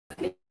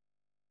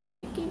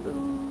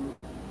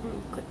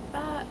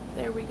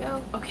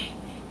go. Okay.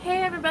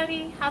 Hey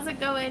everybody, how's it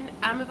going?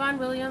 I'm Yvonne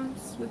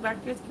Williams with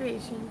Back to Earth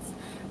Creations.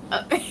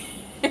 Uh,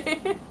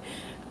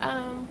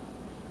 um,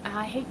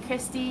 hey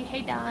Christy, hey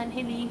Don,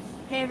 hey Leaf,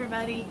 hey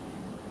everybody.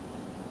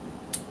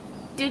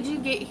 Did you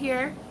get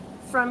here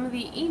from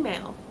the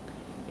email?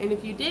 And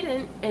if you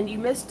didn't, and you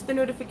missed the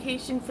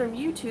notification from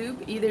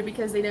YouTube, either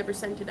because they never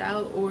sent it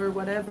out or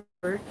whatever,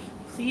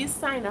 please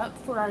sign up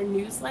for our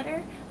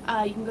newsletter.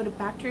 You can go to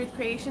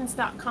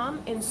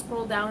backtoearthcreations.com and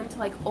scroll down to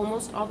like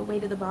almost all the way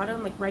to the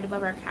bottom, like right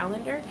above our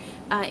calendar,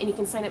 and you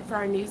can sign up for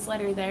our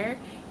newsletter there.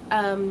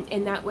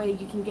 And that way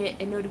you can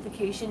get a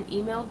notification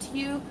emailed to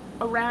you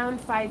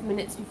around 5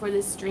 minutes before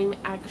this stream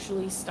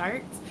actually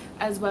starts,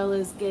 as well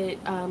as get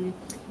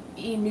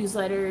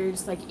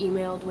e-newsletters like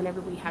emailed whenever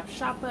we have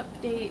shop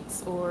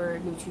updates or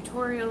new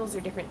tutorials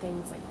or different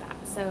things like that.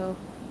 So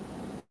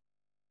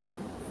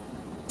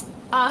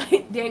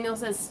Daniel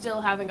says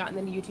still haven't gotten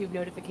the YouTube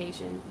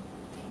notification.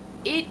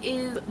 It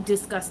is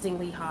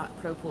disgustingly hot,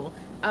 Pro Pool.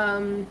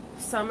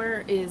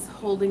 Summer is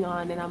holding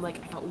on and I'm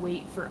like, I can't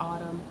wait for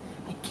autumn.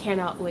 I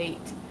cannot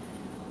wait.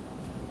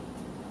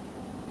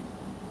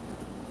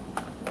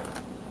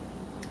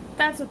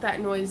 That's what that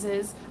noise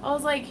is. I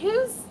was like,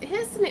 who's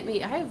hissing at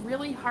me? I have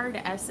really hard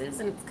S's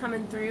and it's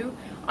coming through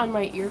on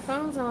my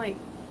earphones. I'm like,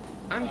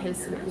 I'm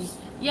hissing at me.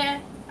 Yeah,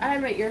 I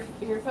had my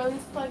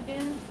earphones plugged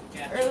in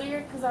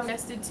earlier because I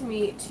suggested to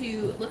me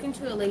to look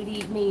into a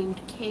lady named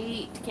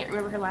Kate, can't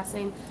remember her last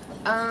name,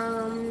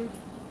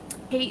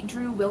 Kate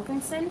Drew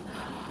Wilkinson,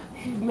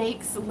 who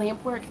makes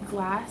lampwork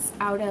glass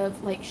out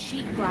of like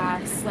sheet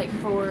glass, like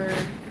for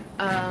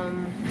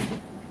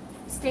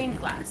stained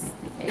glass.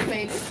 Hey,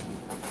 baby.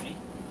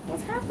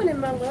 What's happening,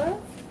 my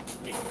love?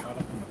 Getting caught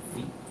up in my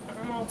feet.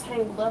 I'm all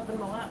tangled up in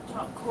the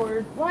laptop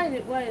cord. Why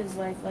is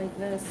life like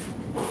this?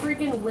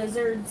 Freaking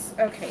wizards.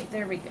 Okay,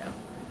 there we go.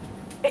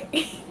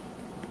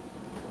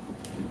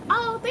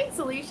 Oh, thanks,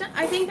 Alicia.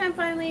 I think I'm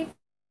finally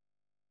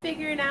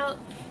figuring out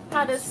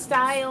how to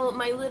style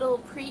my little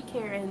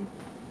pre-Karen.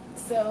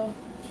 So,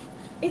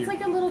 it's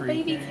like a little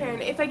baby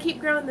Karen. If I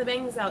keep growing the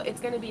bangs out, it's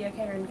going to be a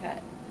Karen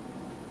cut.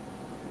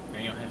 Now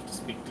you'll have to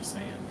speak to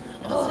Sam.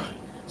 Oh,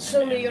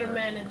 show me your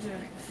manager.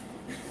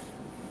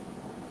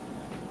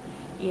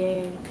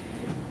 Yeah.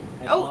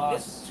 Oh,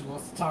 boss, she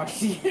wants to talk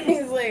to you.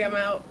 He's like, I'm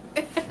out.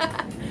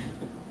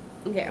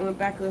 Okay, I'm gonna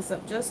back this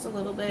up just a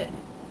little bit.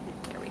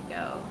 There we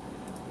go.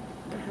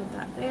 I have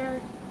that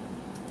there.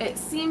 It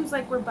seems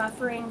like we're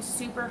buffering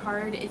super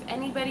hard. If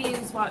anybody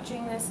is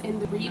watching this in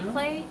the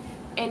replay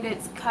and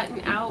it's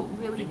cutting out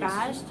really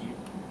bad,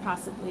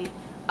 possibly.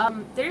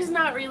 There's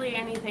not really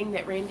anything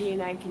that Randy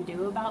and I can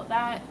do about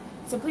that.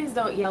 So please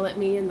don't yell at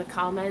me in the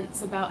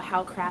comments about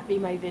how crappy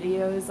my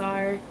videos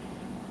are.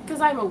 Because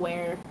I'm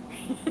aware.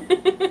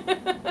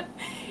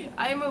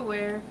 I'm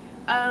aware.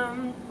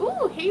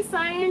 Ooh, hey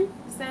Cyan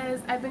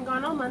says, I've been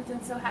gone all month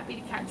and so happy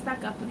to catch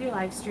back up with your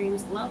live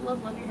streams. Love,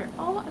 love, love your hair.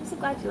 Oh, I'm so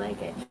glad you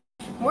like it.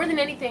 More than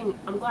anything,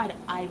 I'm glad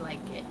I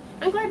like it.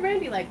 I'm glad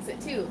Randy likes it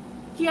too.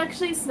 He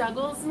actually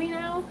snuggles me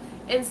now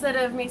instead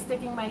of me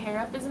sticking my hair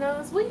up his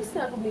nose. Well, you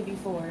snuggled me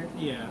before.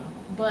 Yeah.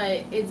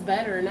 But it's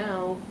better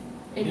now.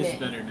 It is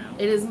better now.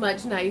 It is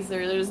much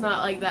nicer. There's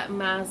not like that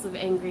massive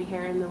angry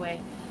hair in the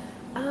way.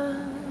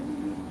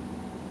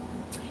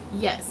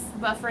 Yes,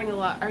 buffering a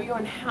lot. Are you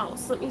on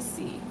house? Let me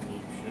see. You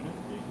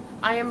shouldn't be.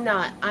 I am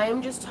not. I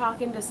am just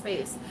talking to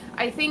space.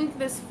 I think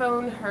this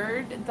phone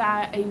heard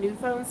that a new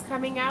phone's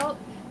coming out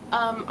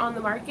on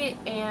the market,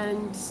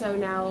 and so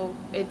now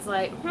it's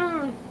like,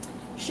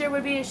 sure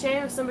would be a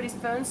shame if somebody's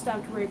phone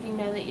stopped working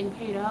now that you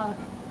paid off.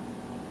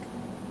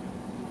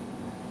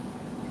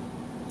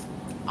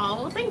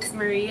 Oh, well, thanks,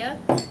 Maria.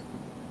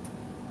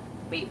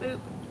 Beep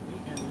boop.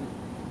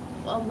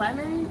 A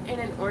lemon and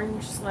an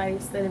orange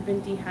slice that have been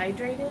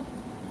dehydrated,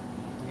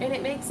 and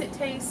it makes it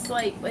taste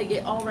like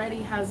it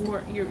already has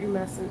more. You're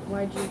messing.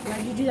 Why'd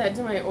you do that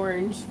to my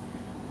orange?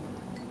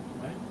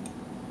 What?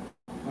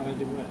 Why'd I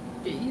do what?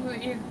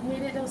 You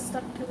made it all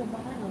stuck to the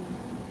bottom.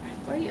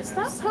 Why you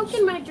stop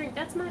poking my drink?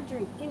 That's my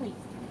drink.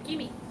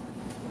 Gimme.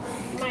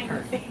 Mine.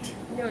 Perfect.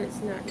 No,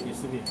 it's not.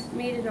 Yes, it is.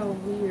 Made it all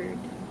weird.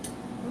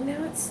 Oh,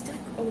 now it's stuck.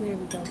 Oh, there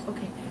we go.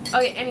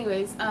 Okay.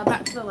 Anyways,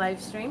 back to the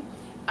live stream.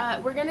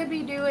 We're going to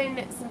be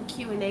doing some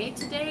Q&A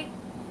today.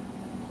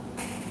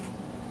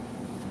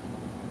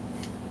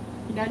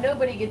 Now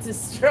nobody gets a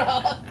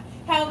straw.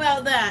 How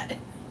about that?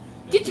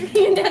 Get your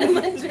hand out of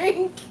my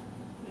drink.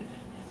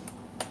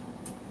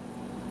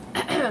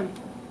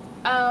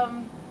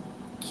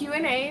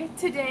 Q&A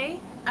today,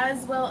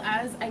 as well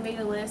as I made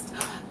a list.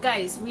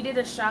 Guys, we did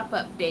a shop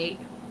update,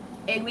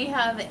 and we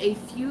have a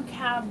few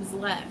cabs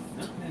left.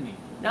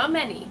 Not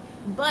many,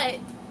 but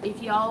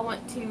if y'all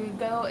want to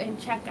go and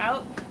check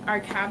out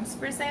our cabs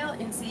for sale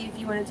and see if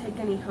you want to take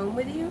any home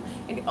with you,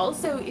 and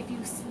also if you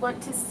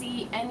want to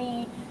see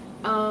any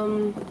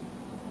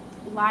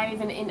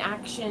live and in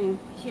action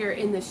here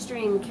in the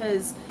stream,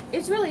 because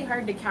it's really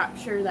hard to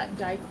capture that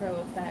dichro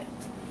effect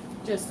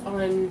just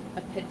on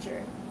a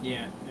picture.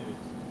 Yeah, it is.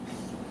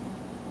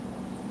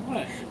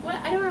 What? What?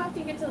 I don't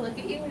often get to look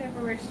at you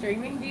whenever we're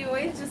streaming. Do you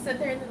always just sit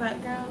there in the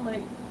background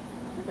like...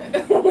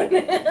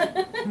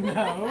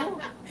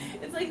 No.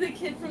 It's like the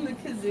kid from the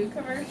Kazoo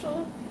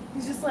commercial.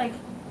 He's just like,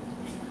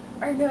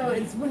 or no,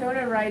 it's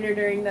Winona Ryder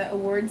during the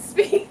awards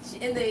speech,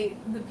 and the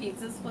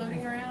pizza's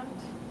floating around.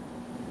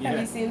 Yeah. Have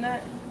you seen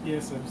that?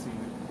 Yes, I've seen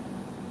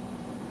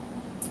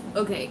it.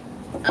 Okay.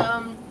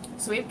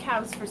 So we have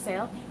calves for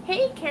sale.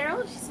 Hey,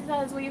 Carol. She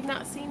says we have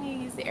not seen you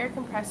use the air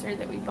compressor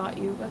that we bought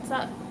you. What's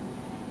up?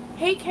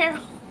 Hey,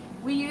 Carol.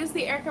 We use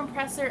the air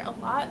compressor a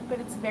lot, but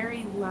it's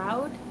very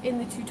loud in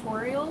the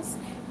tutorials.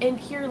 And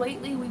here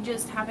lately, we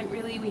just haven't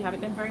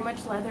done very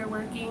much leather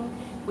working.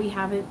 We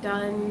haven't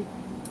done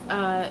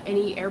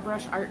any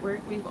airbrush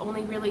artwork. We've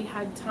only really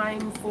had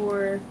time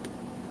for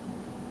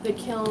the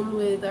kiln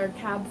with our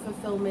cab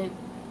fulfillment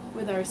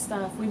with our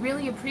stuff. We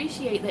really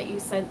appreciate that you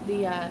sent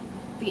the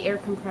air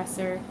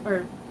compressor,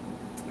 or,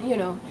 you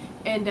know,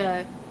 and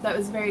that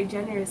was very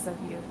generous of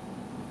you.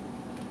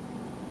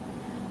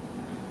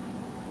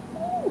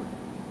 Ooh.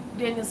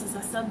 Daniel says,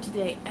 I subbed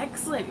today.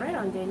 Excellent. Right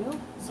on, Daniel.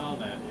 Saw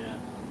that, yeah.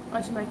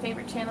 Watching my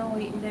favorite channel,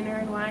 eating dinner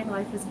and wine.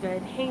 Life is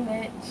good. Hey,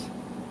 Mitch.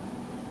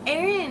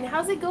 Aaron,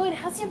 how's it going?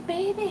 How's your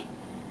baby?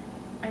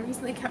 I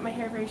recently cut my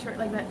hair very short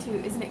like that, too.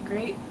 Isn't it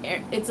great?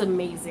 It's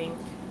amazing.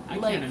 I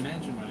can't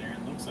imagine what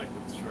Aaron looks like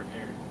with short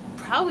hair.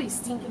 Probably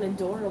stinking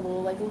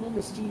adorable, like a little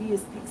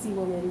mischievous pixie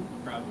woman.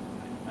 Probably.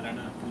 I don't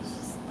know. It's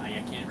just,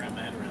 I can't wrap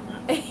my head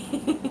around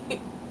that.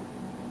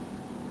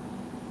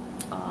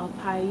 Oh,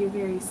 Pi, you're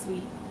very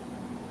sweet.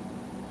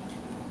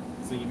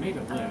 So you made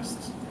a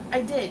list.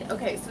 I did.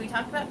 Okay, so we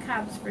talked about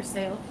cabs for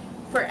sale.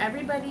 For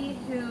everybody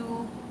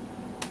who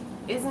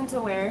isn't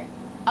aware,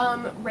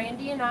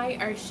 Randy and I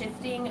are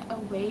shifting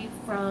away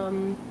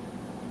from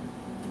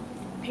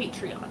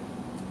Patreon.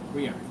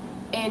 We are.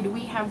 And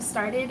we have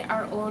started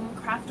our own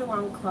Craft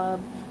Along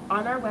Club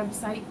on our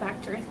website,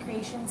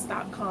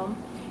 backtoearthcreations.com.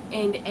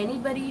 And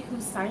anybody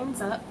who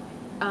signs up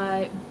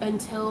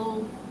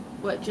until,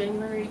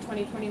 January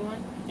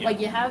 2021? Yeah. Like,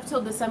 you have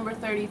till December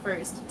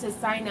 31st to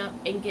sign up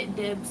and get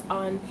dibs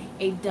on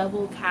a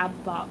double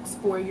cab box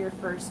for your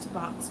first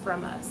box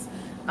from us.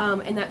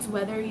 And that's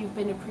whether you've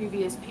been a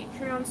previous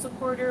Patreon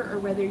supporter or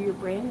whether you're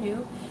brand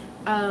new.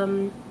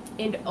 And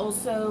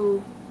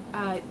also,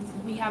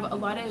 we have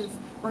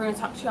we're going to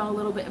talk to y'all a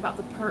little bit about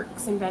the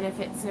perks and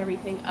benefits and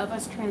everything of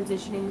us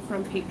transitioning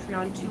from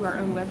Patreon to our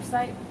own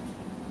website.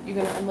 You're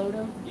going to unload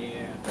them?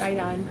 Yeah. Right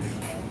on.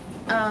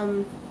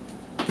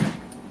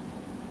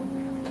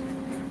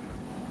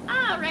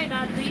 Right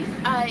on, Leaf.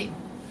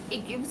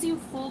 It gives you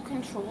full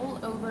control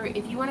over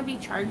if you want to be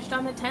charged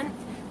on the 10th,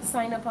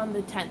 sign up on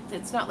the 10th.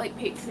 It's not like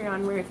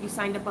Patreon where if you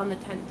signed up on the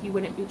 10th, you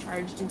wouldn't be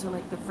charged until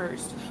like the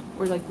 1st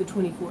or like the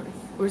 24th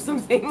or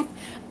something.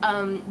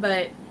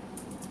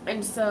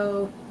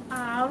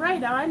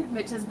 Right on.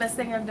 Mitch's best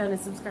thing I've done is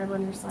subscribe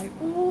on your site.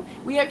 Ooh.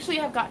 We actually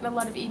have gotten a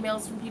lot of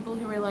emails from people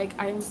who are like,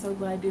 I am so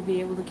glad to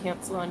be able to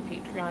cancel on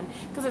Patreon.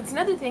 Because it's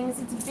another thing is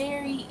it's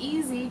very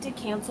easy to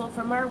cancel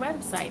from our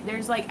website.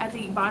 There's like at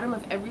the bottom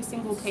of every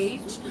single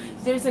page,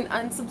 there's an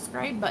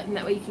unsubscribe button.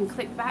 That way you can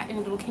click that and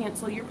it'll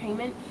cancel your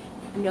payment.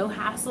 No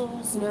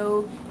hassles,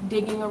 no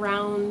digging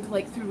around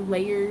like through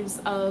layers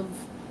of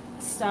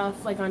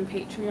stuff like on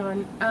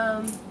Patreon.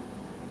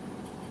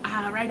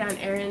 Right on,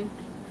 Aaron.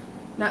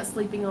 Not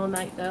sleeping all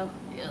night though.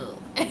 They'll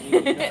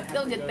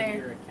get there.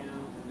 Your account,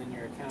 and then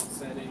your account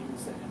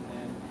settings, and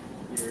then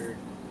your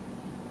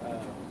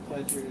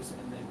pledgers,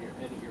 and then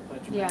edit your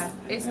pledge amount. Yeah,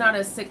 it's not a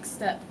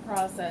 6-step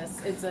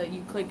process. It's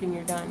you click and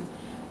you're done.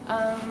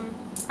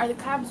 Are the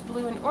cabs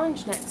blue and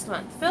orange next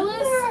month, Phyllis?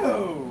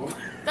 No.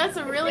 That's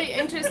a really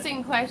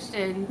interesting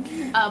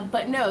question.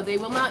 But no, they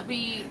will not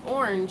be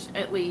orange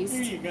at least.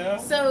 Here you go.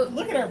 So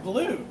look at our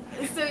blue.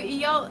 So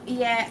y'all,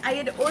 yeah, I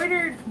had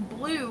ordered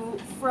blue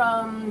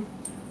from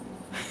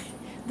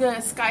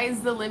the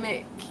Sky's the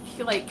Limit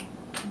like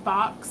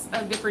box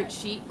of different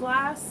sheet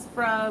glass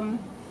from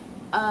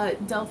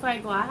Delphi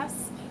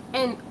Glass,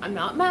 and I'm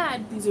not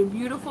mad. These are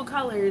beautiful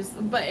colors.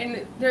 But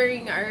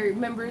during our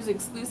members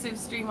exclusive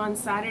stream on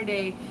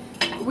Saturday,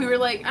 we were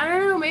like, I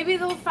don't know, maybe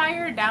they'll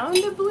fire down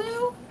to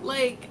blue.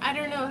 Like, I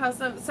don't know how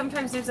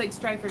sometimes there's like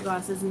striker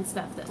glasses and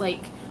stuff that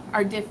like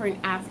are different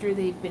after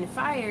they've been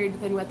fired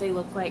than what they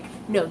look like.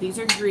 No, these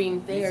are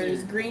green. They are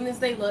as green as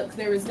they look.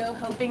 There was no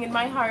hoping in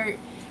my heart.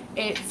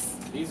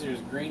 These are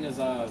as green as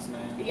Oz,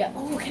 man. Yeah.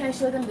 Oh, can I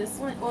show them this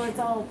one? Well, it's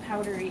all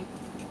powdery.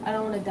 I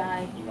don't want to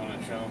die. You want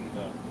to show them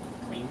the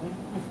clean one?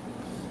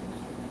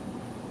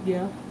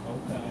 Yeah.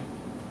 Okay.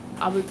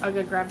 I'll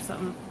go grab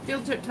something.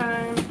 Field trip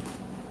time.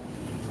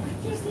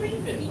 Just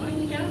leave it. Why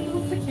you gotta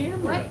move the camera?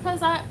 What?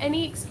 Because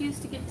any excuse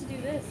to get to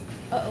do this.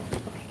 Uh-oh.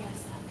 Okay,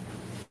 guys.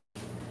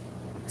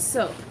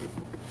 So,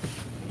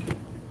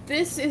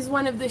 this is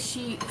one of the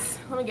sheets.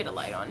 Let me get a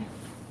light on.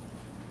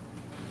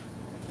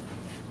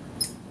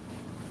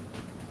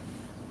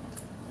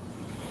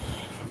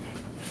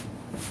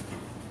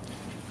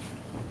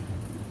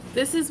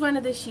 This is one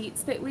of the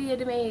sheets that we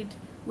had made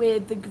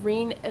with the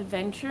green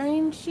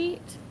aventurine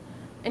sheet.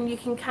 And you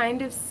can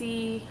kind of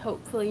see,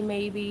 hopefully,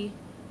 maybe...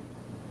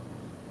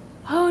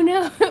 Oh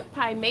no,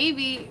 Pi,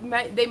 maybe,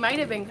 they might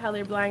have been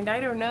colorblind,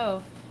 I don't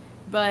know.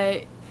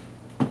 But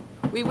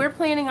we were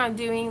planning on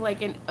doing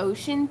like an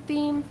ocean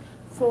theme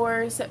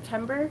for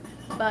September,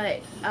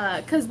 but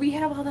because we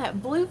have all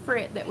that blue for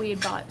it that we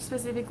had bought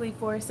specifically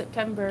for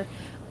September.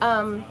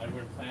 Like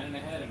we're planning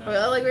ahead enough.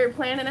 Well, like we were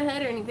planning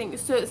ahead or anything.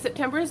 So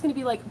September is going to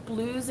be like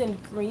blues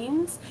and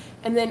greens,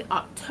 and then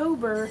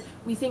October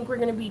we think we're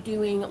going to be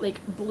doing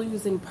like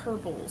blues and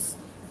purples.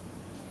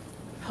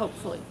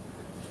 Hopefully.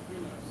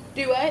 Who knows?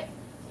 Do what?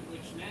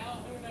 Which now,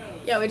 who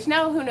knows? Yeah, which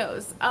now who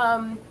knows?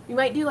 We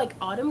might do like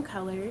autumn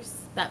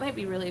colors. That might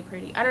be really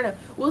pretty. I don't know.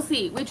 We'll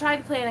see. We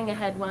tried planning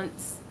ahead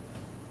once.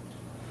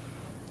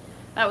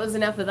 That was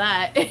enough of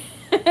that.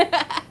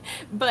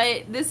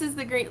 But this is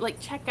the great, like,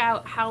 check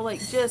out how, like,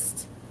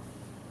 just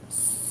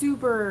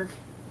super.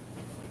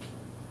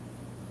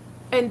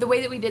 And the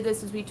way that we did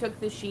this is we took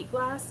the sheet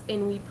glass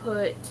and we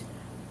put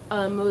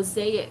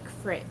mosaic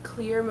frit,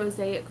 clear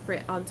mosaic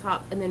frit on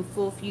top, and then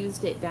full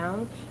fused it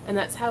down. And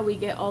that's how we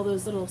get all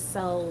those little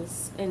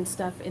cells and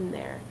stuff in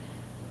there.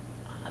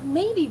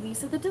 Maybe,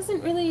 Lisa, that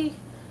doesn't really,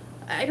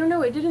 I don't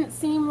know, it didn't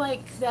seem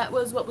like that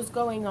was what was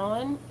going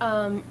on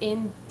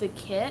in the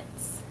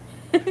kits.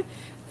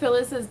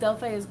 Phyllis says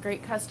Delphi has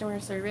great customer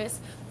service.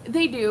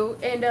 They do,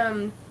 and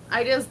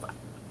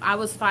I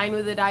was fine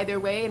with it either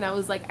way, and I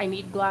was like, I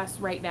need glass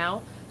right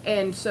now.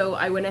 And so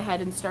I went ahead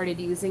and started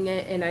using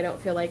it, and I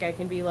don't feel like I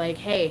can be like,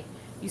 hey,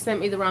 you sent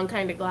me the wrong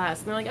kind of glass.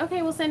 And they're like,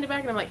 okay, we'll send it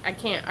back. And I'm like, I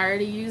can't, I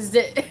already used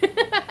it.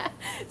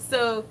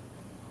 So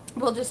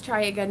we'll just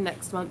try again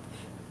next month.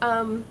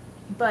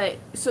 But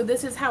so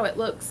this is how it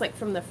looks like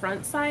from the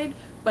front side,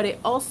 but it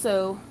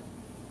also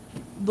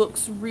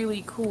looks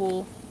really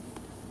cool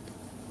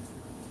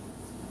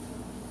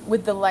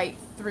with the light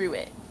through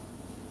it,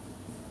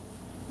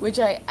 which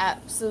I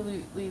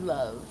absolutely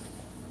love.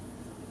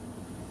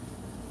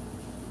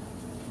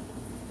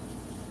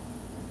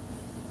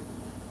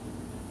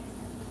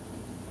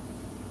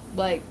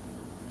 Like,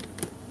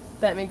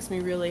 that makes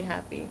me really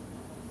happy.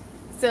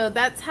 So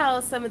that's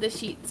how some of the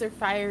sheets are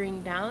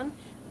firing down.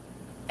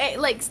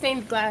 Like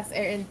stained glass,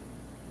 Erin.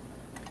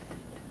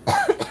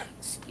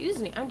 Excuse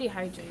me, I'm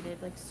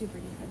dehydrated, like super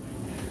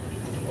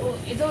dehydrated. Oh,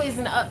 it's always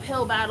an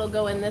uphill battle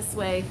going this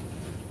way.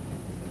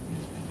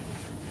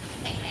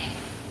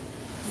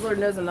 Lord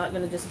knows I'm not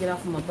gonna just get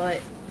off of my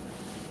butt.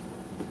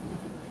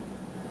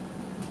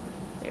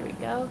 There we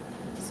go.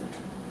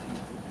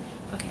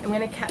 Okay, I'm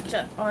gonna catch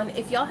up on.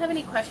 If y'all have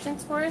any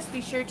questions for us,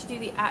 be sure to do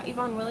the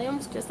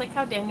 @YvonneWilliams, just like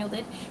how Daniel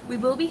did. We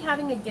will be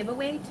having a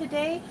giveaway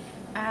today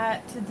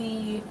at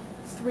the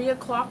 3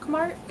 o'clock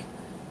mark,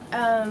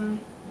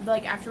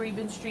 like after we've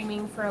been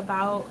streaming for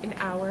about an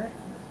hour.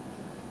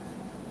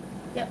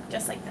 Yep,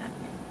 just like that.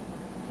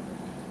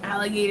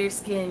 Alligator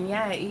skin,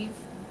 yeah, Eve.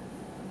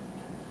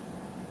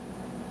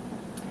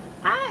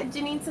 Ah,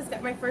 Janine says,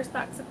 got my first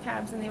box of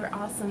cabs and they were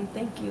awesome.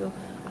 Thank you.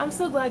 I'm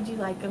so glad you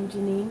like them,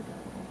 Janine.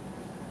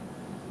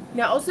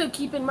 Now, also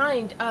keep in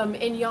mind,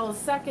 in y'all's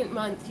second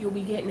month, you'll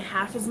be getting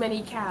half as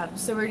many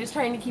cabs. So we're just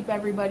trying to keep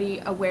everybody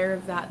aware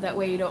of that. That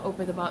way you don't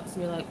open the box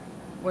and you're like,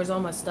 where's all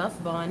my stuff,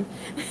 Vaughn?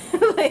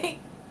 Like,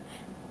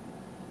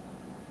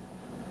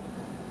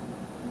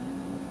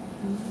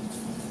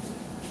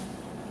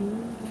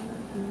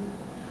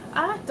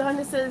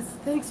 Donna says,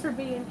 thanks for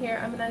being here.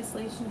 I'm in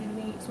isolation due to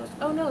being exposed.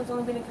 Oh no, it's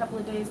only been a couple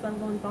of days, but I'm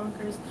going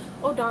bonkers.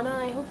 Oh, Donna,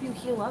 I hope you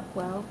heal up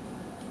well.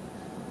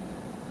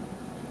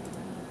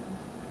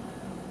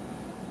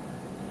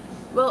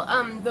 Well,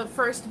 the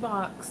first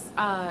box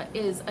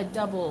is a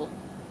double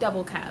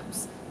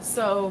cabs.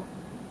 So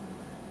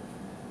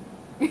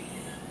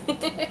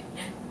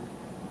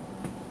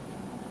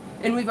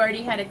and we've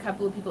already had a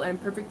couple of people, and I'm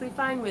perfectly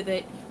fine with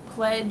it,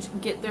 pledge,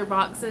 get their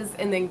boxes,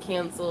 and then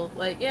cancel.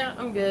 Like, yeah,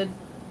 I'm good.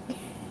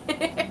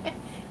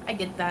 I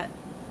get that.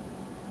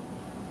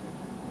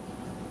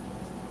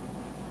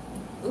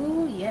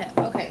 Ooh, yeah.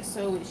 Okay,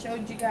 so we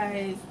showed you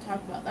guys,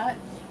 talked about that.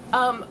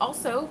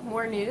 Also,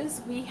 more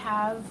news. We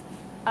have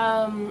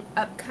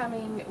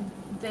upcoming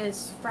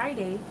this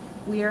Friday,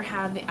 we are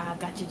having,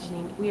 gotcha,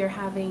 Janine. We are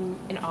having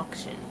an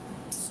auction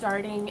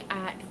starting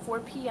at 4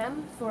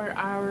 p.m. for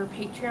our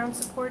Patreon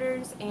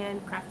supporters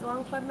and Craft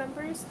Along Club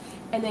members,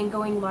 and then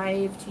going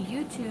live to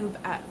YouTube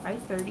at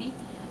 5:30.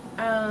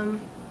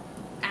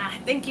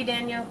 Thank you,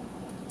 Daniel.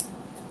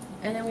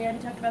 And then we already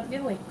talked about the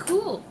giveaway.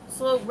 Cool.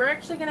 So we're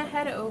actually gonna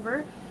head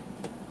over.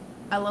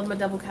 I love my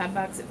double cab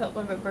box. It felt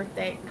like my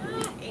birthday.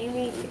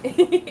 Amy.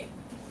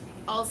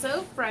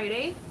 Also,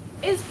 Friday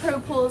is Pro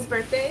Pool's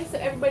birthday, so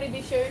everybody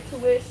be sure to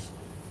wish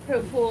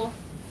Pro Pool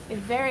a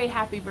very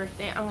happy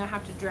birthday. I'm gonna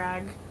have to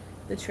drag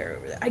the chair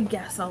over there. I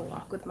guess I'll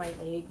walk with my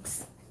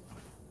legs.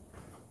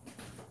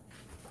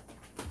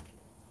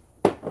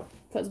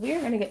 Because we are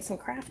going to get some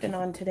crafting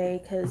on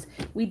today because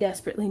we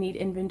desperately need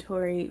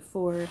inventory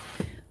for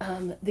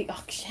the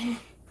auction.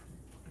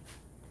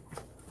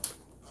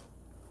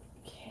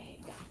 Okay,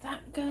 got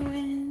that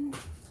going.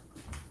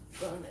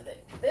 Going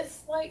to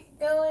this light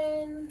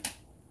going.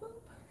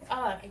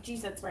 Ah,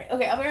 geez, that's right.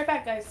 Okay, I'll be right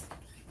back, guys.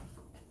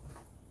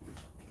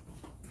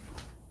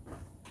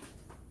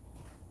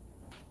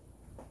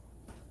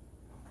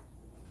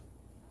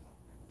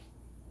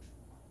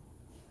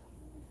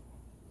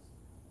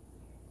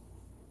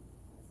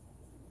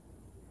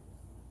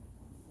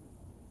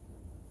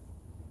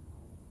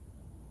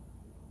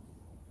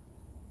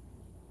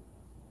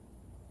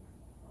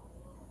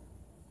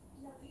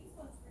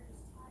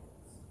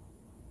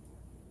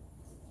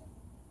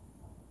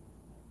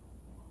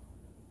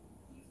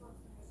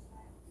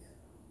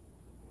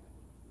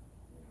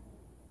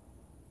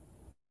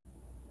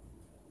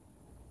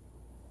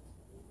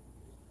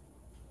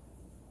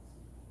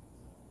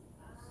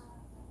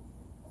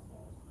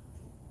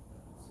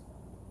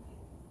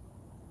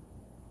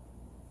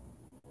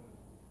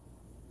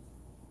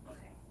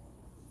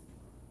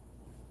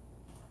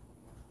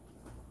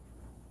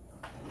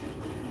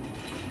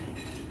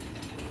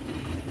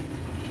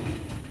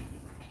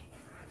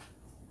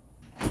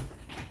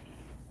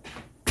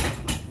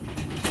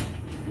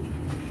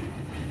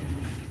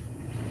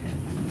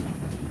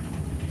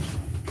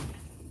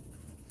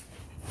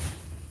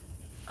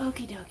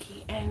 Okie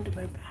dokie, and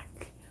we're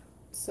back.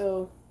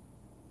 So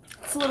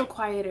it's a little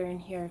quieter in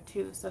here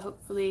too, so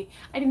hopefully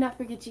I did not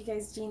forget you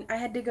guys, Jean. I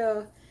had to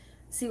go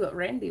see what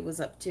Randy was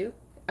up to.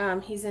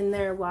 He's in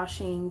there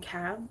washing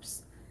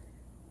cabs.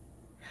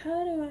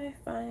 How do I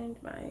find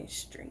my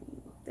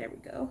stream? There we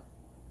go.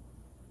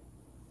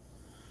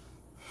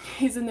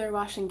 He's in there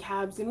washing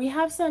cabs, and we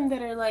have some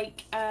that are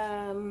like,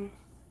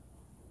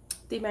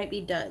 they might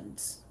be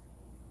duds.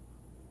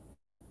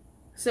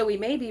 So we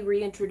may be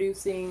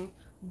reintroducing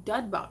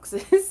dud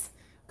boxes.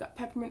 Got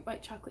peppermint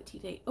white chocolate tea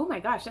date. Oh my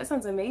gosh, that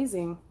sounds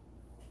amazing.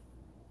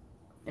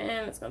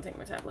 And it's gonna take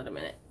my tablet a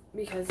minute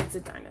because it's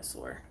a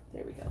dinosaur.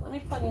 There we go. Let me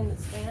plug in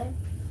this fan.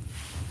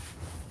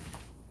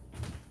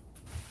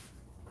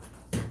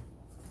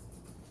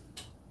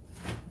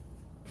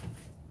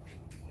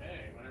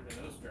 Okay, whenever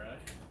those dry.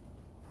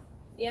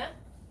 Yeah?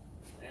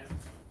 Yeah.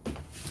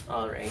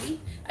 Alrighty.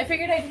 I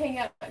figured I'd hang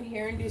out in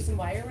here and do some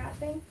wire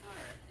wrapping.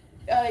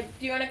 Alright.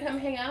 Do you want to come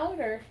hang out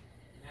or?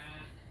 Nah.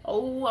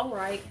 Oh,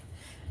 alright.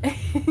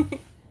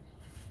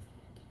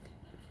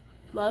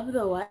 Love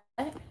the what?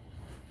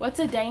 What's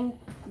a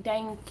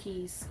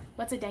dankies?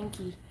 What's a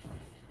danky?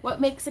 What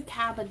makes a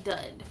cab a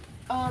dud?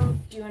 Do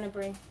you want to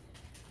bring?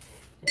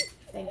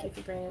 Thank you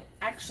for bringing.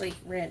 Actually,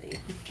 Randy,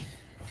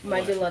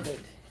 my beloved,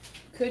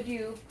 could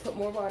you put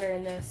more water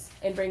in this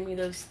and bring me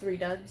those 3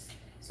 duds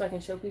so I can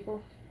show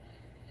people?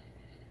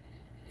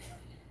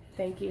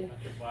 Thank you.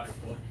 Not your water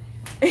boy.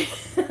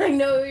 I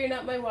know you're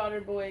not my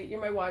water boy.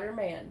 You're my water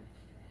man.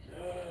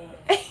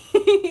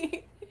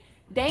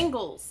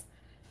 Dangles.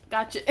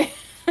 Gotcha. Hey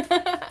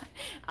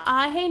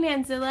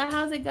Nanzilla,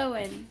 how's it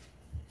going?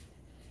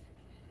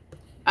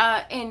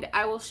 And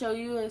I will show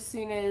you as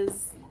soon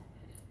as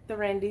the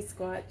Randy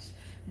Squatch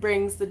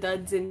brings the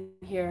duds in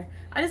here.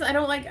 I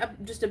don't like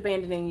just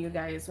abandoning you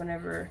guys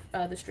whenever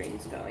the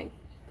stream's going.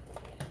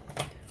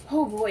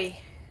 Oh boy.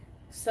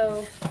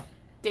 So,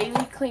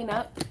 daily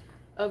cleanup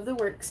of the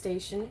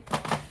workstation.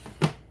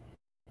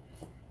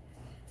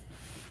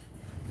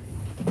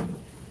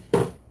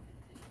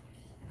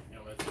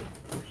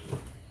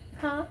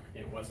 Huh?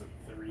 It wasn't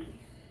 3.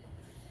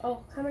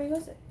 Oh, how many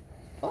was it?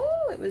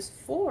 Oh, it was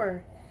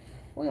 4.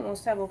 We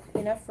almost have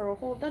enough for a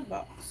whole dud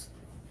box.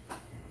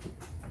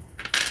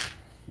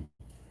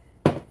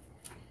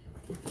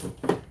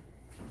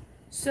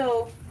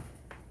 So,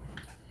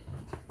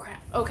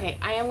 crap. Okay,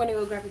 I am going to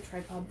go grab a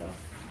tripod though.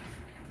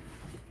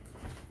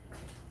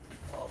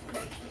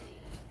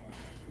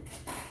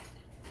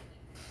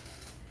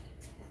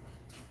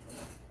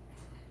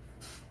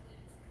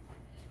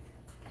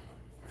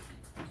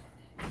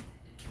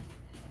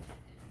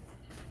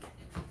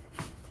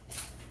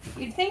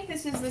 You'd think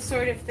this is the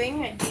sort of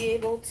thing I'd be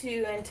able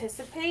to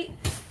anticipate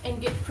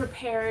and get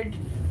prepared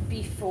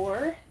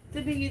before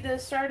the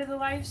start of the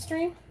live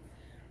stream,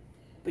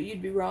 but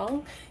you'd be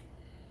wrong.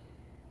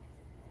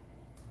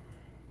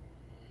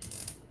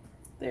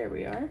 There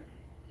we are.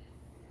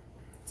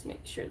 Let's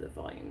make sure the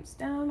volume's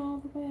down all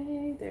the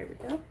way. There we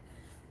go.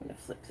 I'm gonna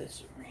flip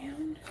this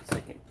around so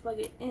I can plug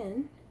it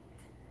in.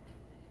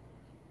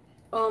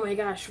 Oh my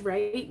gosh,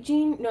 right,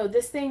 Jean? No,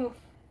 this thing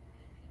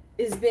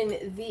has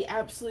been the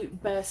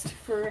absolute best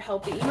for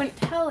helping. You wouldn't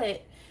tell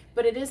it,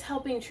 but it is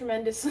helping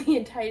tremendously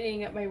in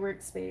tidying up my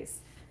workspace.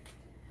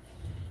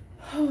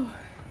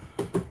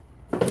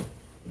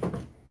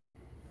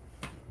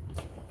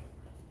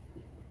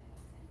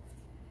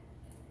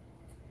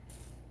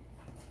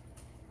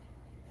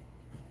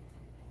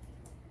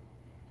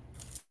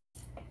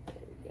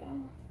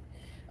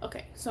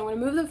 Okay, so I'm going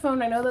to move the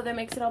phone. I know that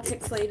makes it all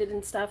pixelated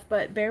and stuff,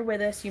 but bear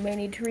with us. You may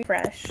need to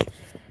refresh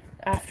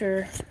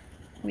after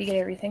we get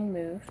everything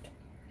moved.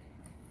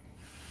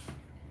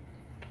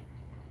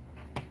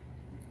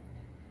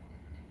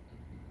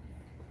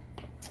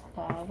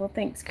 Aw, well,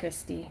 thanks,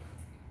 Christy.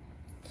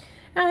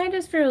 I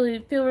just feel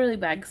really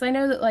bad because I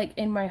know that, like,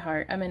 in my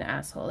heart, I'm an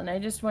asshole, and I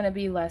just want to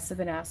be less of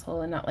an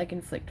asshole and not, like,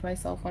 inflict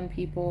myself on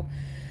people.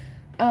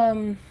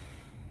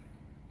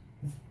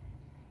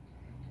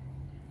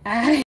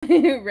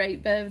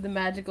 Right, Bev, the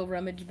magical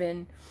rummage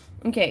bin.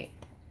 Okay,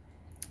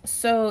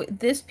 so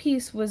this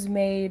piece was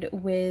made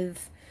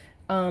with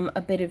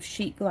a bit of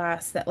sheet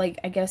glass that, like,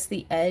 I guess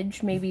the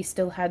edge maybe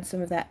still had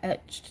some of that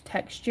etched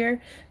texture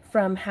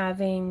from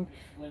having.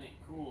 When it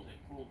cooled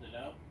it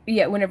up.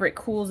 Yeah, whenever it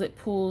cools, it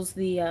pulls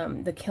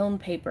the kiln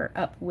paper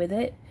up with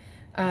it.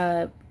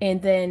 And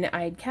then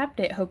I capped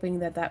it hoping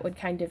that that would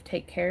kind of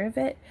take care of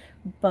it,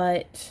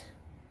 but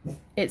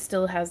it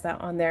still has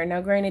that on there.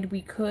 Now, granted,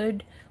 we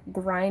could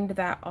grind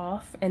that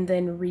off and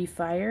then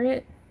refire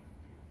it.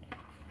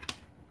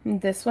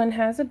 And this one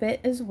has a bit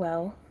as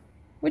well,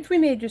 which we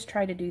may just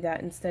try to do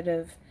that instead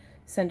of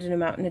sending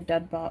them out in a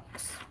dud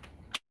box.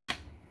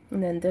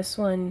 And then this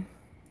one,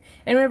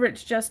 and remember,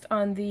 it's just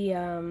on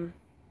the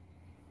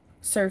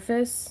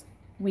surface,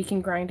 we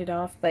can grind it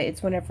off, but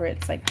it's whenever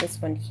it's like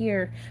this one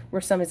here,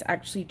 where some is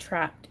actually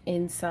trapped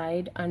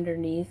inside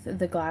underneath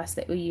the glass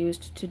that we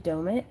used to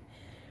dome it.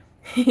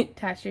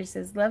 Tasher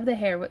says, love the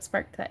hair. What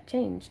sparked that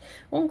change?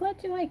 Well, I'm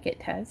glad you like it,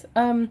 Taz.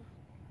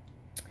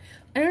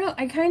 I don't know.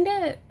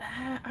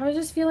 I was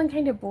just feeling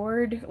kind of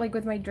bored, like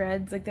with my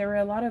dreads. Like there were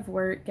a lot of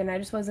work, and I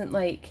just wasn't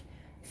like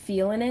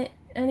feeling it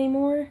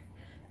anymore.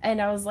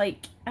 And I was like,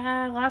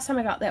 last time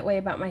I got that way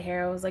about my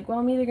hair, I was like, well,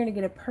 I'm either gonna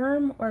get a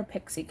perm or a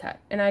pixie cut.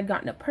 And I'd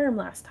gotten a perm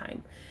last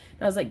time.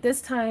 And I was like,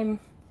 this time,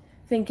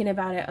 thinking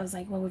about it, I was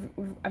like, well,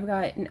 I've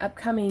got an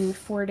upcoming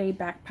 4-day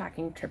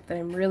backpacking trip that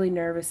I'm really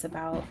nervous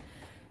about,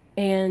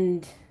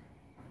 and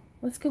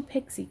let's go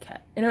pixie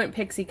cut. And I went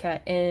pixie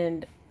cut,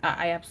 and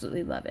I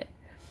absolutely love it.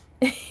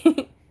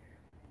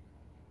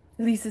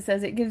 Lisa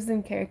says it gives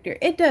them character.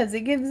 It does.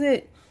 It gives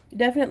it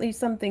definitely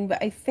something,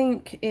 but I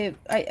think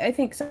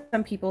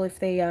some people, if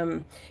they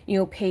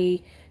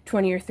pay $20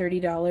 or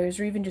 $30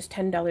 or even just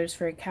 $10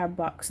 for a cab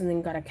box and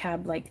then got a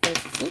cab like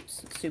this,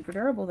 oops, super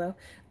durable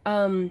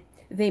though,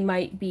 they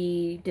might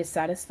be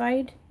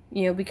dissatisfied,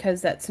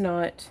 because that's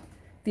not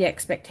the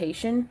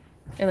expectation.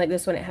 And like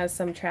this one, it has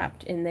some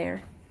trapped in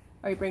there.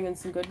 Are you bringing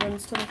some good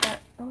ones to look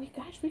at? Oh my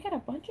gosh, we got a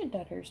bunch of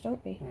dudders,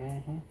 don't we?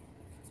 Mm-hmm.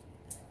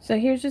 So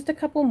here's just a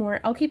couple more.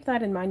 I'll keep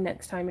that in mind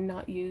next time and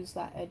not use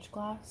that edge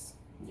glass.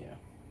 Yeah.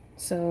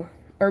 So,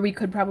 or we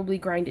could probably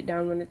grind it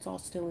down when it's all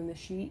still in the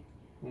sheet.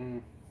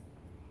 Mm.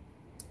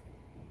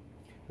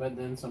 But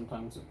then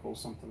sometimes it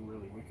pulls something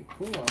really wicked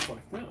cool off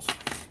like this.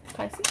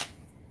 Can I see?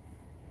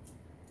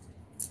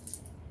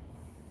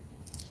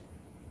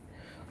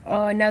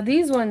 Oh, now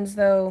these ones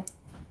though,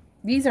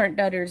 these aren't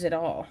dudders at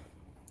all.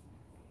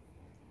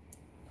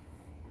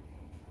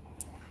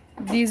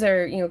 These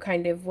are,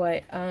 kind of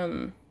what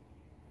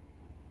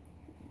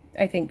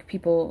I think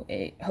people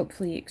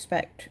hopefully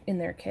expect in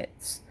their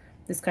kits.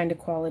 This kind of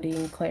quality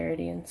and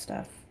clarity and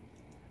stuff.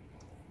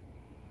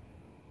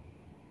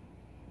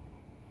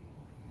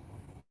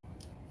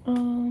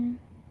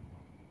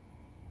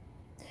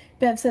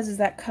 Bev says, is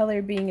that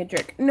color being a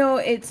jerk? No,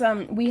 it's,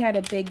 we had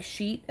a big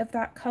sheet of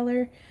that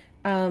color,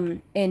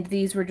 and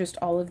these were just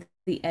all of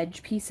the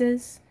edge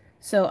pieces.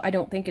 So I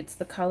don't think it's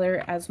the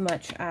color as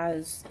much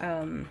as,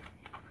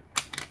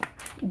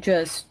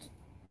 just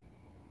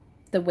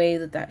the way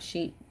that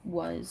sheet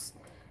was.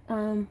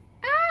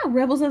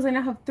 Rebel says, I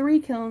now have 3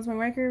 kilns. My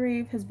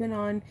microwave has been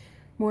on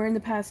more in the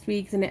past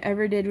week than it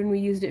ever did when we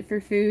used it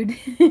for food.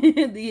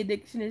 The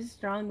addiction is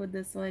strong with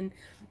this one.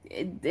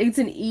 It's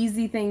an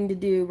easy thing to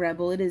do,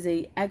 Rebel. It is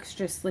a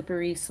extra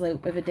slippery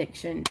slope of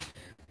addiction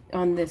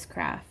on this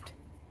craft.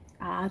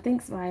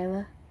 Thanks,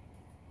 Viola.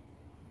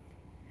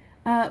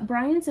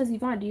 Brian says,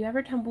 Yvonne, do you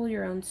ever tumble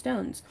your own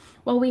stones?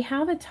 Well, we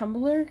have a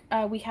tumbler.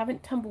 We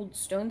haven't tumbled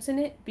stones in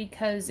it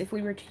because if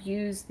we were to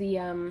use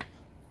the,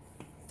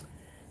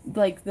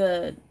 like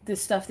the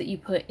stuff that you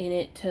put in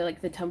it to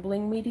like the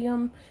tumbling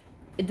medium,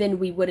 then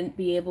we wouldn't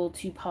be able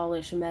to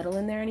polish metal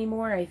in there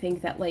anymore. I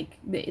think that like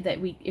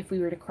if we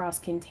were to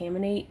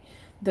cross-contaminate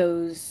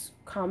those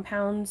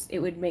compounds, it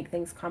would make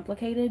things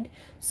complicated.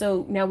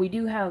 So now we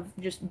do have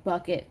just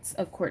buckets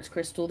of quartz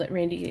crystal that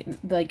Randy,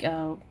 like,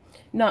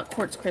 not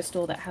quartz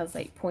crystal that has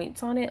like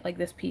points on it, like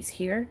this piece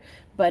here,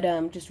 but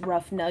just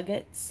rough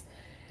nuggets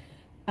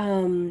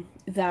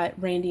that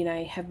Randy and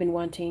I have been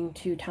wanting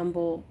to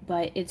tumble,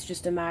 but it's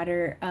just a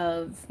matter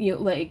of,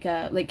 like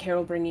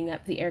Carol bringing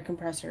up the air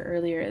compressor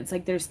earlier. It's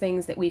like there's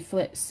things that we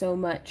flip so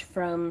much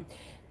from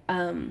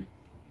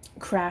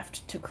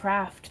craft to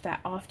craft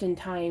that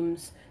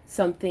oftentimes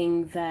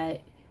something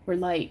that we're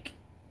like,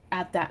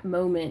 at that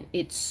moment,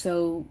 it's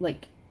so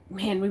like,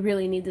 man, we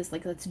really need this,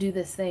 like, let's do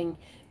this thing.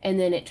 And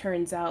then it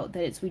turns out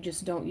that we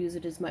just don't use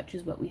it as much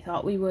as what we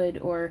thought we would,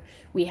 or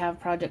we have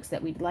projects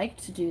that we'd like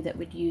to do that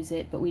would use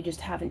it, but we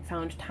just haven't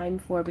found time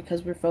for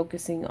because we're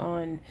focusing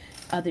on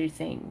other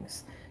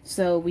things.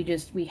 So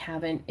we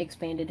haven't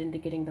expanded into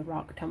getting the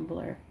rock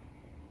tumbler.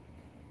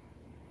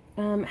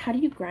 How do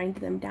you grind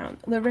them down?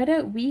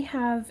 Loretta, we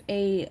have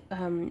a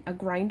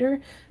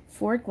grinder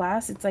for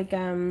glass. It's like,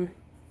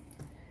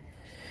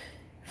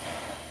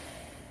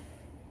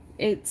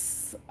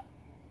 it's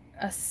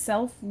a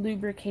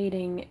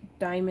self-lubricating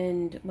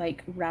diamond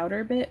like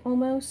router bit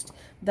almost,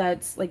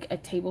 that's like a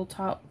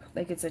tabletop,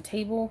 like it's a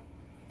table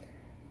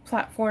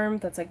platform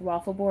that's like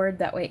waffle board,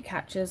 that way it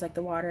catches like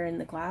the water in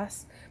the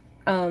glass,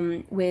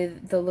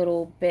 with the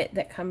little bit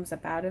that comes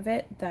up out of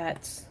it,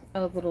 that's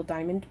a little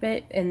diamond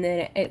bit, and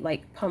then it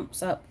like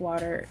pumps up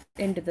water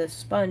into the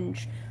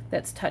sponge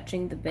that's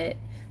touching the bit,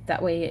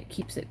 that way it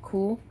keeps it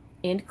cool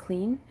and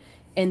clean.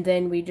 And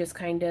then we just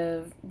kind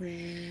of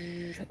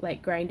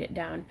like grind it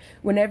down.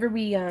 Whenever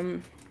we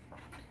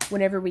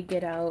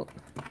get out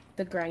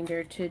the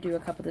grinder to do a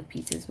couple of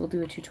pieces, we'll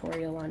do a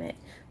tutorial on it.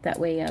 That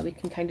way we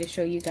can kind of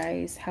show you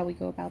guys how we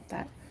go about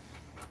that.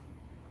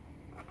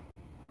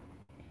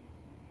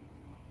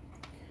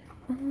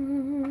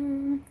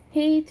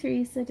 Hey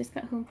Teresa, just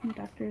got home from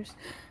doctor's.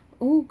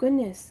 Oh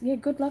goodness, yeah,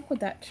 good luck with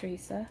that,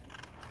 Teresa.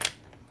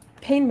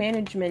 Pain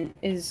management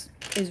is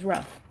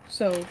rough,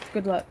 so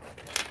good luck.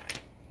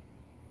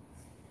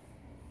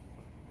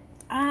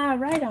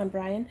 Right on,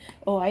 Brian.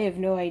 Oh, I have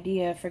no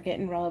idea for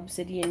getting raw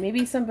obsidian.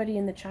 Maybe somebody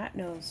in the chat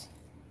knows.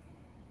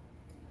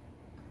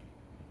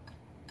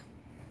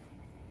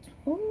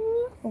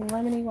 Oh,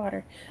 lemony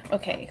water.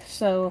 Okay,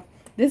 so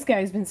This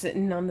guy's been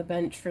sitting on the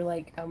bench for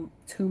like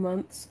 2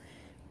 months.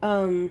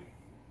 So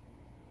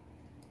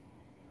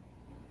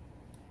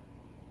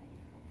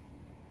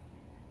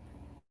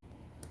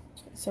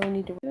we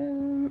need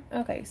to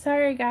okay,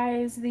 sorry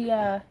guys,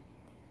 the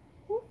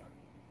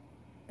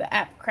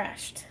app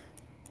crashed.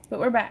 But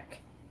we're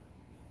back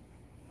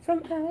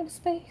from outer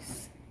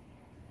space.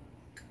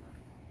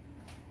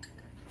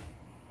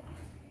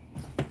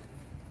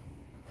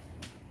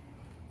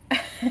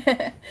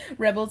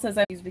 Rebel says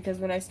I use because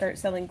when I start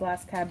selling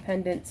glass cab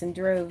pendants in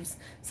droves,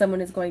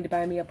 someone is going to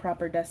buy me a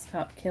proper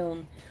desktop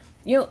kiln.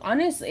 You know,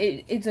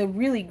 honestly, it's a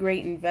really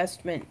great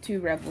investment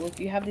too, Rebel. If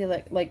you have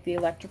the the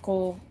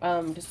electrical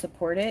to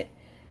support it,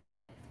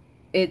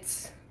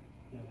 it's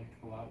The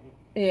electrical outlet.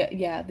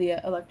 yeah, the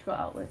electrical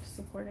outlet to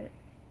support it.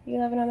 You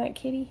loving on that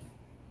kitty?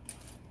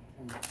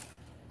 I'm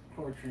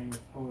torturing the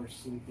poor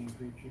sleeping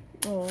creature.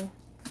 Oh,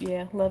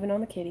 yeah, loving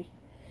on the kitty.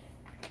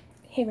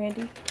 Hey,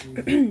 Randy,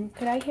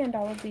 could I hand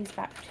all of these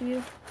back to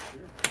you?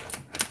 Sure.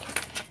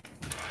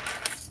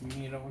 You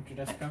need over your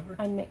desk cover?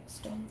 I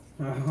mixed them.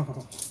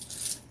 Oh,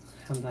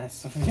 how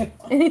nice of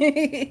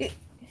you.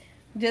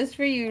 Just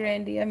for you,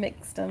 Randy, I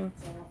mixed them.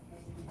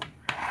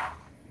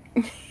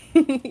 So, a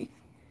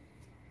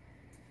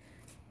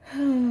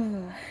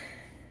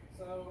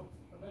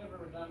bit of a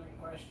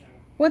redundant question.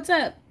 What's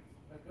up?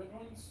 The good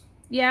ones,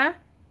 Yeah?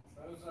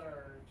 those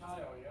are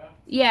tile, yeah?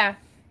 Yeah.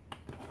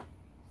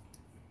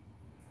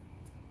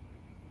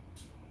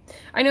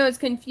 I know it's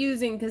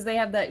confusing because they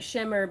have that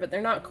shimmer, but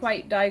they're not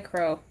quite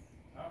dichro.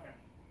 Okay.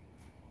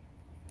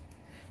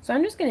 So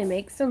I'm just going to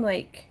make some,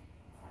 like,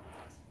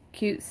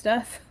 cute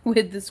stuff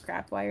with the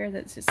scrap wire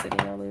that's just sitting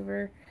all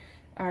over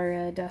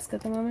our desk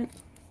at the moment.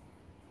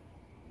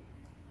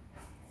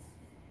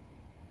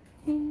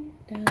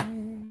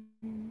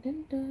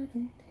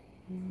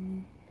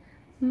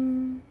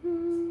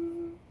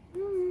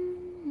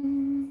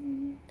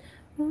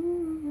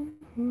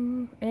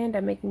 And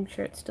I'm making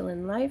sure it's still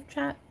in live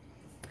chat.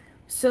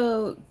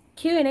 So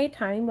Q&A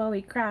time while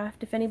we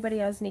craft. If anybody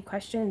has any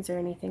questions or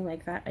anything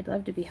like that, I'd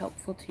love to be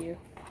helpful to you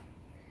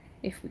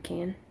if we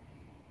can.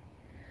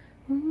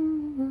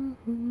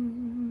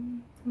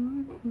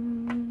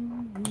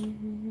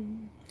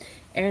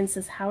 Aaron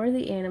says, how are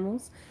the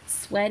animals?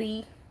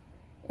 Sweaty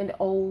and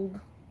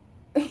old.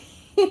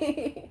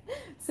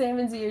 Sam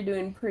and Z are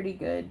doing pretty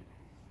good.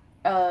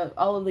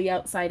 All of the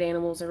outside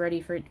animals are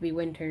ready for it to be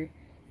winter.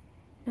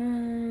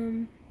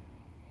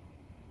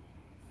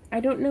 I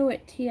don't know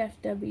what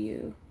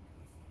TFW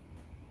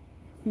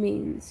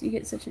means. You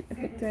get such an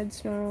epic thread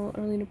snarl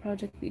early in a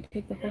project that you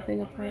take the whole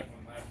thing apart.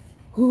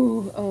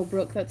 Ooh, oh,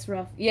 Brooke, that's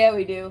rough. Yeah,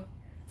 we do.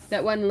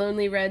 That one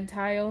lonely red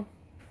tile.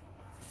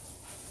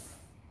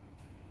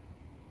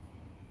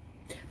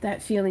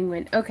 That feeling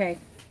went. Okay,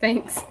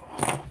 thanks.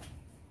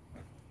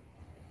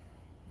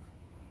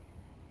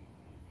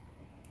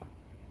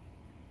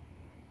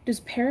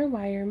 Does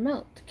parawire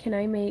melt? Can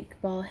I make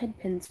ball head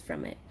pins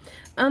from it?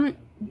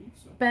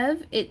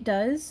 Bev, it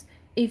does.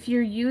 If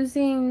you're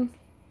using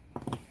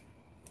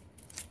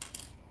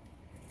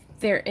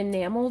their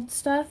enameled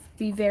stuff,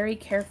 be very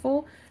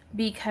careful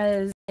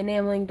because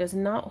enameling does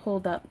not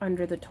hold up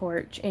under the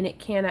torch and it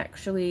can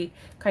actually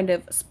kind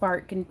of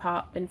spark and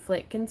pop and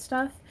flick and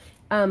stuff.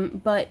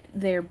 But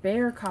their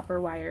bare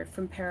copper wire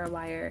from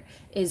Parawire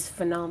is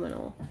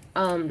phenomenal.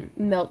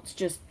 Melts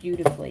just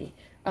beautifully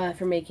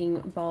for making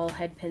ball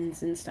head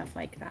pins and stuff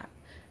like that.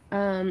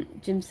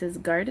 Jim says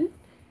garden.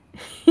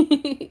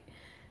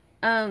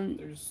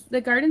 The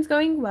garden's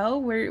going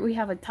well. We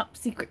have a top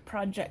secret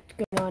project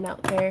going on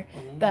out there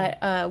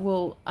that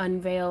we'll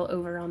unveil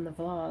over on the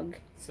vlog.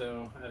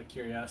 So, out of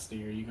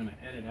curiosity, are you going to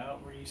edit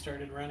out where you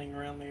started running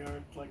around the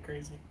yard like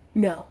crazy?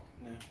 No.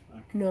 No?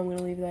 Okay. No, I'm going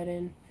to leave that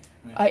in.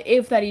 Yeah.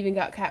 If that even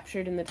got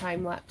captured in the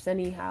time lapse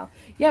anyhow.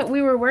 Yeah,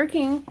 we were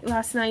working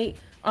last night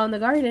on the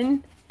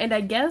garden, and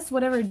I guess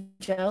whatever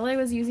gel I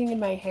was using in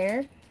my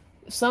hair,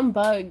 some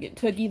bug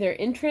took either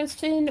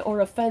interest in or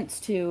offense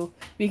to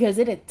because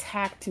it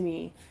attacked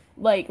me.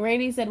 Like,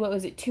 Randy said, what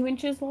was it, 2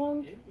 inches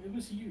long? It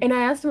was huge. And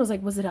I asked him, I was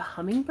like, was it a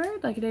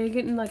hummingbird? Like, did I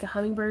get in, like, a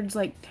hummingbird's,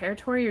 like,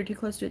 territory or too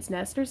close to its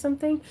nest or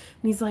something? And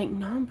he's like,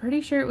 no, I'm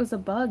pretty sure it was a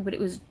bug, but it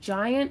was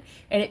giant,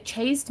 and it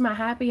chased my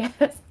happy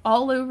ass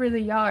all over the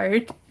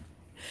yard.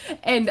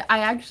 And I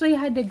actually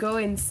had to go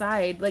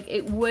inside. Like,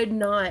 it would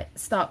not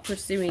stop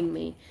pursuing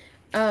me.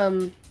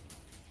 So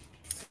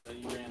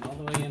you ran all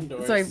the way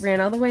indoors. So I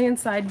ran all the way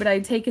inside, but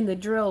I'd taken the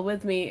drill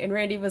with me, and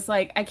Randy was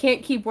like, I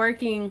can't keep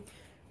working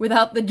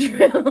without the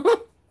drill.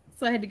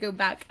 So I had to go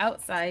back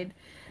outside.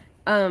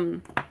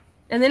 And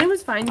then it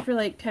was fine for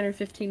like 10 or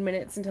 15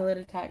 minutes until it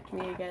attacked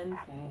me again.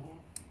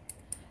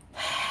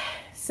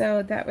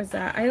 So that was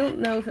that. I don't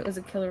know if it was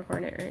a killer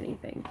hornet or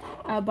anything.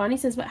 Bonnie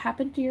says, what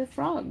happened to your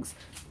frogs?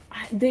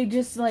 They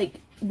just,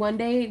 like, one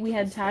day we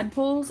had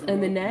tadpoles,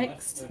 and the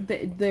next,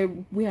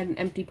 we had an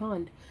empty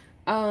pond.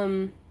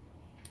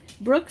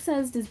 Brooke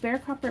says, does bare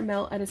copper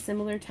melt at a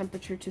similar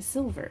temperature to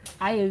silver?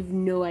 I have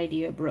no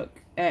idea,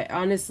 Brooke.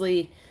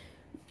 Honestly,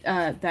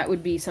 that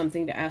would be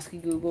something to ask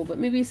Google, but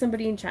maybe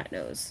somebody in chat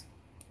knows.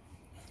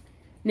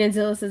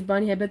 Nanzilla says,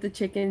 Bonnie, I bet the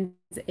chickens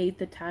ate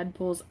the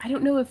tadpoles. I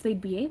don't know if they'd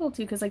be able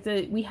to, because like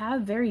we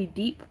have very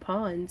deep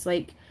ponds,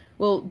 like,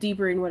 well,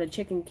 deeper in what a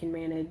chicken can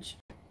manage.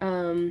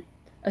 A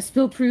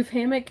spill-proof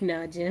hammock?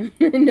 Nah, Jim.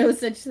 No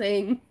such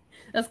thing.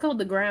 That's called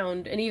the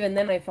ground, and even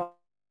then I fall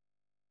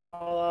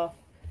off.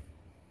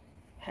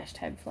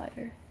 Hashtag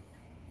flatter.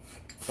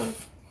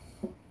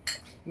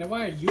 Now,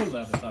 why are you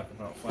allowed to talk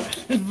about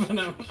flat?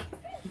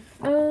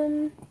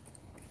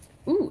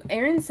 Ooh,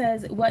 Aaron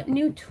says, what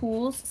new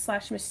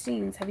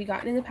tools/machines have you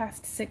gotten in the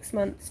past 6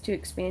 months to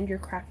expand your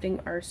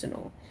crafting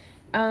arsenal?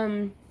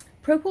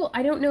 Propel,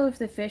 I don't know if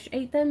the fish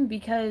ate them,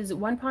 because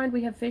one pond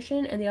we have fish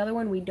in and the other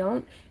one we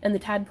don't, and the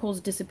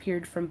tadpoles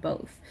disappeared from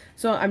both.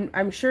 So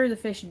I'm sure the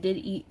fish did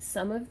eat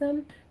some of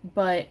them,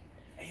 but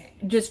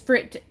just for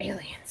it to,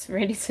 aliens,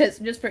 Randy says,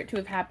 just for it to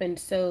have happened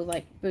so,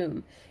 like,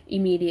 boom,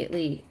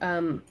 immediately,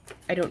 I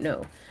don't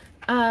know.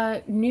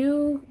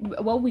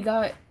 Well, we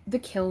got the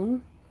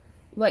kiln.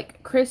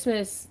 Like,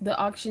 Christmas, the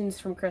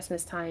auctions from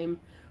Christmas time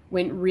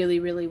went really,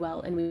 really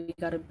well, and we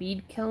got a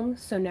bead kiln,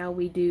 so now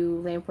we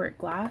do lampwork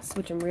glass,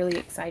 which I'm really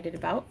excited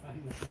about.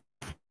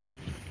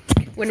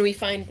 When we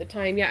find the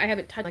time. Yeah, I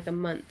haven't touched like a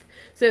month.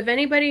 So if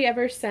anybody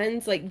ever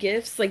sends like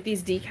gifts, like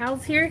these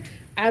decals here,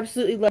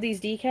 absolutely love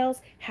these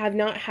decals. Have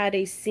not had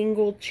a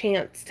single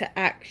chance to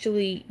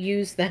actually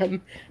use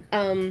them.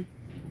 And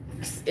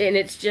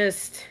it's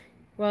just,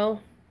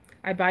 well,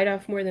 I bite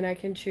off more than I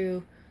can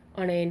chew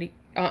on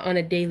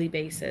a daily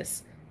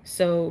basis.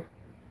 So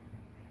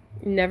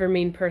never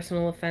mean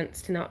personal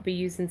offense to not be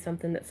using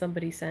something that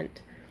somebody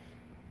sent.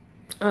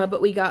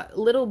 But we got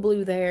Little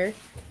Blue there,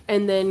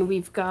 and then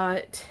we've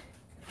got,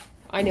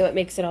 I know it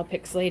makes it all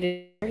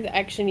pixelated, I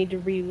actually need to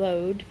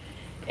reload,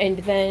 and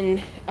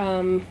then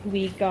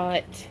we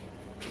got,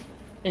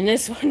 and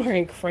this one we're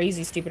in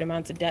crazy stupid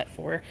amounts of debt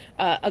for,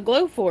 a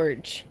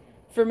Glowforge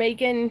for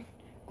making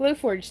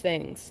Glowforge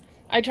things.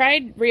 I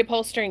tried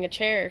reupholstering a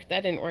chair,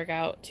 that didn't work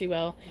out too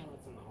well.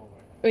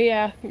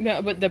 Yeah,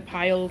 no, but the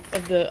pile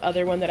of the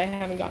other one that I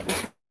haven't gotten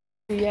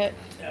to yet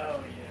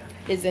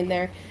is in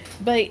there.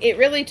 But it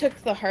really took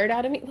the heart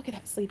out of me. Look at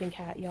that sleeping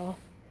cat, y'all.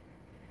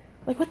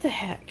 Like, what the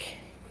heck?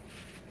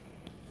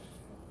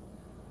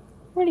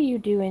 What are you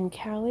doing,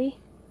 Callie?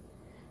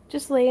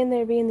 Just laying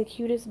there being the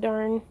cutest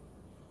darn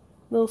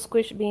little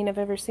squish bean I've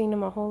ever seen in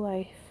my whole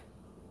life.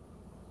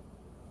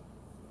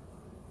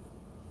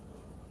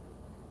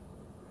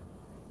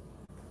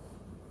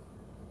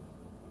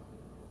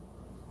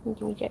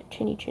 We got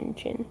chinny chin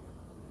chin.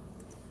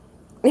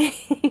 Look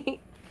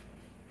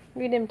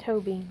at them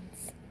toe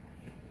beans.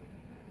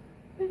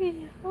 Look at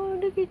that. Oh,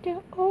 look at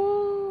that.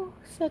 Oh,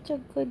 such a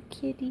good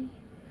kitty.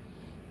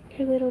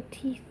 Her little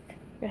teeth.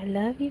 I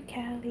love you,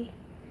 Callie.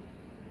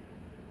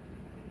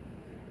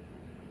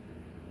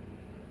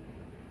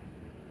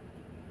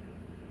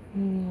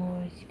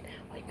 Oh,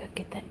 go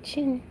get that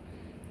chin.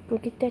 Go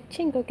get that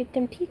chin. Go get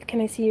them teeth.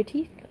 Can I see your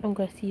teeth? I'm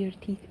gonna see your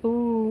teeth.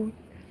 Oh,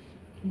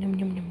 num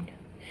num num num.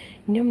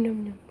 Num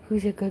num num.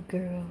 Who's a good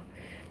girl?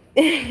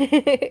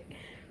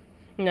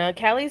 No,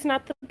 Callie's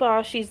not the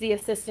boss. She's the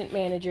assistant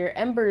manager.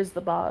 Ember's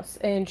the boss,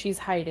 and she's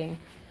hiding.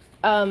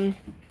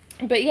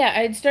 But yeah,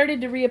 I had started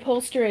to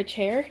reupholster a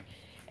chair,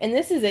 and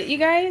this is it, you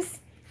guys.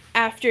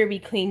 After we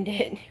cleaned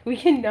it, we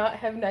cannot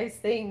have nice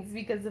things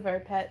because of our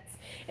pets,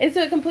 and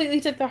so it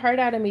completely took the heart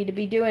out of me to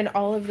be doing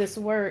all of this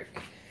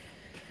work,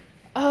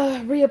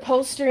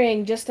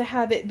 reupholstering, just to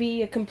have it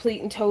be a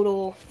complete and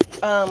total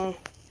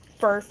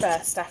fur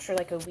fest after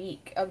like a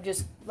week of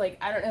just like,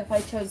 I don't know if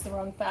I chose the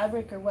wrong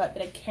fabric or what,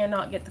 but I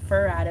cannot get the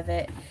fur out of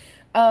it.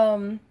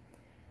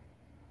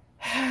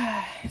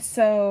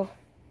 So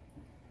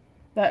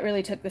that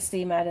really took the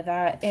steam out of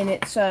that, and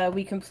it's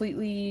we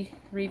completely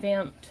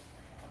revamped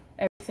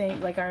everything,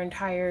 like our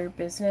entire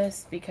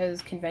business,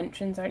 because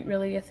conventions aren't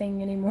really a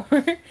thing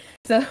anymore.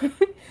 So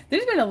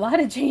there's been a lot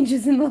of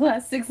changes in the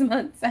last 6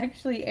 months,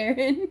 actually,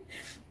 Erin.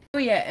 Oh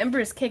yeah,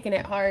 Ember's kicking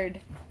it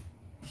hard.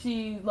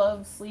 She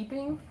loves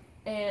sleeping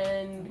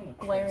and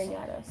glaring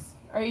at us.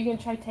 Are you gonna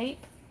try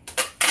tape?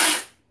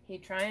 He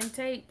trying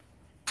tape.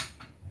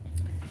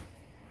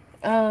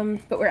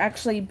 But we're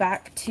actually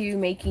back to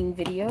making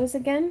videos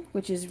again,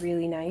 which is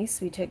really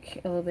nice. We took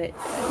a little bit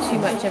too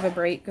much of a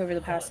break over the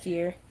past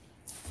year.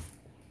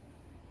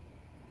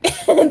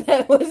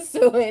 That was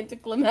so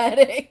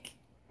anticlimactic.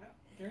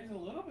 There's a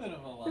little bit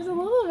of a line. There's a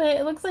little bit.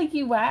 It looks like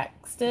you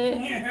waxed it.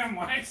 Yeah, I'm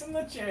waxing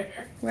the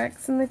chair.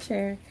 Waxing the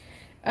chair.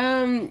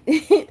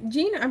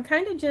 Gina, I'm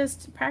kind of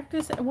just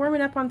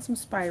warming up on some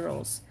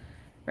spirals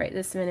right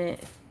this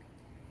minute.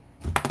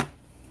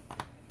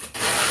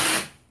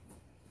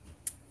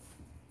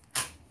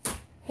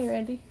 Hey,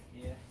 Randy.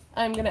 Yeah.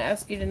 I'm going to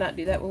ask you to not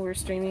do that while we're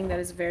streaming. That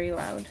is very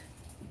loud.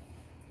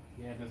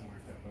 Yeah, it doesn't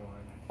work that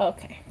well.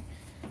 Okay.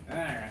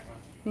 Alright.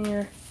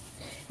 Yeah.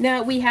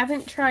 Now, we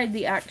haven't tried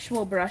the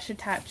actual brush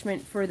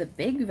attachment for the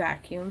big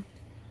vacuum.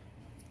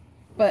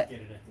 But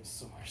Get it at the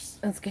source.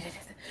 let's get it.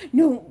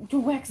 No,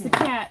 don't wax the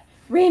cat.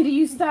 Randy,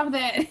 you stop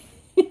that.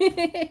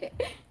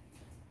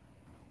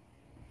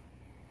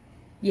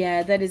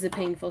 Yeah, that is a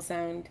painful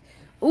sound.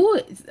 Ooh,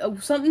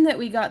 something that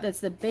we got that's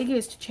the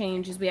biggest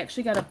change is we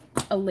actually got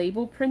a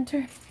label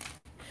printer,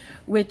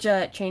 which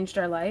changed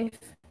our life.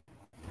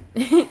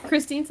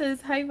 Christine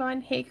says, hi,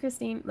 Vaughn. Hey,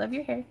 Christine. Love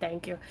your hair.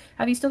 Thank you.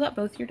 Have you still got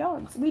both your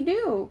dogs? We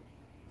do.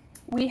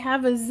 We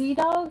have a Z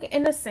dog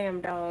and a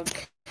Sam dog.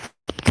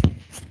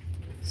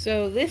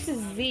 So this is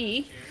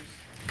Z.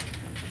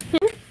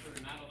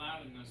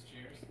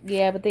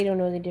 Yeah, but they don't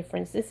know the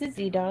difference. This is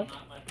Z dog.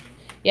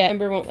 Yeah,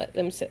 Ember won't let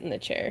them sit in the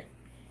chair.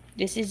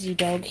 This is Z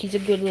dog. He's a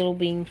good little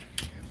being.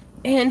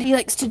 And he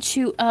likes to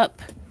chew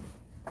up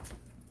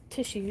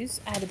tissues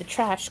out of the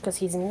trash because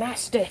he's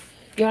nasty.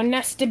 You're a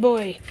nasty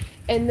boy.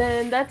 And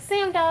then that's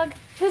Sam dog,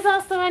 who's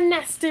also a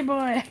nasty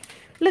boy.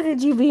 Look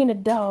at you being a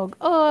dog.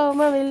 Oh,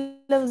 mommy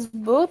loves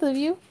both of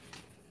you.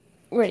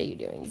 What are you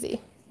doing, Z?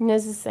 And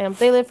this is Sam.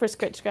 They live for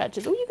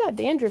scratches. Oh, you got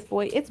dandruff,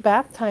 boy. It's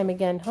bath time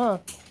again, huh?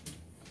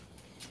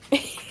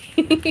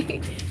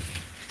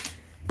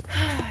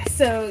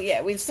 So,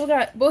 yeah, we've still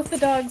got both the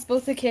dogs,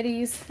 both the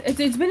kitties.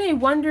 It's been a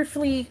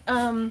wonderfully,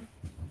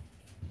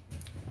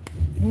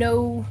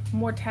 no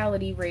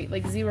mortality rate,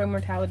 like 0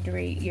 mortality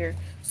rate year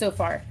so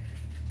far.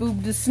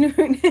 Boob the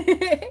snoot.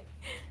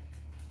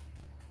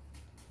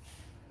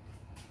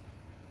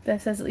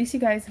 That says, at least you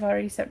guys have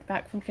already stepped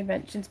back from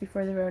conventions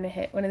before the Rona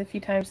hit. One of the few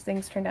times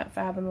things turned out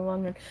fab in the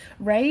long run.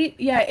 Right?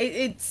 Yeah,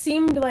 it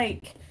seemed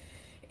like,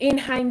 in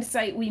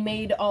hindsight, we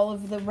made all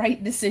of the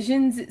right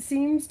decisions, it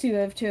seems, to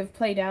have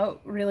played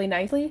out really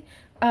nicely.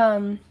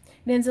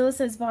 Nanzilla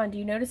says, Vaughn, do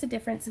you notice a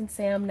difference in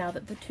Sam now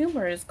that the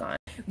tumor is gone?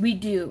 We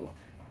do.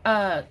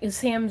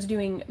 Sam's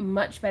doing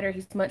much better.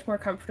 He's much more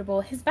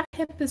comfortable. His back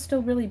hip is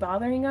still really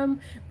bothering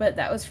him, but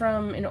that was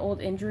from an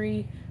old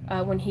injury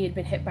when he had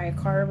been hit by a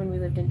car when we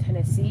lived in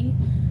Tennessee.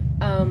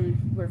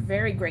 We're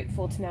very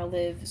grateful to now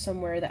live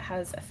somewhere that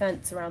has a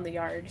fence around the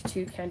yard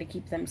to kind of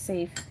keep them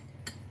safe.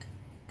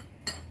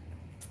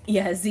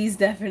 Yeah, Z's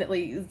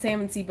definitely,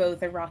 Sam and Z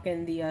both are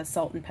rocking the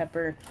salt and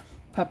pepper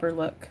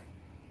look.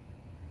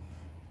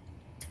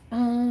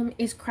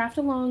 Is Craft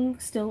Along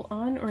still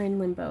on or in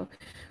limbo?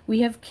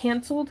 We have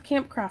canceled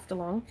Camp Craft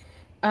Along.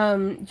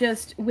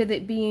 Just with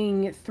it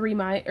being 3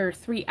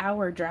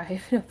 hour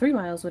drive. No, 3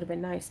 miles would have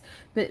been nice.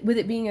 But with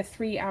it being a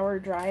 3 hour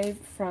drive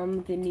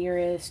from the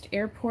nearest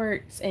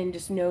airports and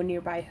just no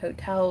nearby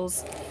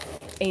hotels,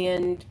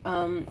 and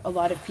a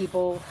lot of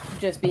people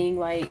just being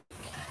like,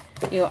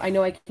 you know, I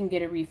know I can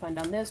get a refund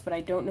on this, but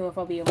I don't know if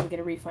I'll be able to get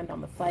a refund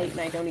on the flight,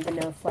 and I don't even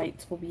know if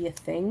flights will be a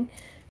thing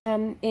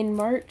in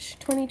March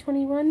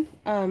 2021.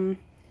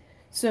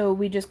 So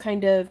we just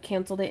kind of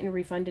canceled it and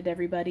refunded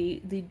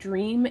everybody. The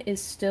dream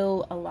is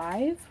still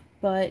alive,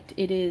 but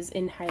it is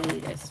in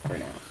hiatus for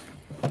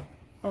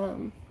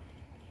now.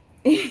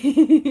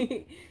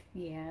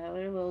 Yeah,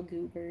 they're little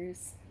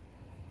goobers.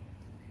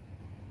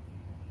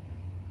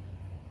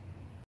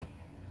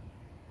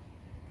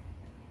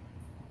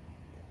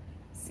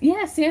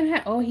 Yeah, Sam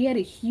had, he had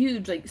a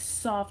huge, like,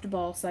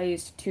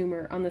 softball-sized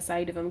tumor on the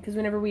side of him, because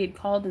whenever we had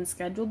called and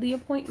scheduled the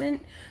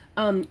appointment,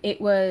 it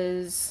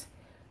was,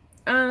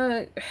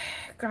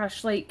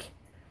 gosh, like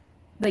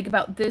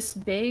about this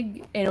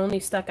big, and only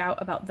stuck out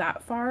about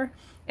that far,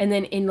 and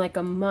then in, like,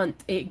 a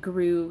month, it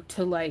grew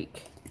to,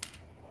 like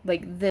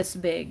this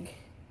big,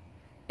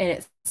 and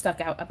it stuck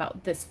out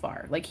about this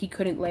far. Like, he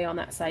couldn't lay on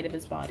that side of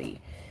his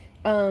body.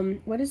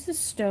 What is the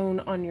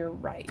stone on your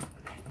right?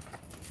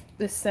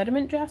 The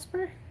sediment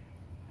jasper?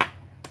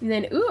 And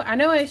then, ooh, I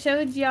know I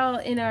showed y'all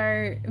in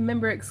our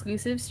member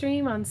exclusive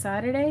stream on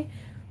Saturday,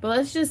 but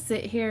let's just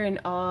sit here in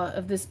awe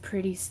of this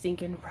pretty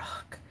stinking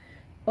rock.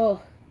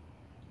 Oh,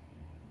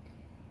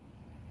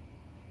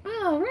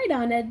 right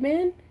on,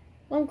 Edman.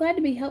 Well, I'm glad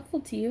to be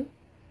helpful to you.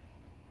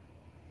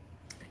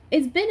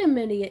 It's been a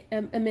minute,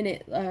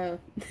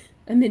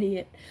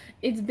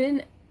 It's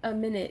been a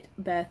minute,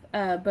 Beth,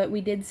 but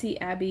we did see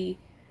Abby.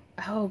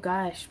 Oh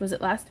gosh, was it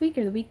last week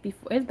or the week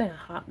before? It's been a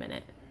hot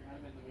minute.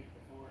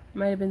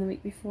 Might have been the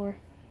week before.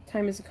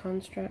 Time is a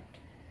construct.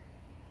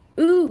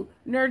 Ooh,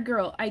 Nerd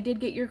Girl, I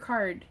did get your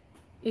card.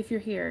 If you're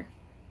here.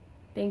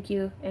 Thank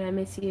you, and I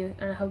miss you,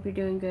 and I hope you're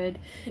doing good.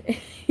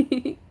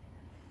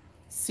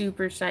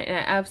 Super shiny. And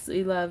I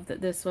absolutely love that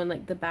this one,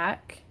 like the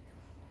back,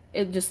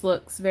 it just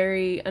looks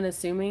very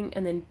unassuming,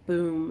 and then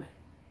boom.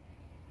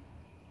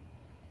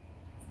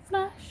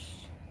 Flash.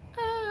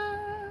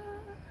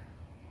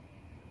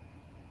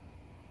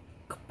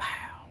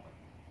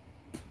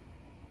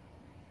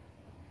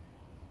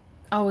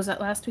 Oh, was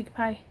that last week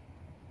pie?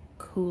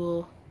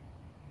 Cool.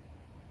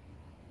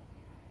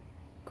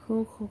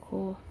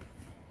 Cool.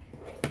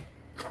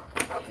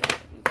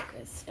 Get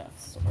this stuff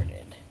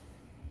sorted.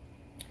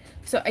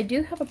 So I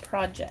do have a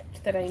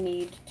project that I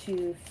need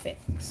to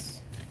fix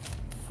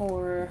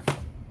for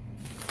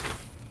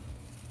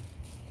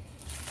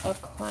a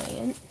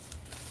client.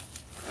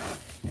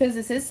 Because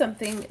this is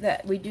something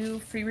that we do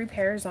free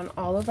repairs on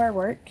all of our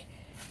work.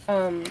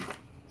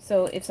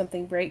 So if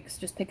something breaks,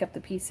 just pick up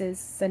the pieces,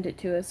 send it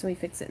to us, and we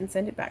fix it and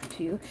send it back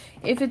to you.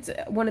 If it's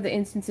one of the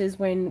instances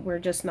when we're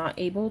just not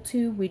able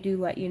to, we do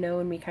let you know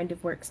and we kind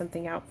of work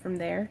something out from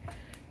there.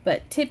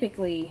 But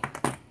typically,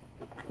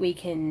 we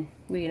can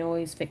We can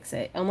always fix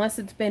it. Unless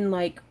it's been,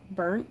 like,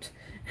 burnt.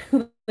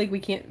 Like, we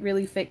can't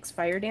really fix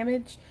fire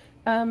damage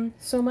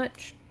so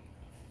much.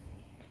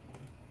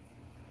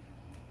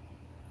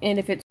 And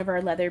if it's one of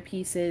our leather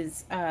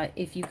pieces,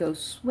 if you go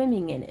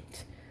swimming in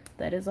it,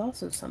 that is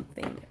also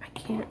something I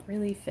can't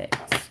really fix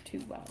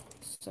too well.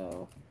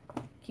 So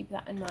keep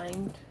that in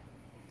mind.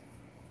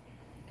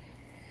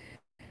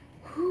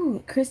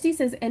 Whew. Christy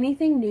says,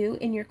 anything new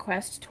in your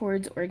quest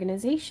towards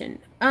organization?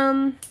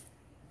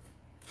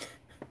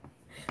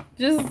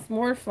 Just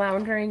more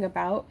floundering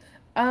about.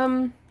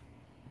 And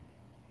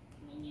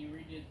you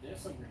redid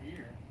this over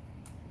here.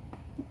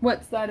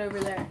 What's that over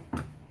there?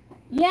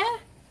 Yeah,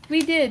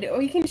 we did.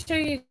 We can show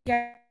you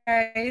guys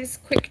a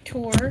quick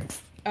tour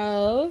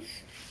of,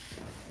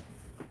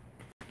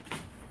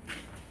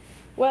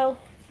 well,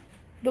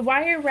 the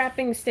wire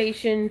wrapping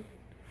station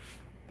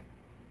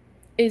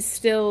is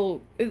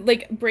still,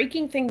 like,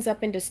 breaking things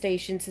up into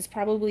stations has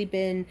probably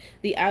been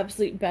the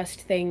absolute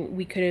best thing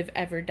we could have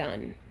ever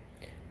done.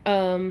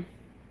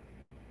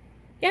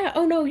 Yeah,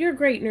 oh no, you're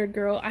great, nerd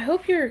girl. I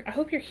hope you're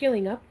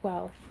healing up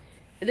well.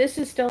 This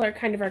is still our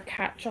kind of our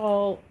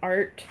catch-all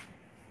art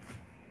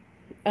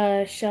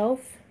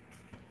shelf.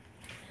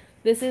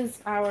 This is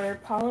our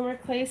polymer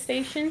clay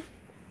station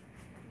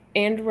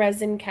and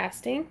resin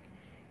casting,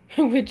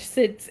 which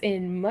sits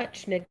in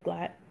much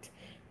neglect.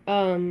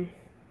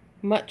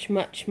 Much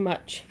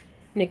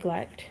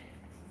neglect.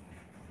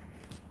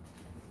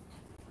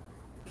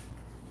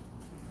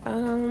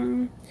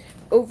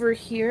 Over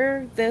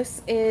here,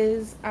 this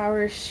is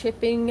our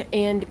shipping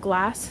and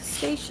glass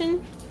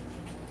station.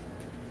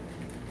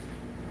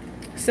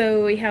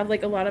 So we have,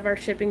 like, a lot of our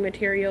shipping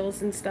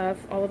materials and stuff,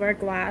 all of our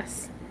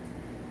glass.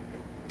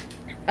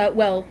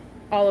 Well,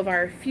 all of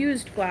our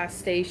fused glass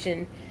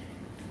station.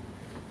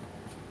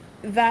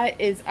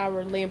 That is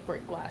our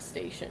lampwork glass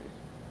station.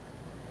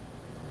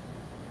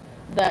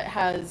 That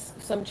has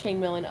some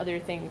chainmail and other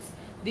things.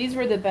 These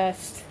were the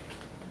best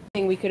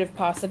thing we could have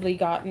possibly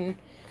gotten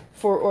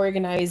for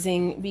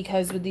organizing,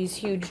 because with these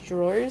huge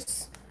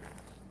drawers,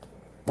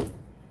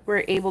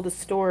 we're able to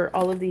store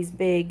all of these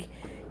big,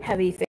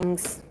 heavy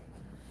things.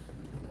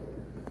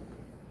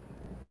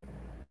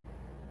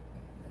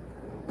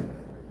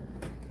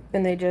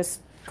 And they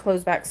just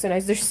close back so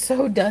nice. They're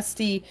so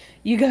dusty,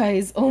 you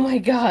guys. Oh my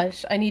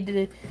gosh, I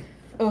need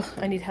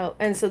help.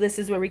 And so this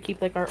is where we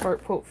keep, like, our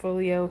art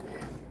portfolio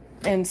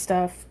and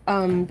stuff.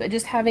 But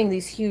just having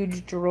these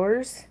huge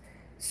drawers,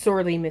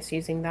 sorely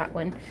misusing that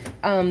one.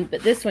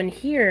 But this one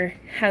here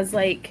has,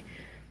 like,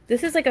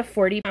 this is like a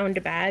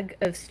 40-pound bag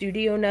of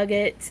studio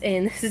nuggets,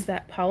 and this is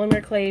that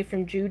polymer clay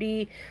from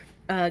Judy,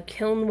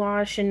 kiln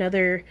wash,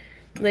 another,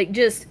 like,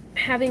 just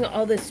having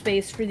all this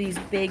space for these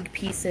big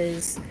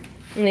pieces.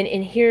 And then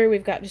in here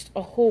we've got just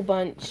a whole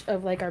bunch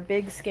of, like, our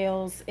big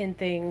scales and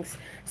things.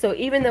 So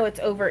even though it's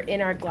over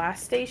in our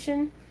glass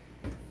station,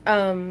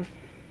 there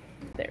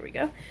we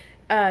go.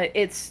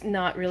 It's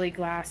not really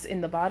glass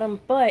in the bottom,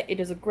 but it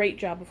does a great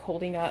job of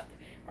holding up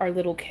our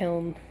little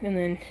kiln. And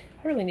then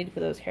I really need to put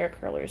those hair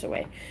curlers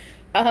away.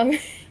 And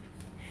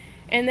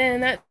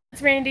then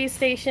that's Randy's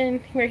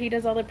station, where he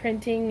does all the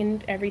printing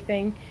and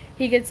everything.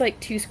 He gets, like,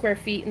 2 square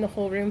feet in the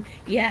whole room.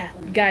 Yeah,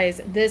 guys,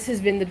 this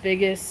has been the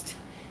biggest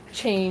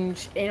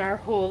change in our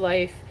whole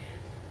life,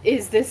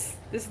 is this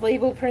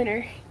label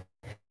printer.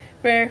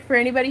 For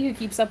anybody who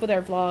keeps up with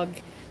our vlog,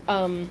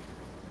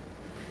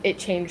 it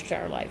changed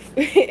our life.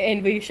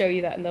 And we show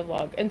you that in the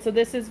vlog. And so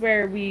this is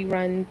where we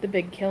run the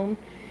big kiln,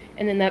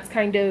 and then that's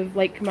kind of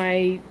like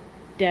my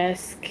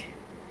desk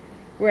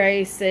where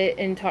I sit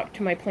and talk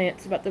to my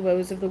plants about the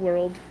woes of the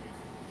world.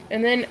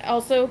 And then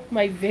also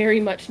my very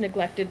much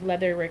neglected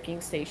leather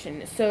working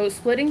station. So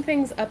splitting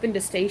things up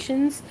into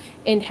stations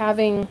and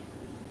having,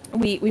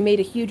 we made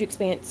a huge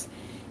expanse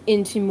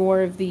into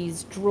more of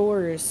these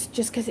drawers,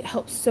 just because it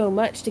helps so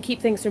much to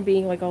keep things from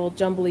being, like, all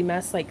jumbly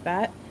mess like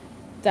that.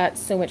 That's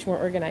so much more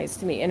organized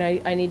to me, and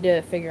I need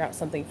to figure out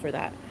something for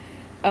that.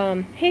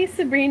 Hey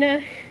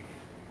Sabrina.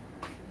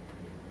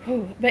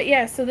 But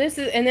yeah, so this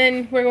is, and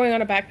then we're going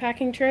on a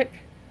backpacking trip.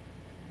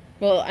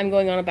 Well, I'm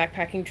going on a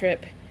backpacking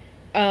trip.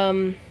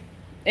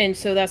 And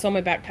so that's all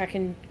my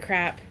backpacking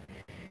crap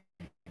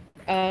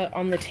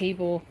on the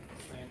table.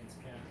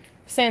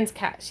 Sans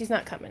cat. She's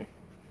not coming.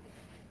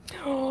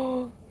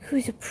 Oh,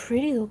 who's a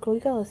pretty little girl? You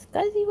got a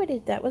scuzzy? What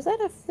is that? Was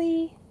that a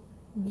flea?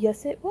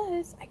 Yes, it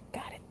was. I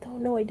got it, though.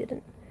 No, I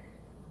didn't.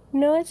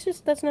 No, it's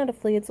just, that's not a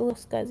flea. It's a little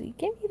scuzzy.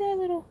 Give me that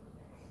little...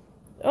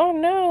 Oh,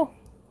 no.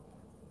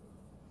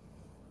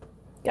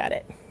 Got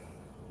it.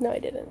 No, I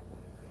didn't.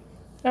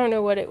 I don't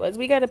know what it was.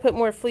 We got to put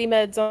more flea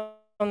meds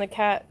on the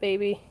cat,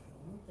 baby.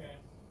 Okay.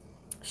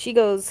 She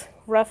goes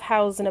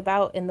roughhousing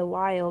about in the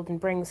wild and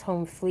brings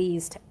home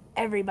fleas to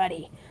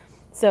everybody.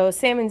 So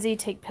Sam and Z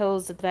take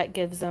pills that the vet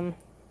gives them.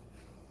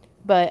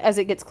 But as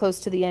it gets close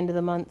to the end of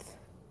the month...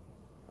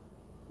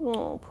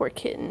 Oh, poor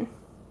kitten.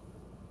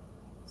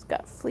 It's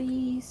got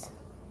fleas.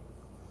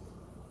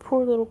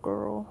 Poor little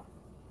girl.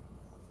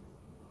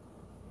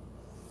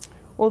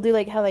 We'll do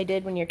like how they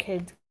did when your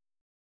kids...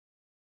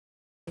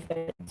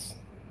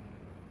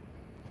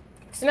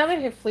 So now that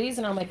I have fleas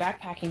in all my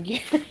backpacking gear.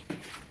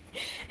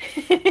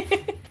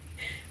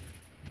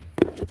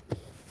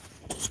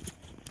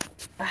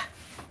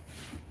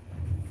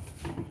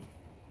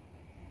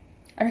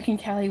 I reckon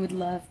Callie would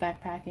love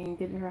backpacking.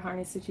 Give her a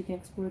harness that she can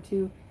explore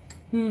too.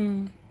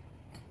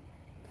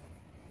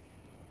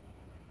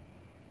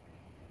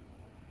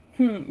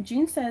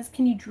 June says,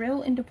 can you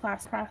drill into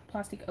plastic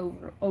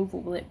oval?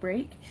 Will it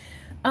break?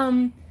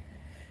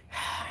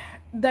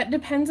 That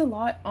depends a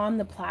lot on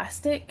the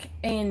plastic,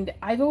 and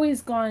I've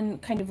always gone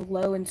kind of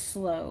low and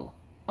slow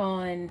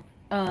on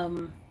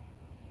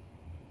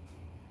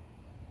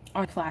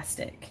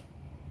plastic,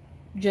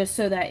 just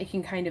so that it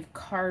can kind of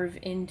carve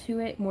into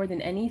it more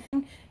than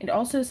anything. And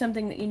also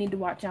something that you need to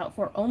watch out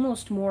for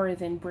almost more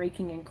than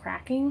breaking and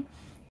cracking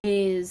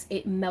is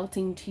it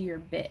melting to your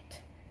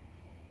bit.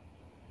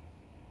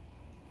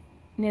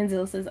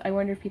 Nanzil says, I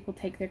wonder if people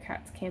take their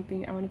cats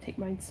camping. I want to take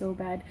mine so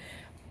bad.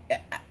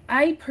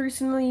 I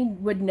personally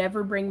would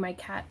never bring my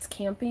cats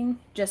camping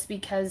just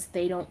because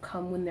they don't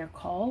come when they're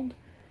called.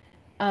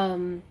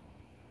 And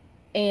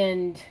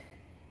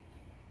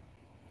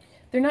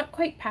they're not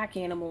quite pack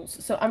animals.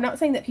 So I'm not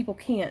saying that people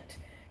can't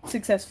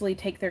successfully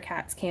take their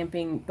cats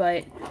camping,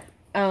 but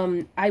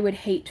I would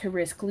hate to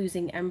risk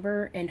losing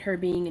Ember and her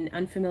being in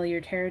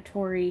unfamiliar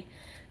territory.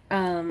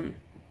 And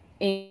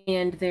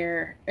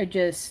they're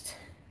just,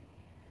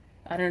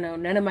 I don't know,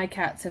 none of my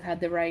cats have had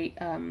the right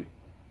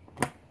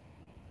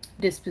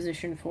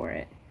disposition for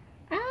it.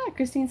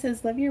 Christine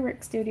says, love your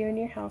work studio in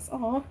your house.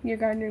 Aw, your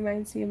garden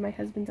reminds me of my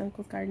husband's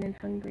uncle's garden in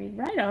Hungary.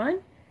 Right on.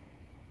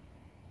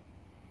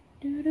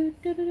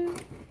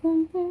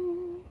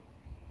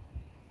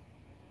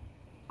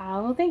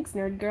 Oh, well, thanks,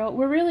 Nerd Girl.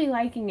 We're really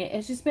liking it.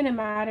 It's just been a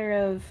matter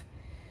of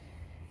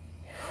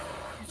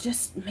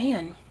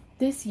man,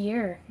 this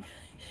year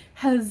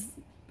has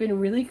been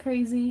really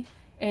crazy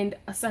and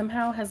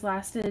somehow has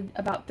lasted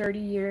about 30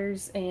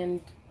 years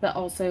but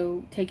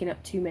also taken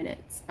up 2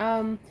 minutes.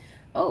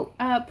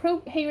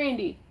 Hey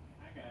Randy.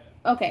 I got it.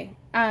 Okay.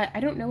 I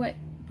don't know what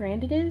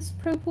brand it is,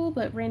 ProPool,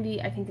 but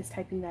Randy, I think, is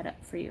typing that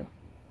up for you.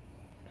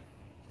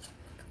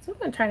 So I'm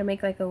gonna try to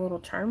make like a little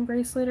charm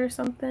bracelet or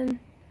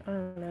something. I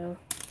don't know.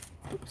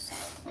 Oops.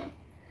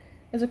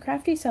 As a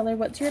crafty seller,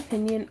 what's your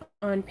opinion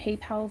on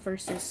PayPal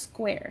versus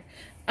Square?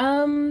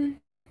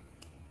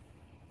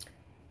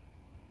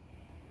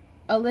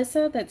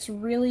 Alyssa, that's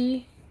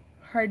really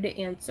hard to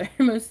answer,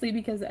 mostly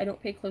because I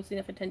don't pay close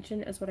enough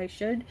attention as what I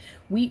should.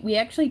 We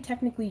actually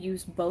technically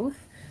use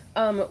both.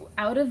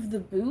 Out of the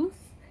booth,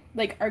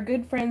 like our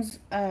good friends,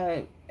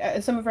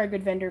 some of our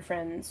good vendor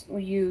friends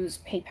will use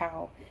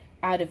PayPal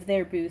out of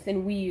their booth,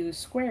 and we use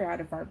Square out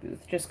of our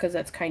booth, just because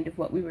that's kind of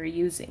what we were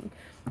using.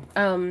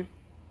 And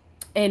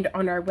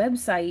on our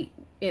website,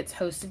 it's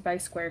hosted by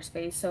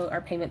Squarespace, so our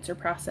payments are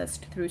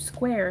processed through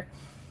Square,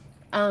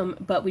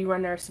 but we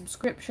run our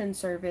subscription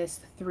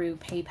service through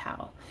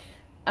PayPal.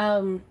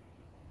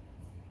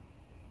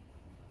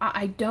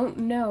 I don't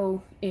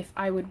know if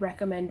I would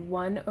recommend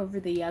one over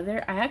the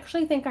other. I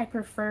actually think I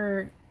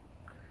prefer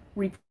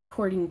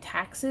reporting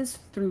taxes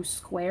through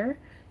Square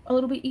a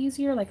little bit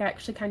easier. Like, I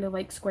actually kind of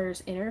like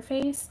Square's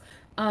interface.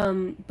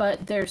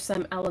 But there's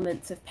some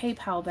elements of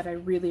PayPal that I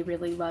really,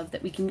 really love,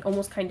 that we can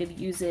almost kind of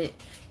use it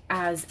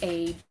as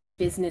a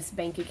business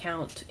bank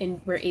account, and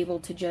we're able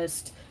to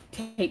just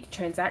take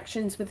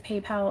transactions with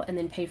PayPal and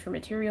then pay for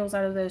materials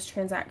out of those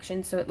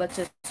transactions. So it lets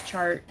us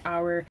chart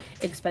our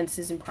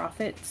expenses and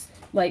profits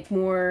like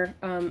more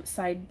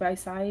side by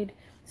side.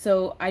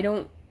 So I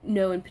don't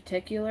know in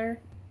particular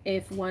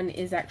if one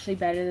is actually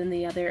better than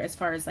the other as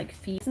far as like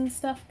fees and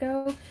stuff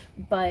go,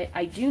 but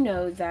I do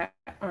know that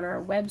on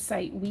our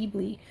website,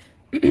 Weebly,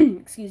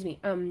 excuse me,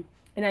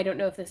 and I don't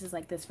know if this is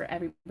like this for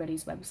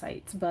everybody's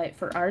websites, but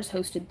for ours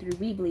hosted through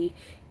Weebly,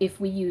 if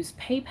we use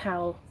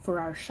PayPal for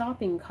our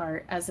shopping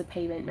cart as a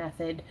payment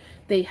method,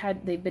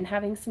 they've been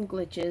having some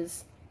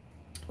glitches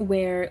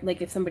where,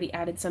 like, if somebody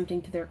added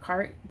something to their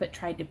cart but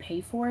tried to pay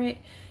for it,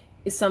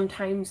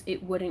 sometimes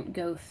it wouldn't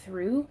go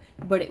through,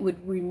 but it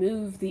would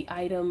remove the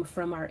item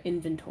from our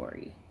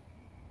inventory,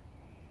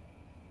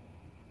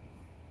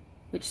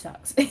 which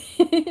sucks.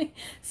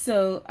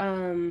 So,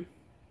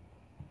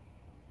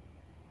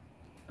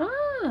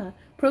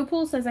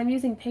 ProPool says, I'm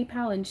using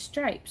PayPal and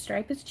Stripe.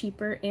 Stripe is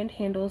cheaper and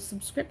handles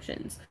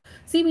subscriptions.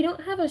 See, we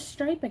don't have a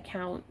Stripe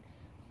account.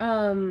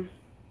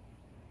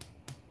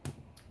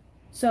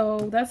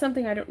 So that's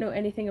something I don't know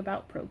anything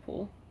about,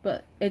 ProPool,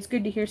 but it's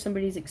good to hear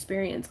somebody's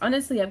experience.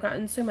 Honestly, I've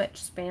gotten so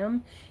much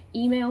spam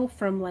email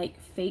from like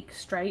fake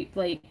Stripe,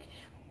 like,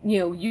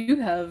 you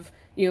have,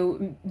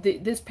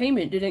 this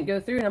payment didn't go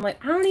through, and I'm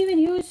like, I don't even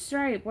use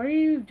Stripe. What are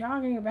you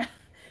talking about?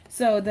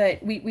 So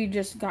that we've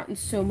just gotten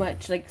so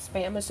much like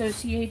spam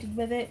associated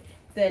with it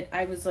that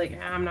I was like,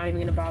 I'm not even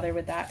gonna bother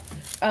with that.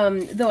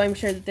 Though I'm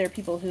sure that there are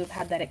people who have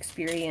had that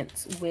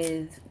experience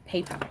with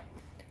PayPal.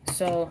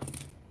 So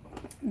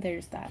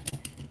there's that.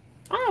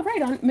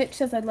 Right on. Mitch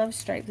says, I love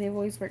Stripe. They've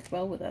always worked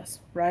well with us.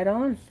 Right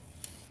on.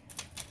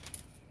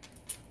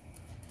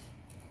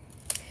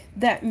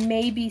 that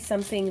may be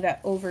something that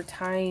over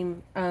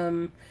time,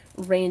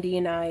 Randy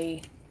and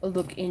I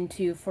look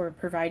into for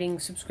providing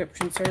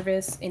subscription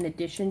service in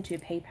addition to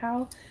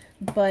PayPal.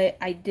 But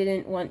I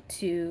didn't want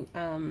to,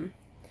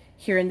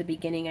 here in the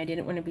beginning, I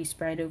didn't want to be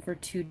spread over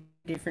 2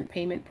 different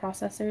payment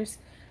processors.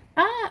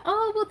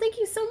 Oh, well, thank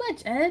you so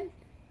much, Ed.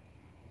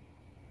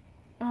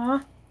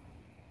 Aw.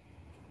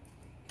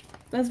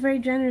 That's very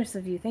generous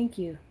of you. Thank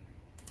you.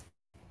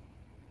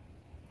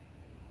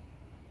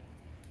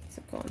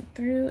 So going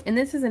through, and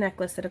this is a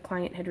necklace that a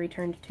client had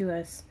returned to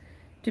us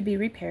to be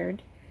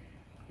repaired.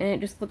 And it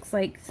just looks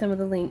like some of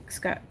the links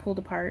got pulled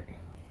apart.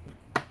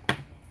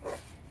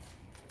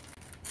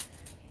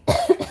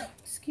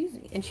 Excuse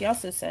me. And she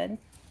also said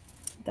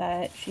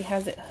that she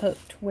has it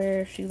hooked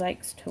where she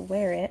likes to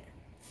wear it.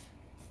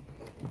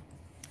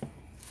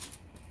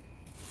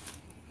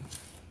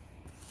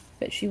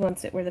 But she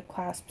wants it where the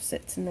clasp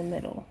sits in the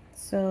middle.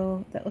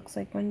 So that looks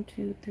like 1,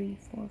 2, 3,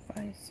 4,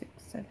 5, 6,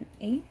 7,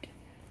 8.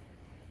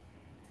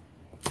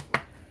 So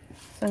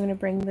I'm going to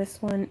bring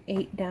this one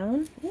 8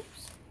 down.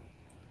 Oops.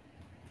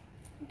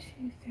 1,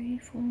 2, 3,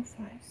 4,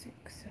 5, 6,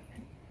 7,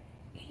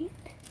 8.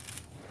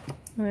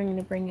 And I'm going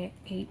to bring it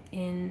 8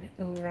 in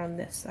over on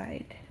this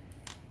side.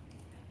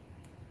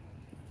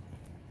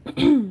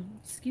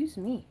 Excuse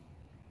me.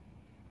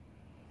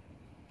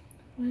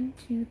 1,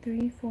 2,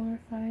 3, 4,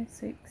 5,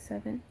 6,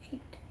 7,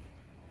 8.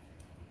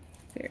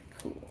 Very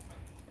cool.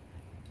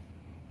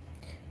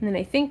 And then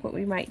I think what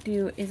we might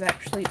do is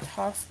actually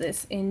toss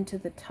this into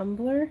the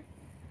tumbler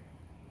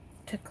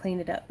to clean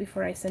it up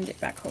before I send it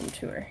back home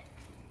to her.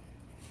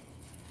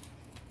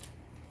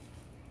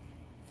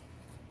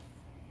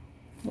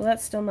 Well,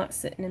 that's still not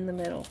sitting in the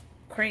middle.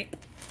 Great.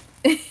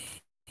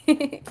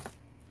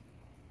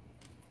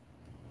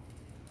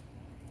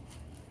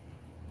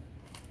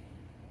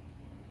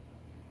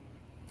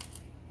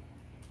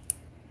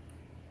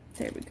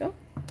 There we go.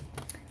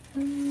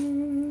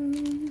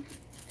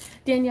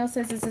 Danielle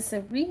says, is this a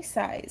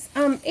resize?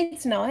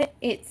 It's not.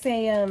 It's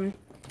a,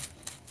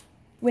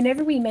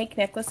 whenever we make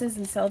necklaces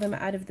and sell them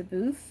out of the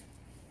booth,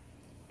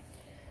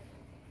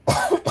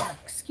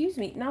 excuse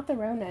me, not the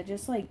Rona,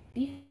 just like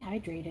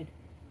dehydrated.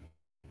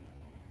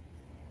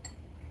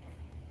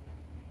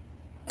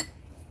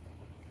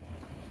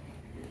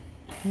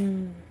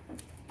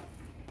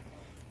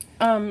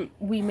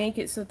 We make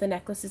it so the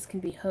necklaces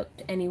can be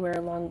hooked anywhere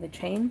along the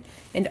chain.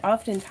 And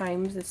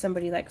oftentimes, if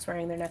somebody likes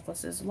wearing their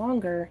necklaces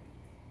longer,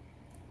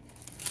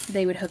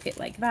 they would hook it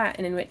like that,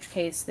 and in which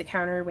case the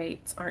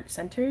counterweights aren't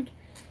centered.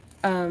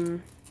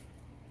 But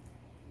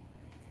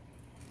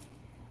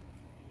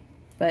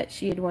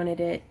she had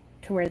wanted it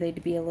to where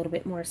they'd be a little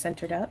bit more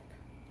centered up.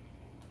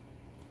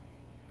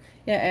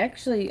 Yeah,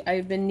 actually,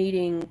 I've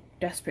been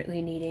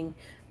desperately needing,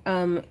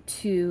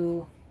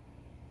 to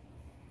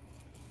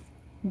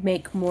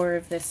make more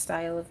of this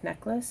style of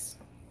necklace.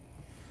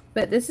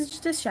 But this is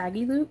just a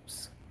shaggy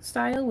loops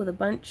style with a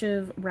bunch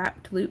of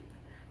wrapped loop,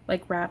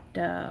 like wrapped,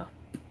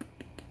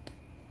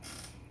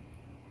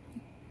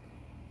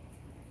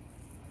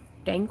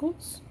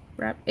 dangles?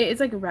 It's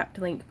like a wrapped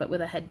link, but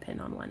with a head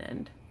pin on one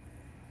end.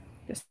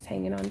 Just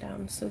hanging on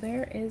down. So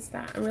there is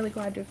that. I'm really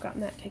glad to have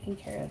gotten that taken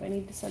care of. I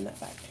need to send that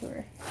back to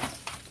her.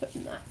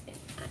 Putting that in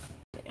my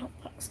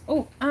outbox.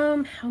 Oh,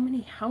 how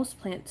many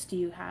houseplants do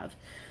you have?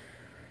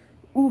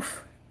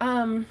 Oof.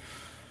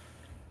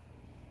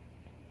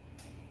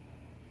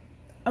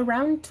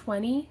 Around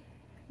 20,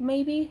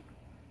 maybe?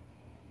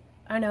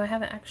 I know, I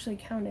haven't actually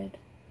counted.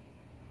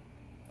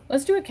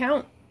 Let's do a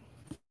count.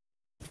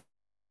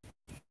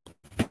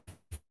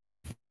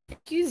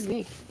 Excuse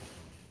me.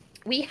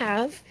 We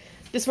have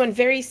this one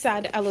very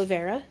sad aloe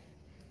vera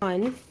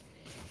on.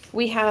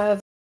 We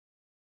have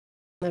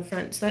on the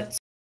front, so that's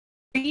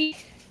 3,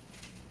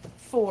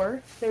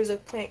 4. There's a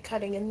plant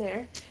cutting in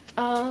there.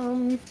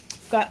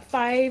 Got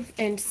 5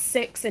 and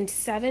 6 and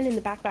 7 in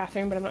the back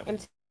bathroom, but I'm not going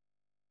to.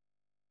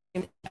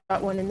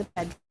 Got 1 in the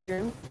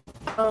bedroom.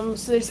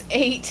 So there's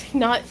 8,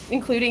 not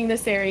including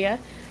this area.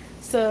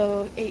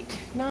 So 8,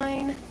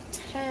 9,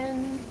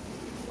 10,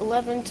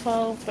 11,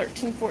 12,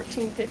 13,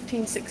 14,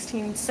 15,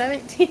 16,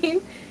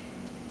 17,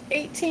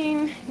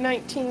 18,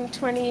 19,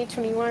 20,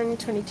 21,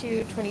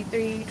 22,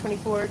 23,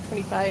 24,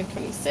 25,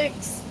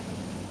 26,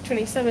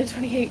 27,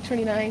 28,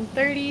 29,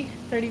 30,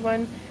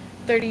 31,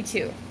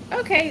 32.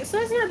 Okay, so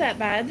that's not that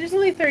bad. There's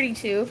only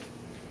 32.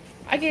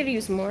 I could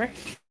use more.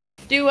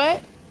 Do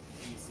what?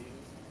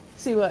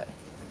 See what?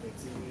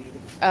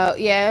 Oh,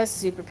 yeah, it's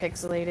super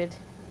pixelated.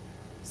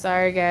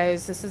 Sorry,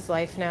 guys. This is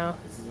life now.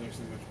 This is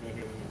actually much better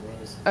than it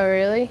was. Oh,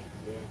 really?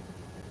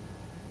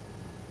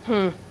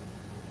 Yeah.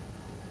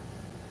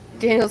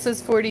 Daniel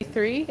says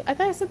 43. I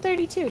thought I said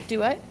 32. Do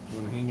what? You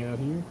want to hang out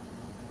here?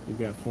 You've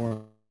got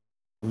 4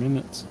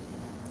 minutes.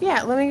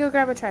 Yeah, let me go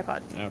grab a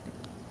tripod. Okay.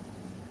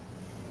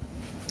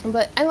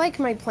 But I like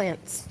my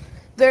plants.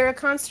 They're a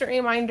constant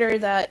reminder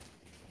that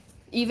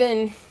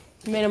even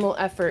minimal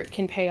effort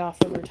can pay off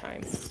over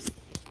time.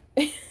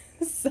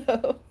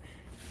 So,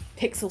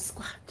 pixel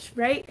squatch,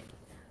 right?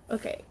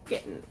 Okay,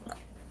 getting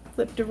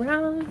flipped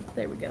around.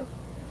 There we go.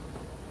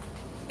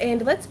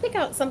 And let's pick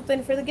out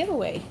something for the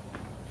giveaway.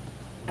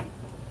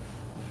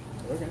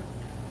 Okay.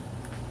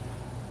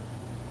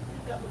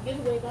 Got the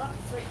giveaway box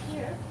right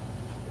here.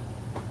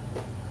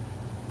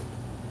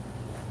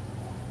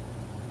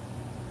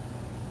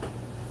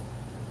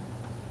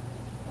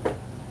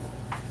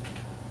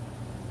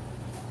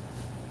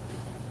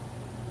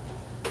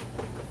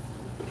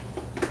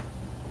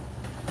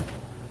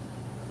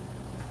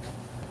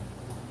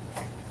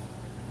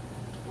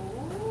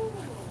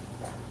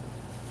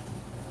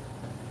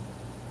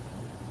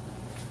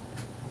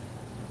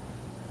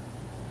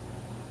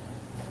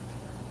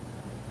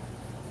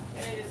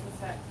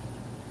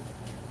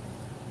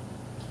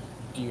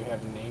 Do you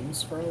have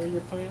names for all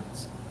your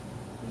plants?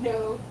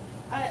 No,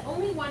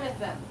 only one of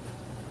them.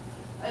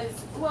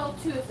 Well,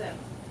 two of them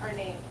are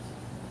named.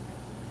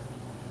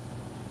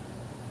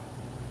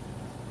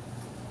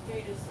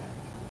 Here, just a sec.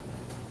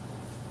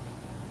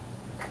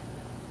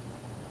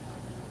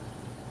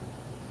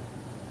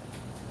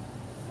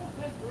 Oh,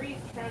 good grief,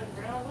 trying to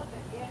ground. What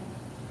the heck?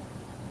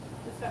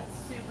 This got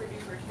super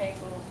duper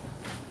tangled.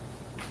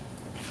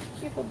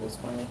 Can you hold this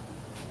for me?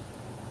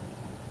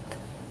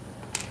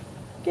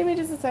 Give me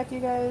just a sec, you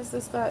guys.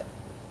 This got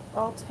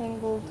all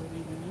tangled. What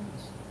even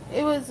is?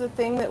 It was a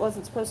thing that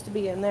wasn't supposed to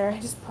be in there.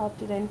 I just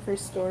popped it in for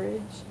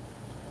storage.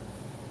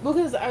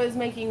 Because I was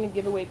making a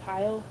giveaway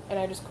pile, and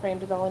I just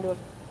crammed it all into a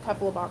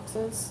couple of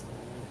boxes.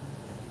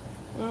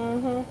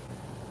 Mm-hmm.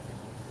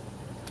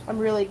 I'm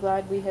really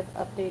glad we have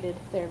updated.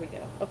 There we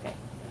go. Okay.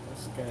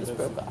 This guy Just doesn't-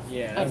 broke off.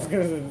 Yeah, I I was know.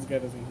 gonna say this guy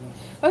doesn't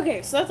know.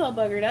 Okay, so that's all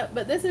buggered up.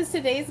 But this is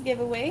today's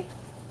giveaway.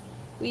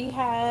 We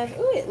have,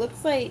 ooh, it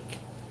looks like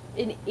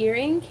an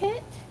earring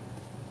kit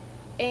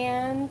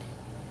and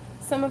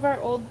some of our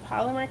old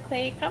polymer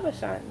clay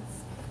cabochons.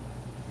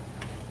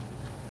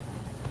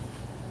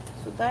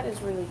 So that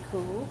is really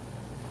cool.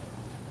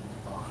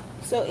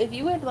 So if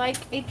you would like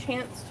a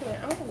chance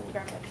to, I'm going to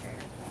grab my chair.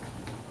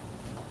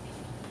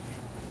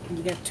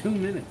 You got 2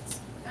 minutes.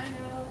 I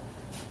know.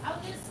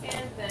 I'll just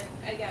stand then,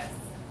 I guess.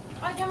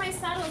 Oh, I got my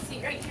saddle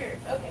seat right here.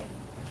 Okay.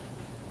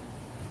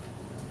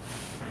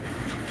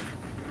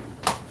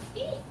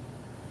 Eee!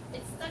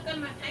 It's stuck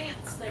on my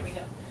pants. There we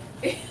go.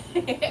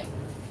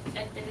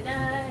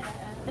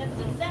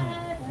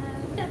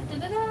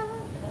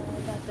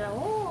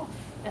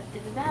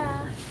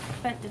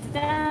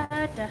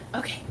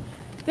 Okay,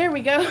 there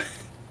we go.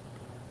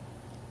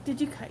 Did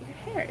you cut your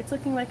hair? It's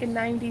looking like a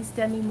 90s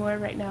Demi Moore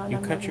right now. And You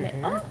I'm cut loving your it.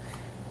 hair? Oh,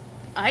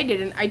 I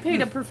didn't. I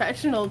paid a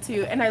professional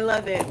to, and I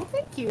love it. Well,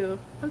 thank you.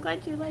 I'm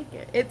glad you like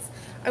it.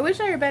 I wish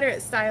I were better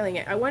at styling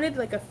it. I wanted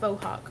like a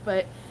faux hawk,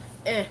 but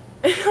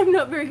I'm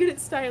not very good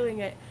at styling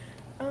it.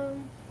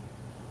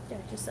 Yeah,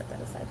 just set that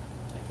aside.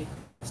 I think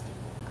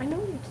I know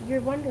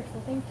you're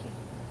wonderful. Thank you.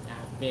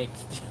 big.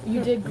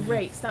 You did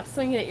great. Stop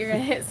swinging it. You're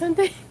gonna hit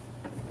something.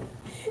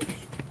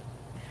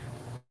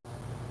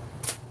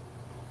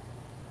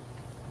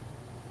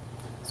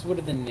 So what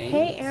are the names?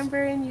 Hey,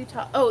 Amber in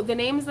Utah. Oh, the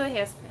names of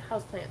the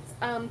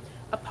houseplants.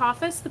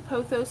 Apophis, the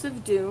Pothos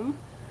of Doom,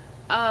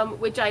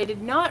 which I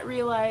did not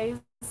realize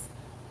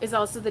is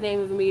also the name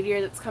of the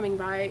meteor that's coming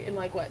by in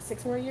like, what,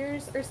 6 more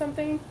years or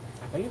something?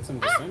 I think it's in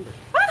December.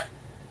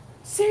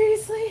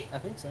 Seriously? I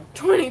think so.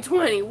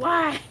 2020,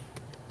 why?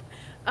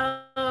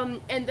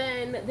 And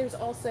then there's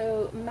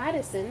also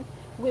Madison,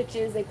 which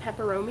is a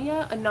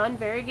peperomia, a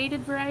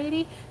non-variegated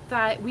variety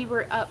that we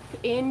were up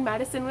in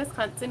Madison,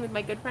 Wisconsin with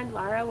my good friend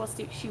Lara while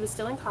she was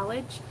still in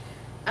college.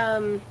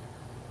 And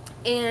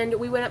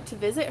we went up to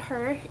visit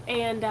her,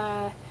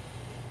 and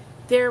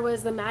there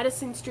was the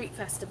Madison Street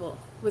Festival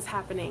was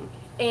happening.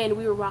 And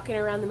we were walking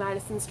around the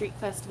Madison Street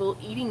Festival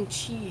eating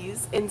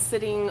cheese and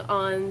sitting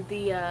on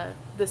the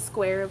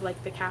square of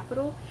like the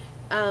Capitol.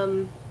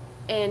 Because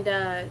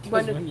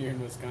when you're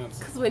in Wisconsin.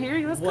 Because when you're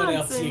in Wisconsin. What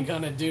else are you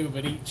gonna do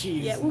but eat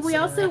cheese? Yeah, and we sit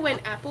also around?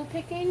 went apple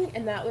picking,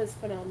 and that was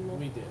phenomenal.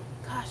 We did.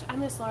 Gosh, I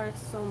miss Laura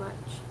so much.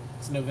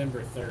 It's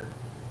November 3rd.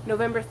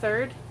 November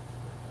 3rd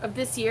of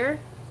this year,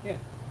 Yeah.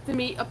 the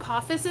meat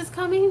Apophis is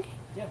coming.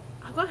 Yeah.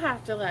 I'm gonna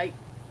have to like,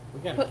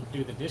 We gotta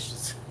do the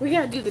dishes. we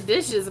gotta do the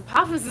dishes.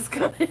 Apophis is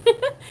coming.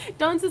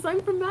 Dawn says,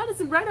 I'm from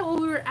Madison. Right now,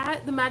 we were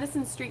at the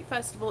Madison Street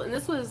Festival, and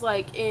this was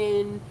like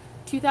in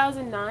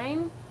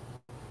 2009,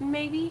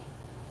 maybe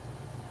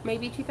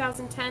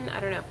 2010. I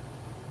don't know.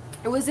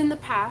 It was in the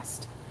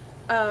past,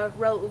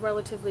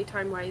 relatively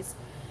time-wise.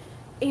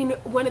 And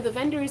one of the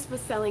vendors was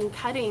selling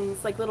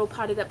cuttings, like little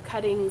potted up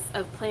cuttings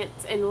of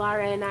plants, and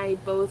Lara and I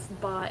both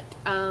bought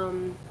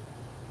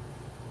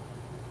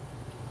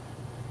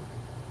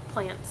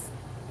plants.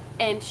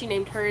 And she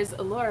named hers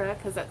Alora,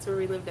 because that's where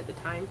we lived at the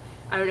time.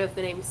 I don't know if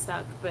the name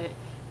stuck, but,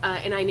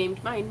 and I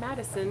named mine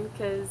Madison,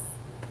 because,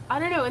 I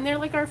don't know, and they're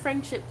like our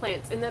friendship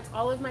plants, and that's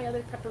all of my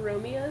other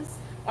peperomias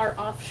are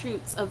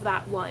offshoots of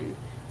that one.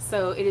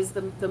 So it is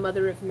the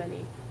mother of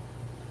many.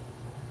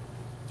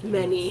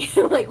 Many.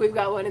 Like, we've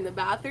got one in the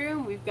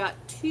bathroom, we've got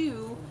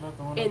 2 What about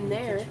the one in up the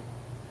there. kitchen?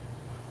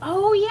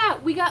 Oh, yeah,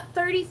 we got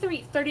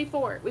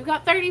 34. We've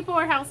got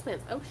 34 houseplants.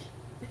 Oh,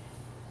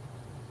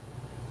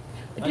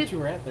 I thought you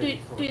were at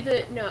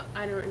 34. no,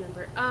 I don't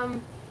remember.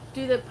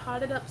 Do the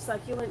potted up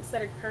succulents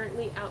that are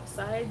currently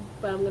outside,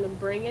 but I'm gonna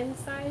bring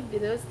inside, do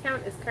those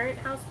count as current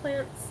house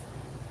plants?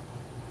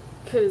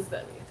 Cause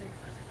that means they're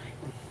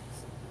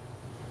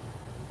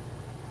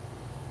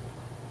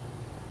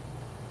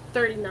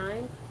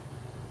 39.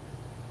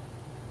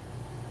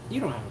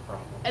 You don't have a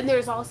problem. And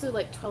there's also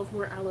like 12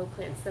 more aloe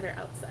plants that are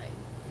outside.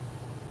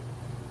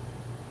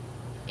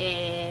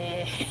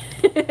 Yeah,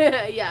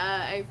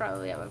 I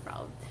probably have a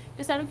problem.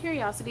 Just out of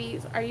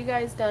curiosity, are you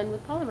guys done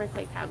with polymer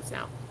clay cabs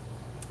now?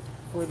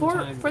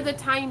 For the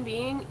time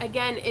being,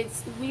 again,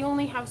 we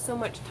only have so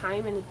much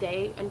time in a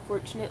day,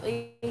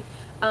 unfortunately,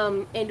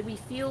 and we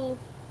feel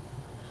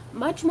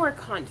much more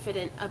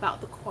confident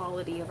about the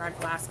quality of our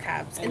glass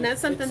cabs, and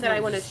that's something that I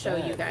want to show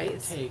you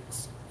guys. It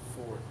takes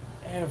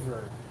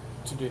forever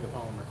to do the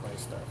polymer clay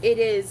stuff. It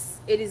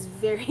is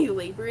very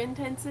labor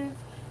intensive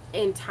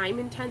and time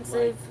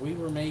intensive. Like, we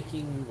were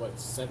making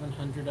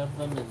 700 of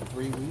them in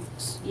 3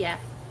 weeks. Yeah,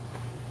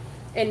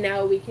 and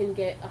now we can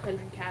get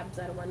 100 cabs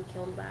out of one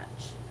kiln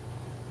batch.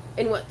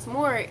 And what's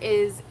more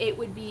is it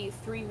would be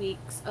 3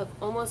 weeks of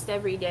almost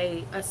every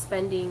day us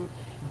spending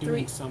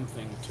doing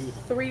something to them.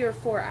 3 or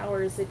 4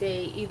 hours a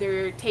day,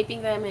 either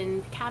taping them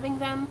and cabbing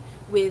them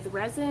with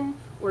resin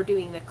or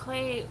doing the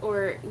clay,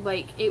 or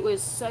like it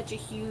was such a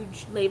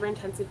huge labor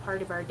intensive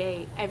part of our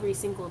day every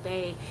single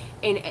day.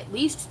 And at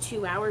least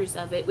 2 hours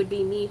of it would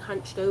be me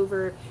hunched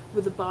over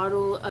with a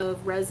bottle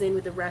of resin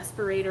with a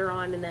respirator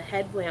on and a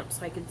headlamp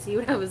so I could see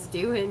what I was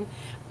doing.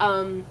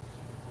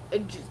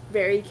 Just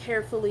very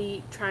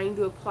carefully trying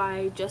to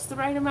apply just the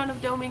right amount of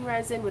doming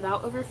resin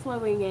without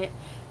overflowing it.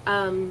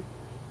 And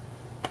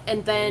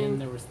then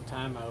there was the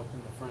time I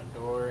opened the front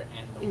door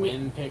and the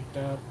wind picked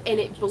up. And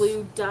it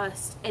blew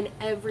dust, and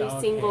every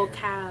single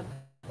cab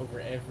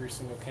over every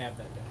single cab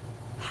that day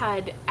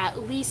had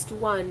at least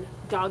one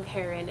dog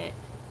hair in it,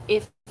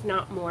 if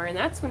not more. And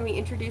that's when we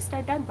introduced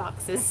our dud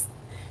boxes,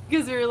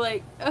 because we were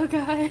like, oh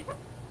god.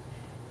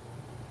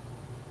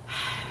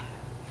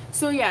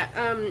 So yeah,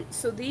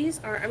 so these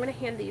are, I'm gonna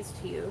hand these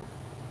to you,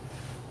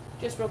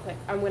 just real quick.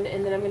 And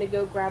then I'm gonna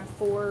go grab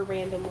 4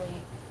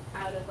 randomly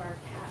out of our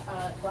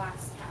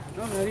glass cabs.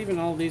 No, not even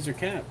all of these are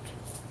capped.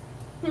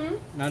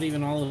 Not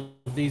even all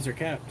of these are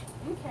capped.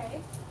 Okay.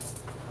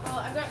 Well,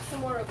 I've got some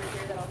more over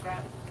here that I'll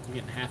grab. You're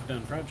getting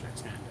half-done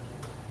projects, kind of.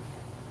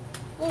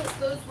 Well,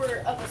 those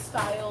were of a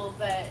style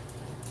that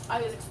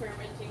I was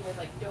experimenting with,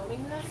 like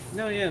doming them.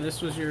 No, yeah,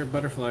 this was your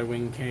butterfly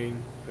wing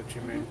cane that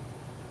you made.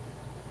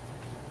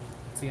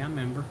 See, I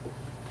remember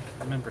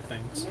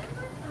things.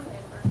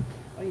 Remember.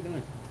 How you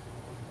doing?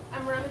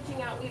 I'm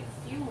rummaging out. We have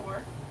a few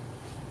more.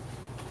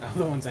 Oh,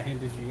 the ones I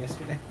handed you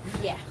yesterday?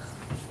 Yeah.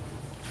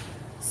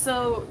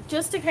 So,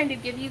 just to kind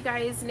of give you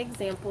guys an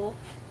example,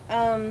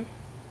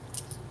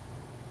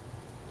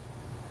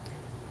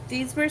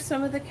 these were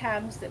some of the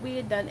cabs that we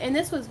had done. And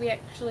we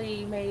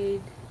actually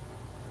made,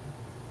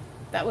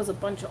 that was a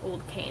bunch of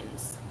old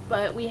canes.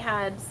 But we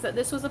had, so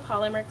this was a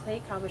polymer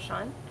clay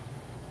cabochon.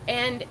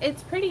 And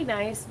it's pretty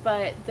nice,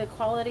 but the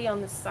quality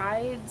on the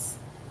sides,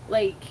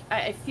 like,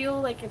 I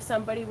feel like if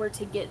somebody were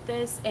to get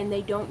this and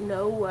they don't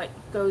know what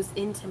goes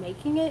into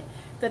making it,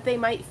 that they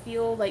might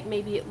feel like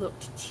maybe it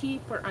looked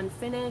cheap or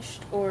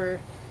unfinished or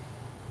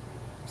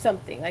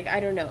something. Like, I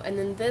don't know. And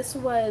then this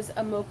was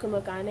a Mocha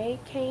Magane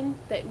cane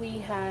that we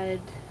had,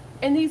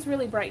 and these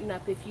really brighten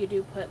up if you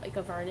do put like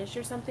a varnish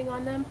or something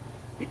on them.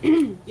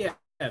 Yeah,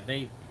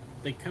 they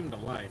come to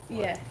life.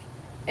 Like. Yeah.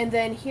 And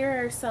then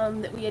here are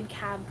some that we had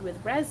cabbed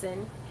with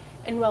resin,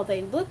 and while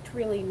they looked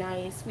really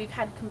nice, we've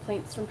had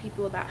complaints from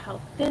people about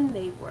how thin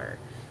they were.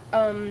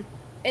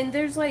 And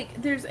there's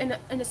an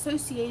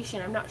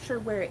association, I'm not sure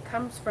where it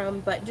comes from,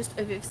 but just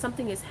if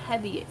something is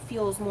heavy, it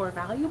feels more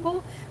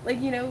valuable.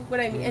 Like, you know what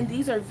I mean? And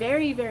these are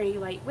very, very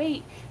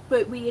lightweight,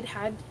 but we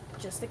had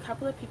just a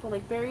couple of people,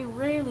 like, very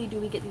rarely do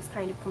we get these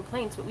kind of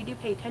complaints, but we do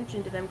pay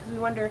attention to them because we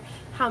wonder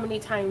how many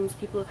times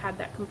people have had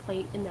that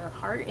complaint in their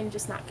heart and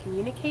just not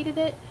communicated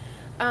it.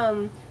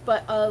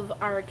 But of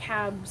our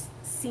cabs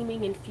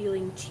seeming and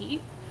feeling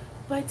cheap,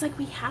 but it's like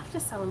we have to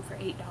sell them for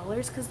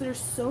 $8 because they're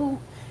so,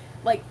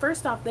 like,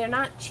 first off, they're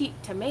not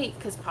cheap to make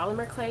because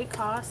polymer clay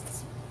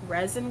costs,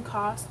 resin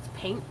costs,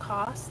 paint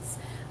costs,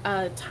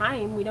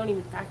 time, we don't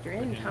even factor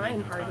in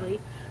time hardly.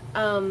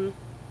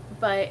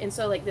 And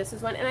so, like, this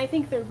is one, and I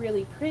think they're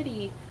really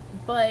pretty,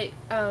 but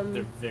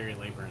they're very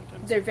labor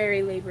intensive. They're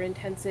very labor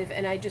intensive,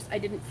 and I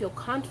didn't feel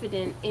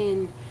confident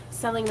in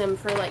selling them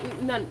for,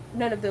 like,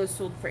 none of those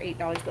sold for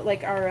 $8, but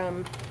like our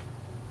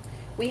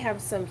we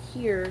have some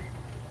here,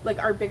 like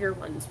our bigger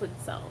ones would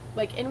sell,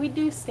 like, and we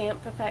do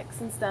stamp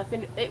effects and stuff,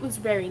 and it was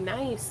very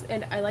nice,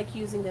 and I like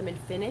using them in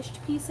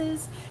finished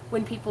pieces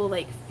when people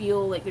like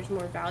feel like there's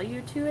more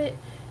value to it.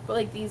 But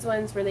like these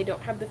ones where they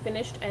don't have the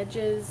finished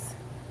edges,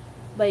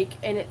 like,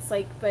 and it's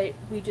like, but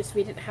we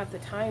didn't have the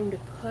time to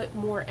put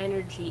more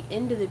energy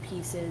into the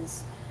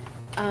pieces.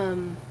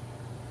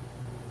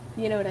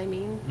 You know what I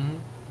mean? Mm-hmm.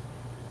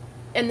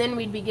 And then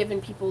we'd be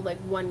giving people like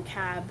one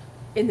cab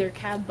in their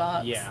cab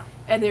box. Yeah.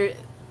 And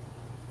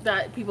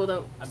that people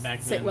don't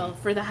sit well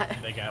for that.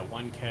 They got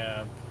one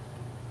cab,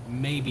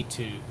 maybe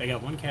 2. They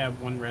got 1 cab,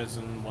 1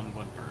 resin, 1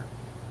 wood burn.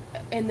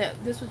 And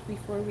this was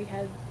before we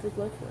had the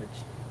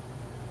Glowforge.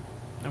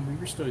 And we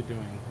were still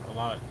doing a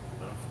lot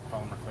of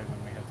polymer clay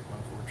when we had the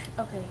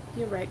Glowforge. Okay,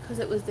 you're right, because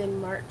it was in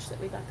March that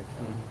we got the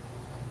kiln.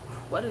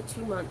 What a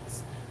 2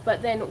 months.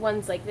 But then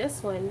ones like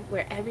this one,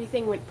 where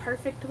everything went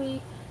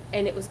perfectly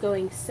and it was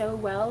going so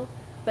well,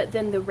 but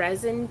then the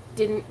resin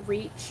didn't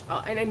reach,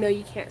 and I know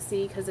you can't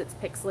see because it's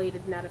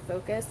pixelated and out of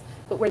focus,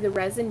 but where the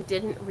resin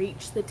didn't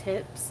reach the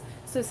tips,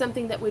 so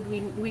something that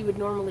we would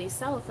normally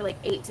sell for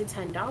like $8 to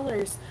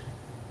 $10,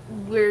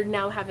 we're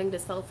now having to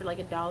sell for like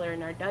 $1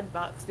 in our dud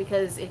box,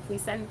 because if we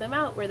send them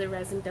out where the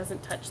resin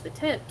doesn't touch the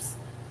tips,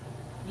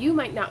 you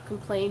might not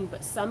complain,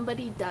 but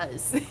somebody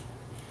does.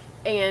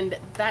 And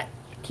that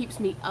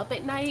keeps me up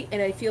at night,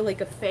 and I feel like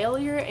a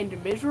failure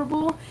and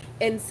miserable.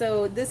 And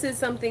so this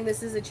is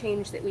a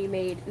change that we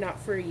made, not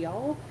for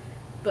y'all,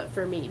 but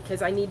for me,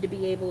 because I need to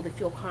be able to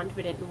feel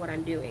confident in what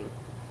I'm doing.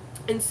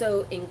 And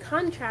so in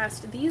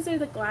contrast, these are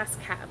the glass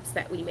cabs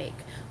that we make.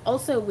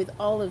 Also with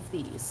all of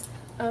these.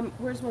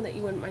 Where's one that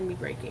you wouldn't mind me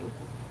breaking?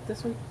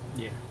 This one?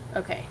 Yeah.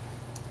 Okay.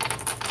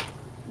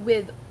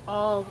 With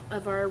all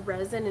of our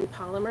resin and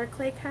polymer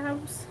clay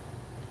cabs,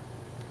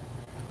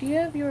 do you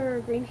have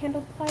your green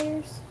handled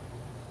pliers?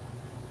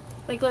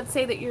 Like, let's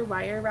say that you're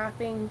wire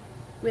wrapping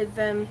with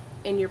them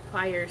and your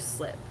pliers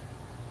slip.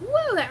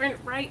 Whoa, that went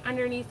right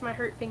underneath my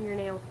hurt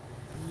fingernail.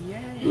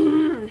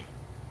 Yay.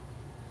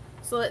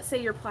 So let's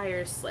say your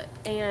pliers slip,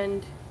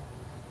 and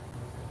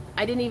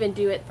I didn't even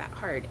do it that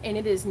hard, and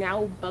it is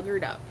now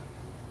buggered up.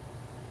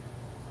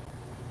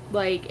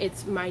 Like,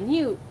 it's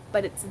minute,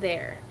 but it's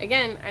there.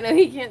 Again, I know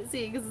you can't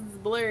see because it's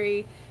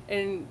blurry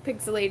and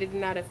pixelated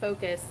and out of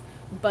focus,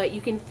 but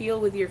you can feel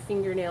with your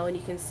fingernail, and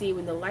you can see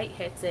when the light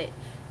hits it.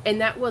 And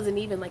that wasn't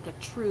even like a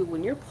true,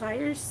 when your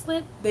pliers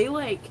slip, they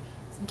like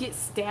get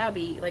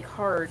stabby, like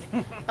hard.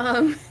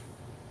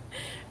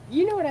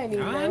 You know what I mean,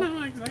 I though?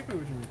 know exactly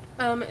what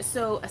you mean.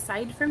 So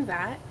aside from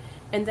that,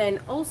 and then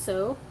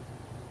also,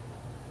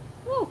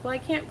 oh, well, I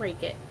can't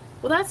break it.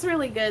 Well, that's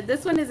really good.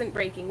 This one isn't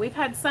breaking. We've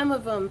had some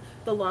of them,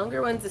 the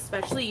longer ones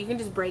especially, you can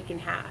just break in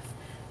half.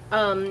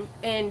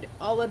 And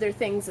all other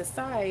things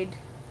aside,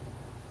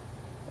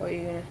 what are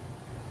you gonna?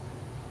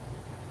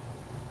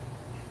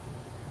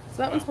 So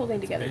that one's holding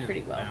together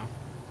pretty well. Now.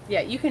 Yeah,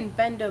 you can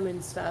bend them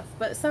and stuff,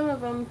 but some of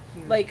them,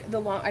 like the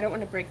long, I don't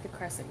want to break the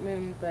crescent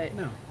moon, but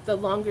No. the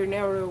longer,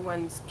 narrower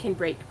ones can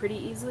break pretty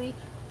easily.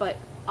 But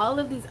all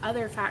of these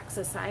other facts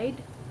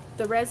aside,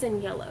 the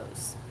resin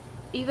yellows.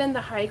 Even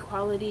the high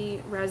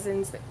quality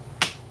resins that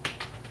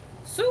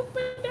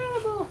super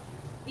durable.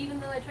 Even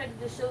though I tried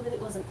to just show that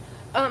it wasn't.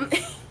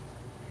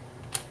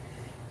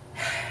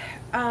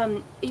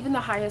 Even the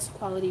highest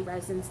quality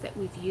resins that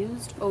we've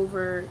used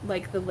over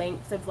like the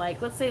length of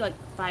like, let's say like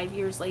 5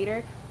 years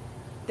later,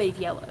 they've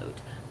yellowed.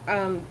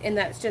 And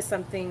that's just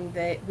something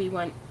that we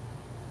want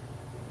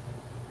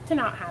to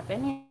not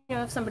happen. You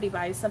know, if somebody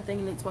buys something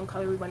and it's one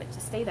color, we want it to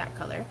stay that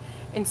color.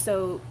 And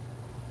so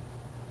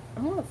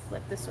I'm gonna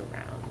flip this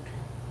around.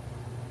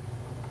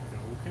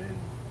 Okay.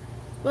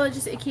 Well,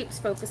 it keeps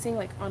focusing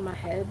like on my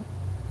head.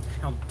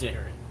 How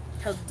dare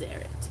it? How dare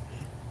it?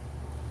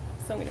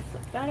 So I'm gonna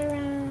flip that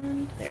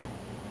around. There.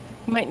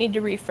 You might need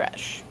to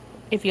refresh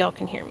if y'all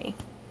can hear me.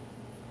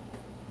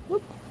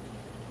 Whoop.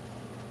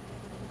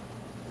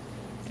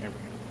 There we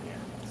go.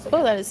 Yeah.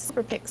 Oh, that is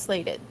super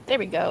pixelated. There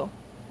we go.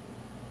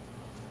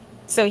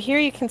 So here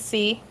you can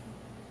see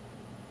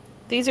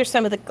these are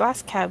some of the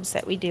glass cabs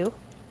that we do.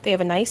 They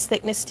have a nice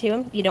thickness to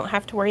them. You don't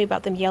have to worry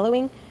about them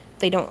yellowing.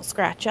 They don't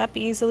scratch up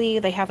easily.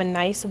 They have a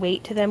nice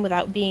weight to them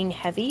without being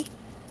heavy.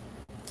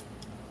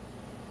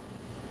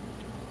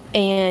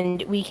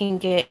 And we can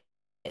get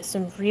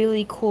some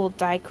really cool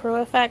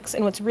dichro effects.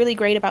 And what's really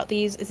great about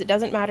these is it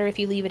doesn't matter if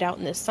you leave it out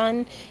in the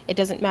sun. It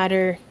doesn't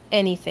matter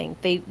anything.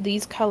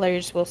 These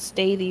colors will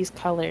stay these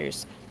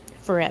colors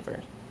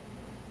forever.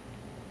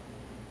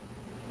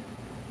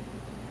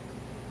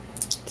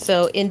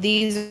 So in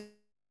these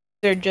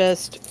are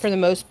just, for the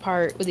most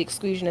part, with the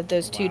exclusion of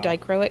those two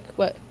dichroic.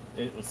 What?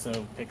 It was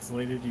so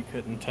pixelated you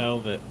couldn't tell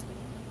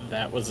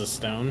that was a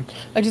stone.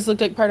 I just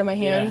looked like part of my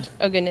hand.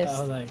 Yeah. Oh goodness. I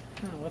was like,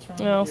 oh, what's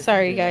wrong? Oh,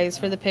 sorry guys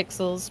for the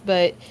pixels,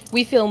 but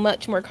we feel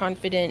much more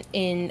confident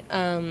in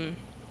the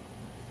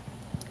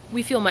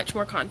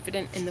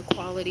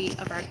quality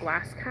of our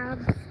glass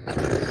cabs.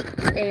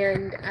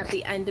 And at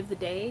the end of the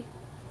day,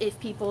 if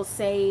people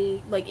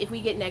say, like, if we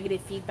get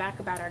negative feedback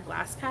about our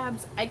glass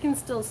cabs, I can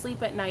still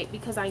sleep at night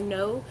because I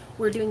know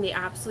we're doing the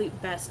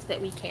absolute best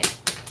that we can.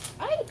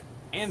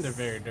 And they're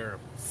very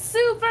durable.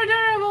 Super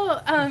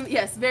durable.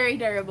 Yes, very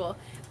durable.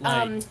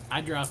 Like, I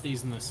drop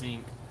these in the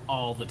sink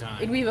all the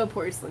time. We have a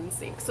porcelain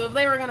sink, so if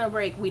they were gonna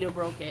break, we'd have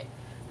broke it.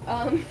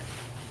 And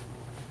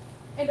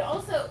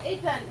also,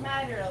 it doesn't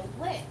matter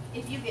a lick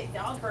if you get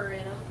dog burr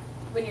in them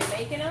when you're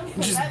making them. It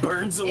just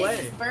burns away.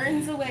 It just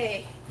burns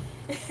away.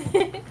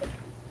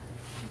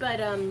 But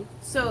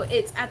so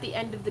it's at the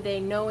end of the day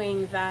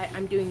knowing that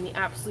I'm doing the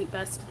absolute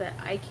best that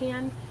I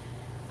can.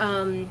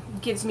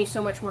 gives me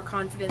so much more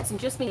confidence and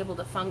just being able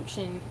to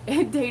function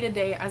day to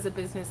day as a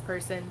business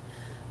person.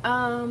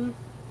 Are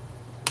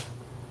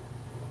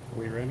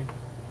we ready?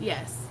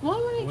 Yes. Well,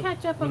 I want to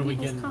catch up on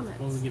people's comments.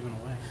 What are we giving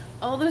away?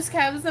 All those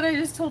cabs that I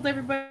just told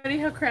everybody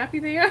how crappy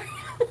they are.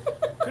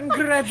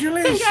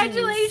 Congratulations!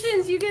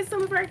 Congratulations! You get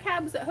some of our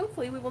cabs that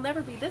hopefully we will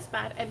never be this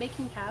bad at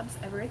making cabs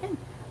ever again.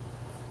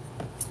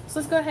 So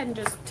let's go ahead and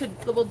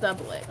we'll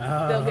double it.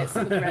 They'll get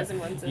some of the resin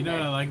ones in You know there.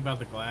 what I like about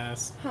the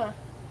glass? Huh.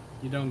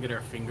 You don't get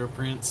our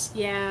fingerprints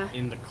Yeah.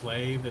 in the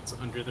clay that's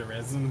under the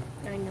resin.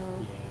 I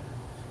know.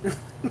 Yeah.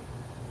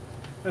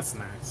 That's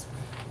nice.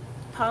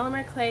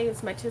 Polymer clay,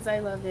 as much as I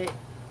love it,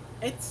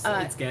 It's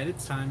got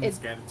its time. It's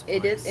got its place.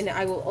 It is, and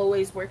I will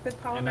always work with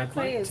And polymer I'd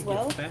clay like as to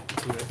well. get back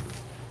to it.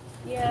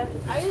 Yeah,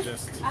 I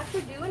Just-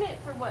 after doing it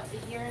for what,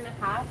 a year and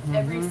a half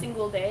every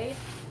single day,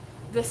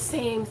 the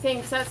same thing.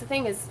 Because that's the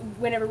thing is,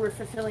 whenever we're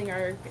fulfilling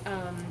our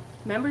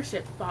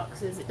membership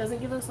boxes, it doesn't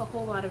give us a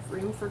whole lot of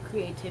room for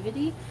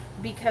creativity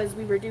because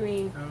we were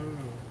doing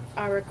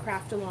our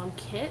craft along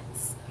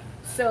kits.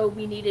 So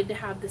we needed to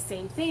have the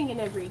same thing in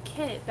every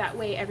kit. That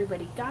way,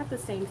 everybody got the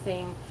same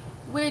thing,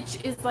 which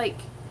is like,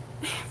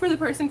 for the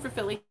person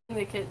fulfilling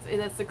the kits,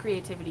 that's the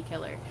creativity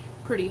killer.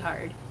 Pretty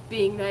hard.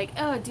 Being like,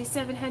 oh, do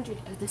 700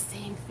 of the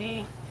same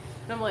thing.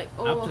 And I'm like,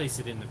 oh. I'll place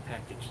it in the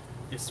package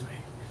this way.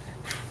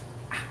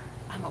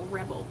 I'm a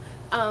rebel.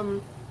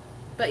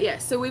 But yeah,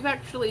 so we've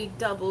actually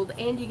doubled,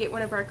 and you get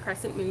one of our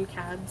Crescent Moon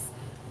cabs.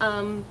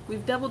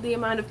 We've doubled the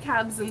amount of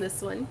cabs in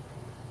this one.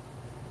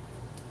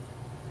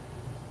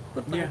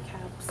 Goodbye, Yeah.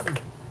 cabs.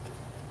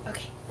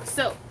 Okay,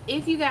 so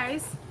if you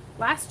guys,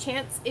 last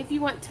chance, if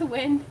you want to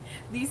win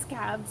these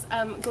cabs,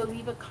 go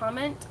leave a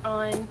comment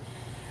on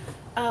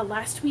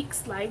last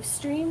week's live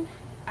stream.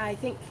 I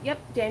think, yep,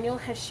 Daniel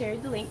has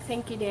shared the link.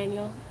 Thank you,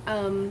 Daniel.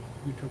 You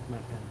took my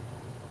pen.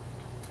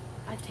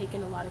 I've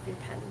taken a lot of your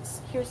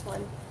pens. Here's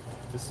one.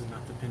 This is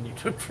not the pen you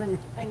took from me.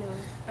 I know.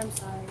 I'm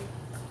sorry.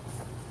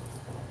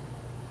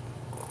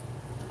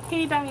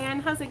 Hey,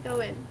 Diane. How's it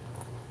going?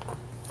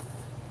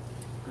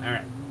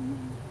 Alright.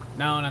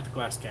 No, not the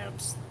glass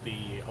cabs.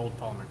 The old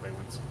polymer clay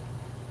ones.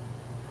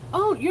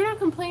 Oh, you're not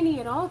complaining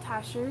at all,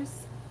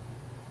 Tashers.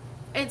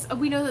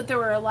 We know that there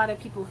were a lot of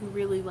people who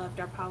really loved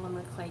our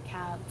polymer clay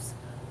cabs.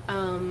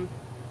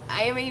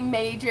 I am a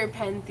major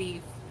pen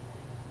thief.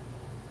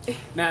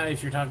 Now,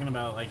 if you're talking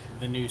about like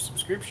the new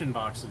subscription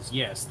boxes,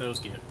 yes, those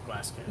get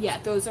glass cabs. Yeah,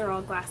 those are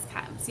all glass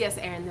cabs. Yes,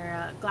 Aaron,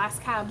 they're glass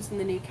cabs in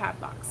the new cab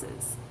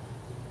boxes.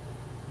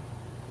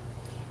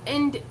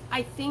 And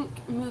I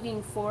think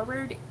moving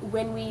forward,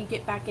 when we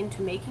get back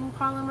into making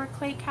polymer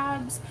clay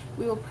cabs,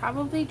 we will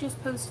probably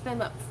just post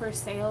them up for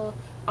sale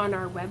on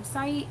our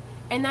website.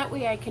 And that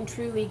way I can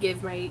truly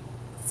give my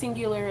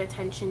singular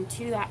attention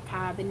to that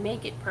cab and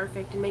make it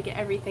perfect and make it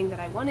everything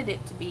that I wanted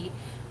it to be.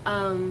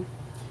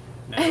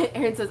 Now,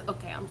 Aaron says,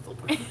 okay, I'm full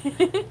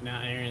point.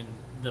 now, Aaron,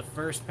 the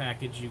first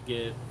package you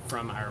get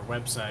from our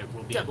website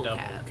will be Double double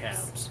cabs.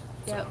 cabs.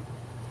 Yep.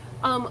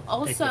 So, pick whichever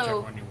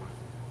Also, one you want.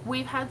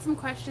 we've had some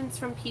questions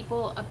from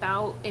people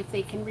about if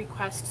they can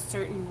request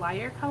certain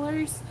wire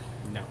colors.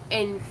 No.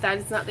 And that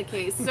is not the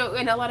case. So,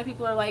 and a lot of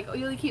people are like, oh,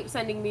 you keep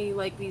sending me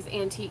like these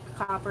antique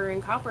copper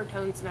and copper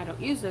tones, and I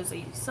don't use those, I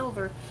use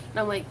silver. And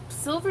I'm like,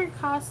 silver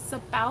costs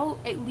about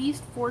at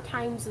least 4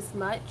 times as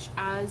much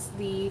as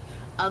the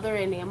other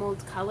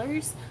enameled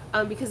colors,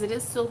 because it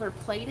is silver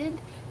plated.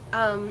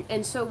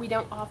 And so we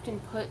don't often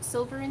put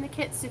silver in the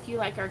kits. If you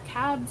like our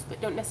cabs but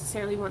don't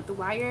necessarily want the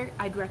wire,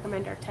 I'd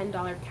recommend our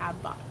 $10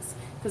 cab box,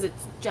 because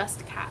it's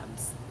just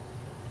cabs.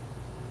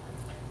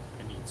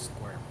 I need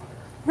square wire.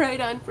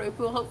 Right on,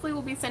 ProPool. Hopefully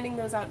we'll be sending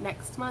those out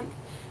next month.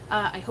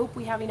 I hope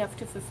we have enough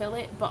to fulfill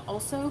it, but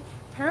also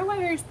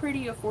Parawire is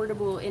pretty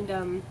affordable,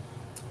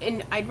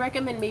 and I'd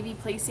recommend maybe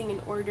placing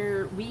an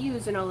order. We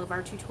use in all of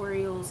our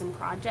tutorials and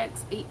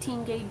projects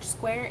 18 gauge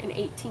square and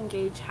 18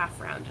 gauge half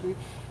round. And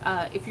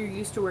if you're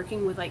used to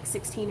working with like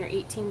 16 or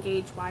 18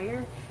 gauge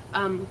wire,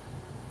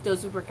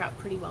 those would work out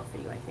pretty well for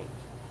you, I think.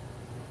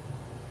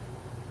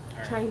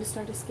 Alright. Trying to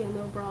start a scale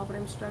mill brawl, but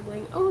I'm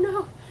struggling. Oh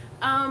no!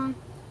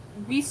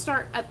 We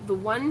start at the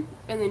 1,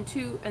 and then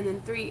 2, and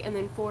then 3, and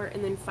then 4,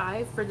 and then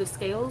 5 for the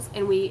scales,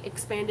 and we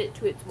expand it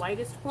to its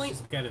widest point.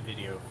 She's got a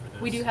video for this.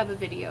 We do have a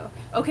video.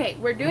 Okay,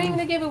 we're doing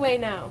the giveaway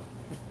now.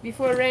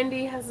 Before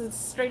Randy has a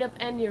straight up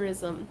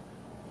aneurysm.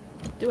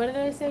 What did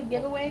I say?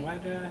 Giveaway? Why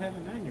did I have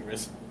an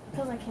aneurysm?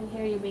 Because I can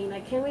hear you being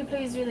like, can we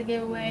please do the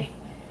giveaway?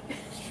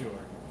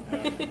 Sure.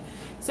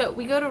 So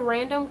we go to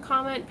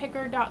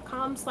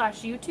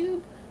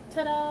randomcommentpicker.com/YouTube.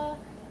 Ta-da!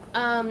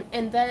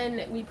 And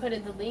then we put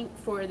in the link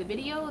for the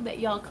video that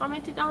y'all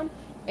commented on.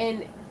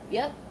 And,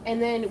 yep.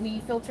 And then we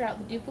filter out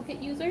the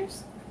duplicate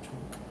users.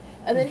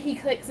 And then he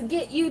clicks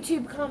get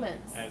YouTube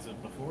comments. As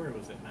of before, it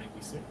was at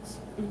 96.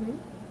 Mm-hmm.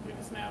 It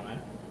is now at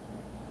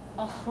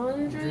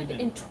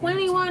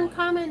 121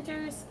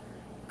 commenters.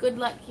 Good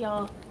luck,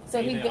 y'all. So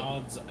Say he the go-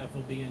 odds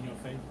will be in your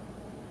favor.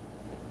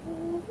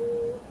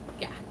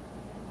 Yeah.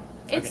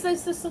 It's Okay.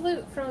 the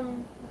salute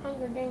from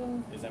Hunger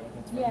Games. Is that what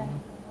that's Yeah.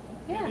 from?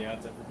 Yeah. The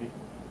odds ever be?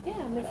 Yeah,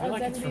 I feel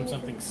like it's from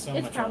something so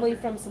much It's probably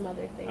older. from some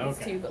other things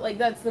Okay. too, but like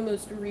that's the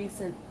most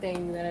recent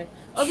thing that I.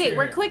 Okay,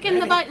 we're Sure. clicking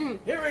the Ready? button.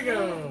 Here we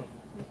go.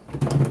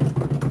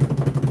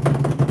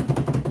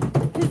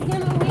 Who's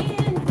gonna win?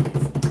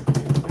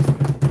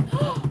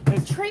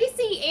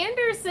 Tracy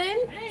Anderson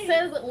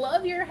says,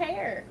 "Love your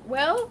hair."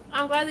 Well,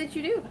 I'm glad that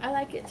you do. I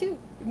like it too.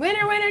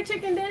 Winner, winner,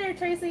 chicken dinner,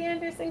 Tracy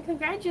Anderson.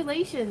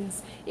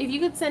 Congratulations. If you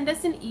could send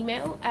us an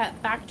email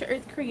at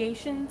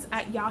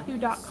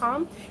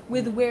backtoearthcreations@yahoo.com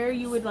with where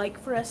you would like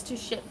for us to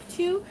ship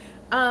to,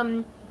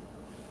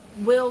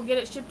 we'll get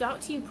it shipped out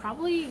to you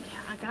probably,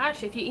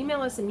 gosh, if you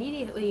email us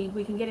immediately,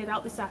 we can get it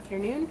out this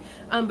afternoon.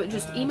 But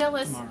just email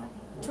us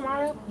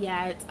tomorrow.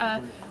 Yeah, it's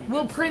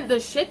we'll print the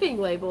shipping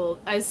label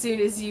as soon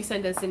as you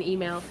send us an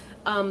email.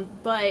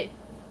 But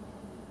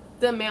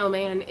the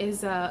mailman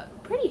is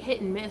pretty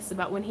hit and miss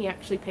about when he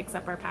actually picks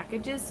up our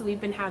packages, so we've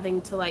been having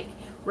to like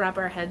wrap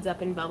our heads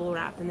up in bubble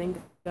wrap and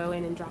then go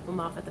in and drop them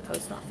off at the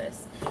post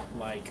office.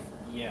 Like,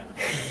 yeah.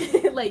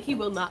 Like, he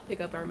will not pick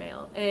up our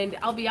mail, and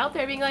I'll be out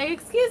there being like,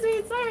 "Excuse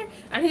me, sir,"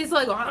 and he's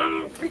like,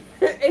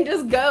 and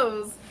just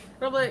goes.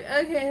 And I'm like,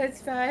 "Okay,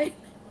 that's fine."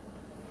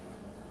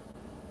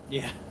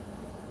 Yeah.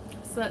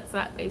 So that's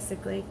that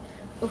basically.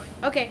 Ooh,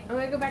 okay, I'm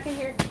gonna go back in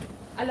here.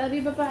 I love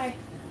you. Bye-bye.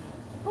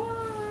 Bye.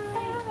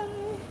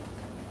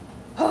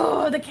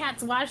 Oh, the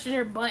cat's washing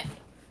her butt.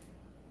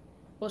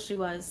 Well, she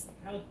was.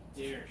 How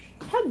dare she?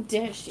 How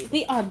dare she?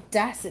 The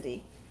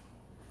audacity.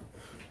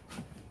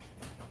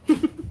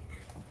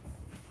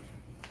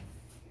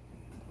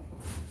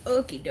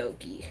 Okie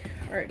dokie.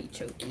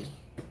 Artichoke.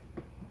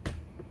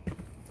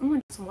 I'm gonna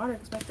get some water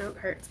because my throat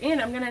hurts.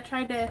 And I'm gonna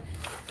try to.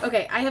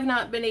 Okay, I have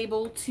not been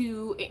able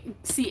to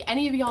see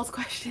any of y'all's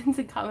questions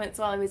and comments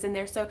while I was in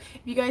there. So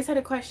if you guys had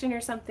a question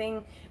or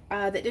something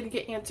that didn't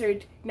get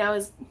answered, now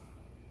is.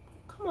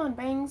 Come on,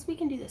 Bangs, we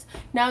can do this.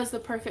 Now is the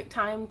perfect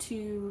time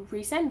to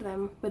resend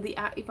them with the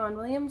 @Yvonne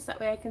Williams. That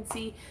way I can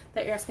see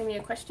that you're asking me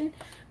a question.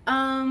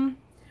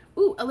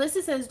 Ooh,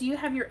 Alyssa says, do you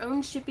have your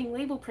own shipping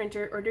label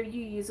printer or do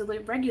you use a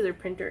regular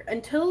printer?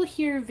 Until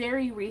here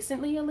very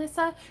recently,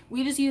 Alyssa,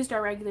 we just used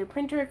our regular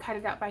printer, cut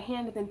it out by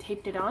hand, and then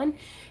taped it on.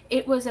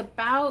 It was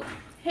about,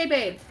 hey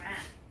babe,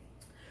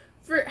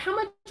 for how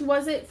much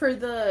was it for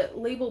the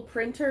label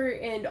printer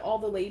and all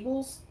the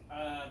labels?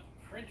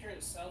 Printer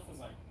itself was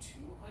like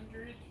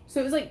 200. So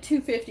it was like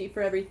 $250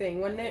 for everything,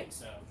 wasn't I it? think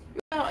so.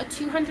 About a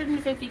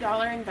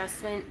 $250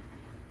 investment,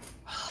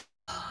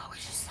 which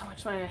is so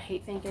much money. I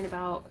hate thinking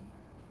about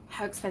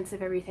how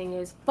expensive everything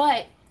is,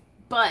 but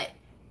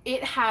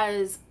it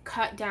has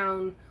cut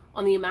down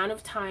on the amount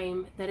of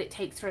time that it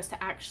takes for us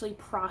to actually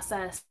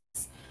process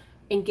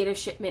and get a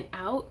shipment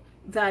out.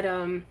 That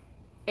and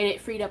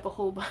it freed up a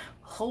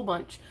whole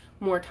bunch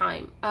more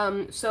time.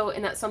 So,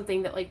 and that's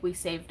something that like we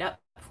saved up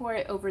for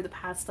it over the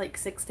past like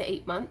 6 to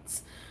 8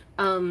 months.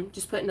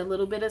 Just putting a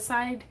little bit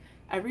aside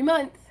every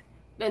month,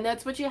 and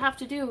that's what you have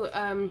to do.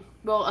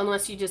 Well,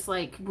 unless you just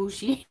like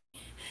Bushi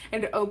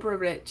and Oprah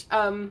rich.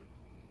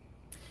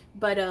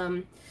 But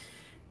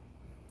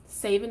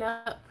saving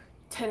up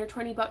 10 or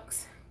 20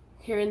 bucks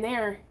here and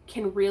there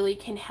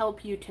can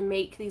help you to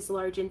make these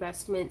large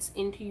investments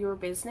into your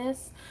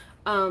business.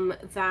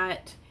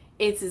 That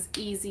it's as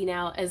easy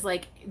now as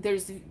like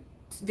there's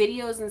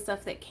videos and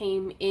stuff that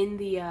came in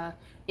the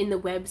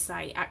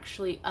website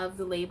actually of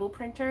the label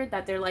printer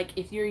that they're like,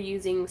 if you're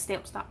using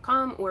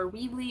stamps.com or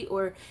Weebly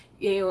or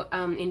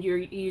and you're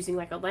using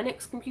like a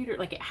Linux computer,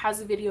 like it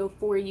has a video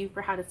for you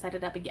for how to set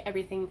it up and get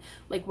everything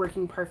like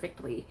working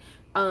perfectly.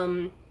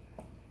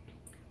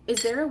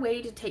 Is there a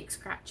way to take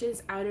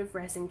scratches out of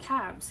resin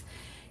cabs?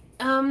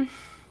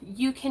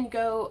 You can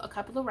go a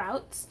couple of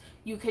routes.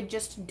 You could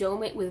just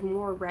dome it with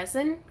more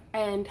resin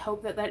and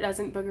hope that that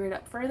doesn't booger it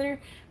up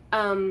further.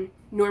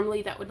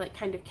 Normally that would like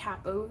kind of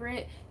cap over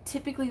it.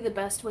 Typically the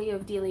best way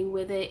of dealing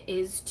with it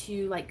is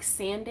to like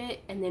sand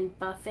it and then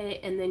buff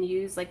it and then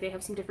use like they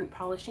have some different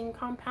polishing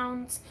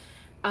compounds.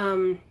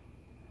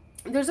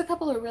 There's a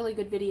couple of really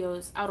good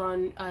videos out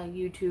on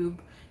YouTube,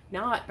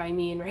 not by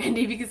me and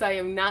Randy because I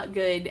am not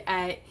good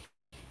at,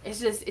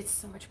 it's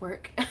so much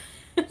work.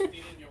 Just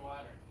need in your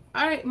water.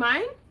 All right,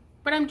 mine?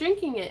 But I'm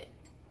drinking it.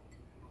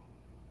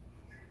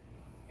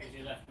 Because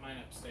you left mine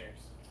upstairs.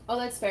 Oh,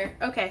 that's fair.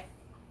 Okay.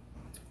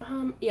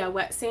 Yeah,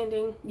 wet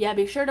sanding. Yeah,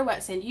 be sure to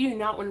wet sand. You do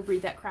not want to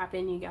breathe that crap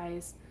in, you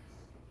guys.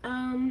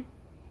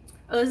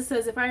 Alyssa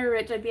says, if I were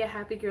rich, I'd be a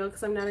happy girl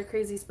because I'm not a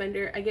crazy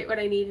spender. I get what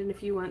I need in a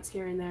few wants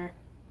here and there.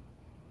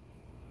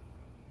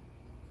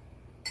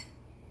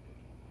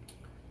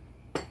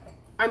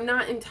 I'm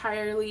not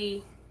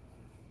entirely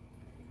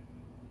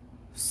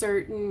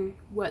certain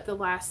what the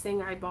last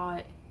thing I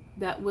bought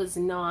that was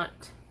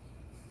not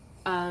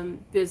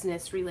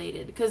business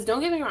related, because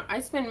don't get me wrong,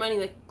 I spend money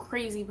like a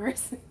crazy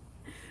person.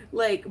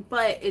 Like,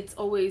 but it's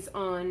always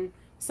on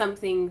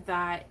something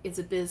that is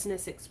a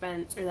business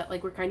expense or that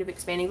like we're kind of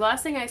expanding. The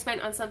last thing I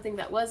spent on something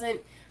that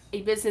wasn't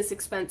a business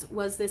expense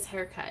was this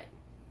haircut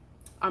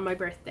on my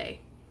birthday.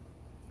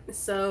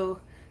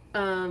 So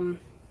ooh,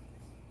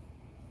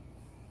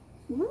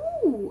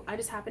 Oh, I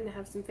just happen to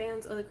have some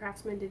fans. Oh, the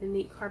Craftsman did a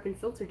neat carbon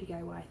filter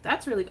DIY.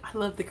 That's really, I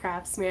love the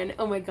Craftsman.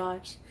 Oh my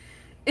gosh.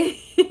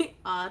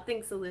 Aw,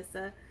 thanks,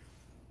 Alyssa.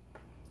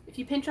 If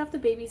you pinch off the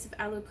babies of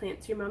aloe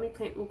plants, your mommy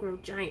plant will grow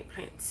giant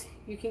plants.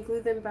 You can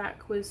glue them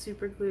back with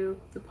super glue,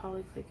 the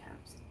polyclay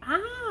caps.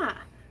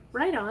 Ah,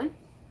 right on.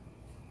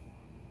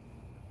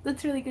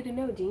 That's really good to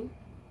know, Jean.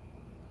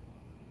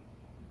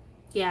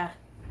 Yeah.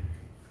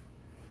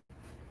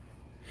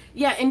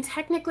 Yeah, and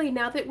technically,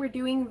 now that we're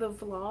doing the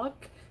vlog,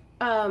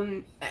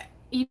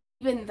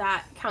 even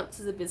that counts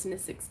as a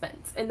business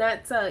expense. And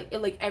that's,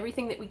 like,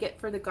 everything that we get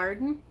for the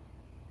garden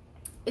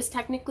is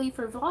technically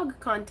for vlog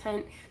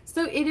content,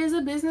 so it is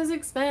a business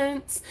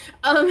expense.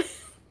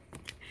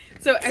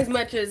 So as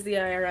much as the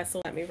IRS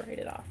will let me write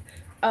it off.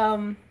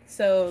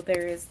 So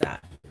there is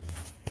that.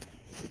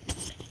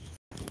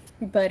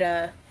 But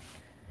I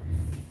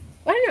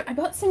don't know, I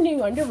bought some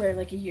new underwear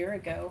like a year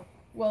ago.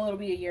 Well, it'll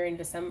be a year in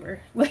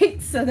December.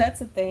 Like, so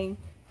that's a thing.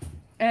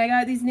 And I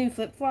got these new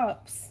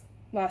flip-flops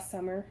last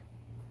summer.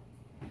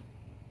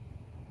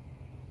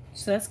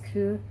 So that's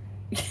cool.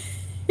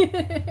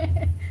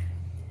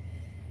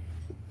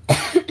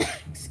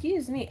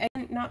 Excuse me,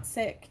 I'm not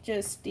sick,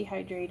 just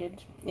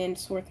dehydrated and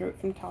sore throat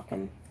from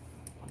talking.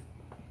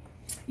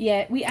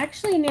 Yeah, we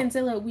actually,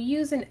 Nanzilla, we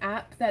use an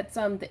app that's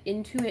the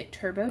Intuit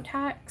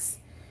TurboTax.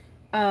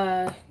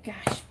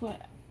 Gosh,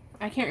 what?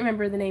 I can't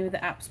remember the name of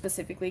the app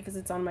specifically because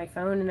it's on my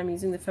phone and I'm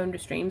using the phone to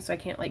stream, so I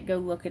can't like go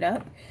look it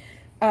up.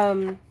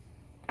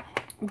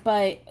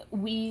 But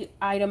we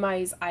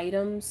itemize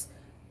items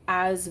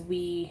as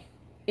we,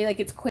 like,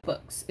 it's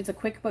QuickBooks. It's a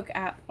QuickBook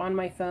app on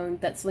my phone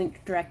that's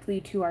linked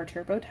directly to our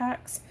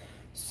TurboTax.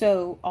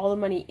 So all the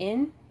money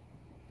in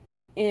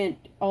and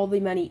all the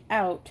money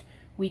out,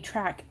 we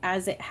track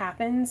as it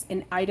happens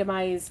and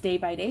itemize day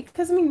by day.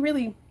 Because, I mean,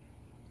 really,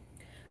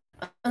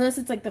 unless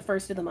it's like the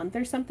first of the month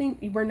or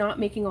something, we're not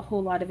making a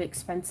whole lot of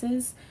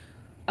expenses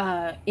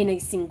in a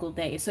single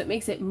day. So it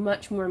makes it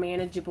much more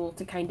manageable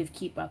to kind of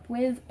keep up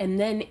with. And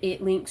then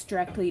it links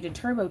directly to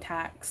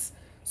TurboTax.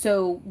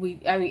 So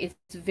I mean,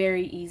 it's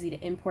very easy to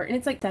import. And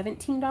it's like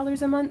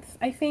 $17 a month,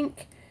 I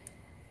think.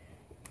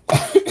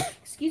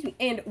 Excuse me.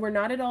 And we're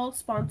not at all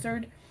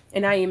sponsored.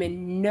 And I am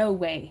in no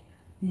way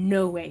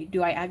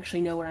do I actually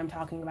know what I'm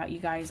talking about, you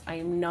guys. I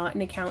am not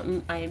an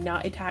accountant. I am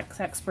not a tax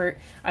expert.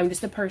 I'm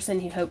just a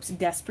person who hopes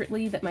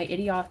desperately that my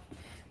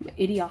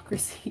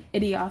idiocracy,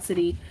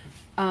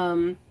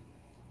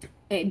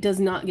 it does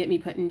not get me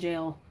put in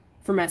jail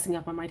for messing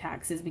up on my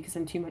taxes because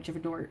I'm too much of a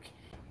dork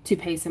to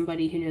pay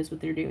somebody who knows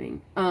what they're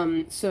doing.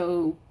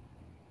 So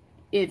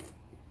if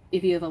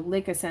you have a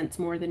lick of sense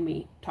more than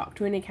me, talk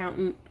to an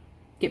accountant,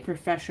 get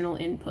professional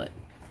input.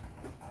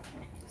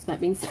 So that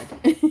being said.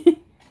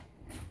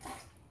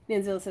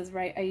 Nanzilla says,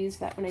 right, I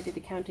used that when I did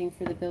accounting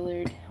for the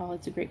Billard. Oh,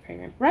 it's a great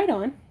program. Right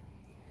on.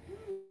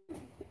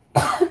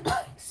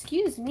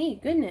 Excuse me,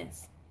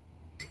 goodness.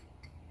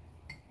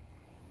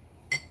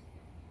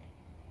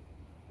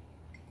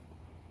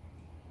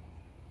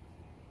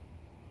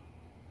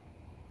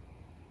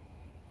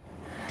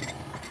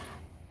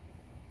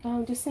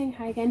 Oh, just saying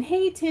hi again.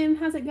 Hey, Tim,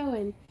 how's it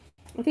going?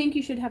 I think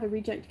you should have a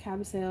reject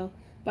cab sale.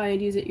 Buy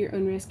and use at your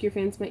own risk. Your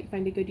fans might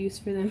find a good use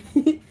for them.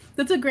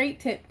 That's a great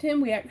tip,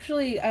 Tim. We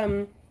actually,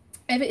 I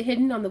have it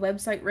hidden on the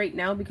website right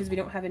now because we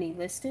don't have any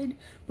listed,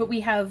 but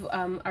we have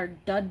our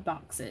dud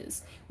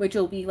boxes, which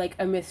will be like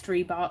a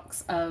mystery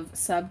box of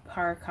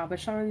subpar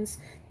cabochons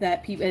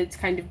that people, it's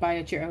kind of buy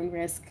at your own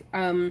risk.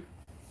 And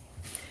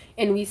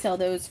we sell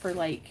those for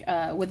like,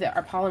 with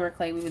our polymer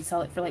clay, we would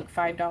sell it for like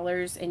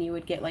 $5 and you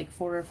would get like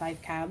 4 or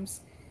 5 cabs.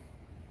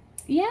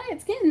 Yeah,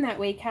 it's getting that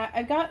way, Kat.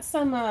 I've got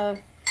some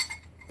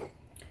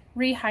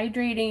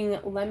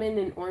rehydrating lemon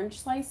and orange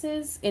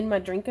slices in my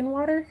drinking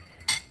water.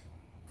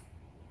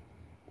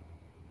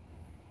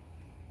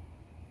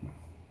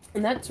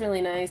 And that's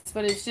really nice,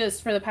 but it's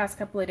just for the past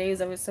couple of days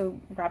I was so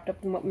wrapped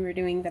up in what we were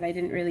doing that I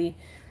didn't really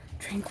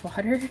drink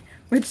water,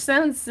 which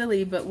sounds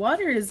silly, but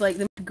water is like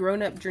the most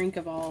grown-up drink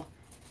of all.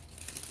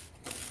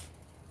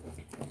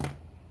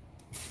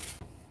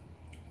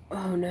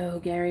 Oh no,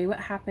 Gary, what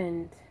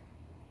happened?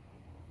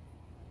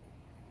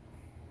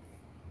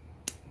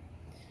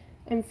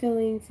 I'm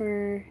filling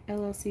for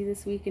LLC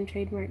this week and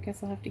trademark.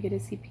 Guess I'll have to get a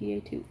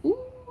CPA too. Ooh.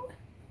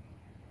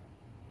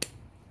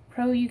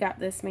 Pro, you got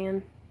this,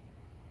 man.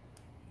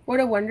 What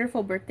a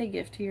wonderful birthday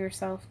gift to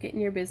yourself, getting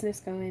your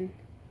business going.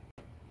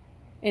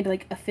 And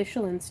like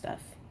official and stuff.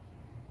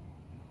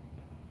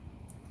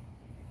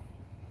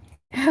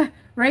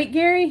 Right,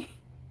 Gary?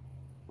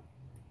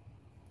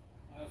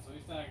 Oh, so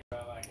he's talking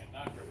about like a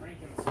Dr.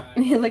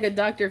 Frankenstein. Like a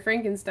Dr.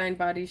 Frankenstein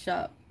body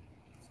shop.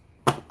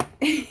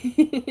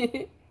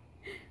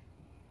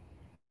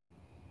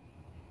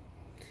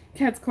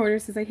 Cat's Corner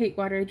says, I hate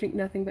water. I drink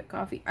nothing but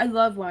coffee. I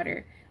love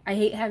water. I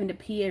hate having to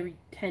pee every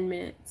 10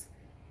 minutes.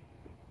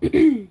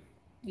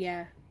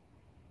 Yeah.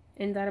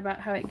 Isn't that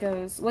about how it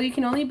goes? Well, you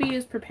can only be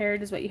as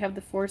prepared as what you have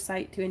the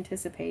foresight to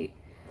anticipate.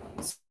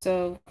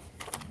 So,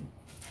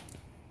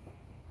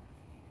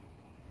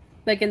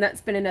 Like, and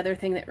that's been another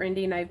thing that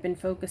Randy and I've been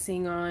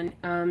focusing on.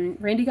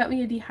 Randy got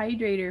me a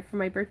dehydrator for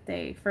my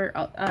birthday. For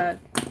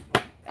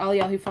all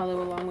y'all who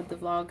follow along with the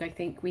vlog, I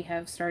think we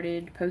have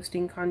started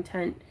posting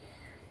content.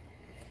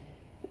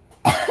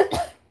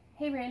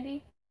 Hey,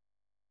 Randy.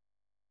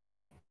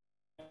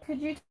 Could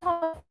you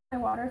top off my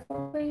water for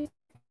me, please?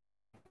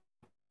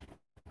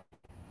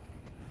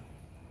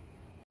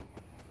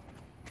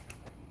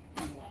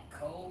 You want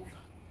cold?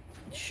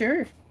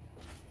 Sure.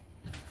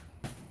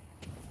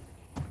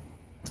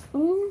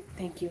 Ooh,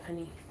 thank you,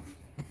 honey,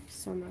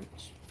 so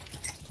much.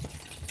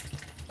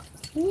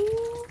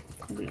 Ooh.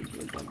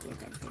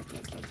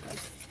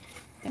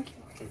 Thank you.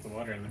 Because the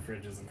water in the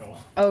fridge isn't cold.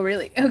 Oh,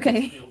 really?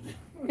 Okay.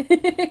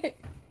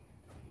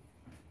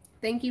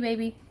 Thank you,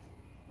 baby.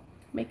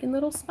 Making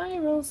little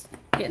spirals.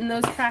 Getting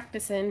those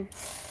practicing.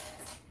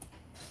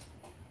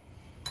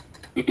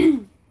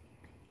 I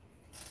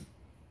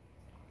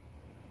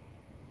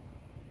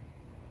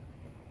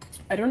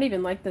don't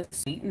even like the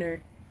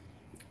sweetener.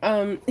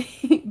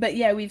 But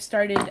yeah, we've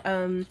started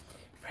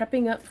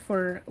prepping up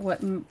for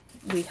what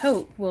we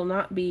hope will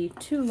not be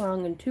too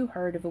long and too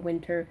hard of a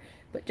winter,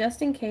 but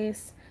just in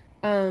case,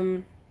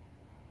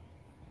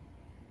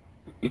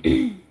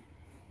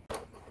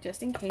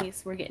 just in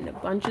case, we're getting a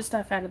bunch of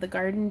stuff out of the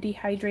garden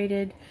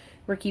dehydrated.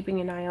 We're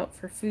keeping an eye out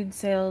for food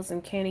sales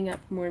and canning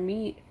up more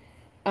meat,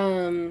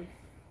 and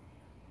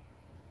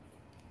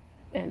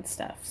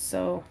stuff.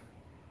 So,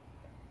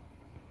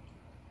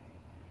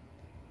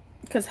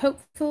 because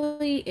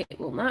hopefully it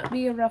will not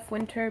be a rough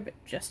winter, but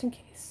just in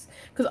case.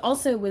 Because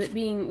also with it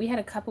being, we had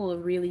a couple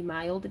of really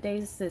mild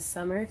days this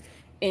summer,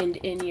 and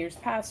in years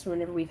past,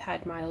 whenever we've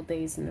had mild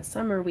days in the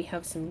summer, we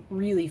have some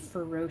really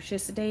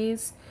ferocious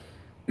days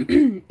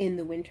in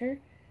the winter.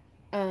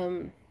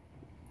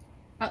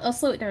 I'll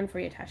slow it down for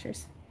you,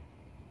 Tashers.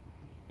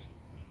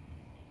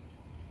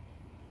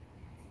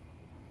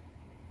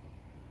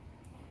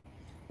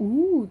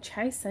 Ooh,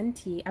 chai sun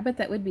tea. I bet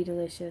that would be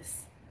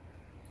delicious.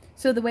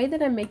 So the way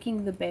that I'm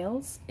making the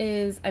bales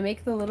is I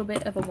make the little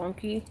bit of a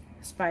wonky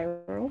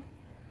spiral,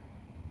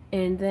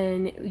 and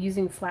then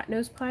using flat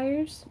nose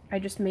pliers, I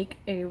just make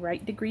a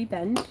right degree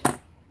bend.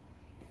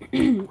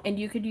 And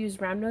you could use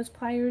round nose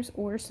pliers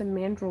or some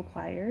mandrel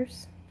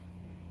pliers.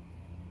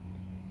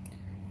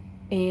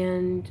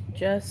 And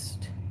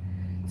just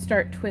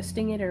start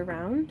twisting it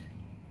around.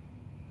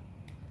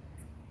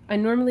 I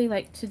normally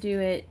like to do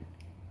it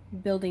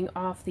building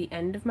off the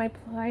end of my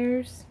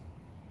pliers.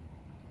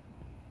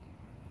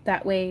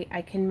 That way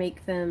I can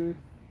make them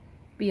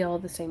be all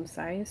the same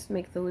size,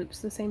 make the loops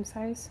the same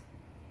size.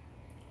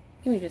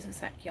 Give me just a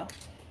sec, y'all.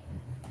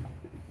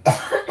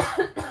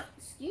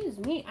 Excuse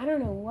me, I don't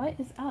know what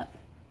is up.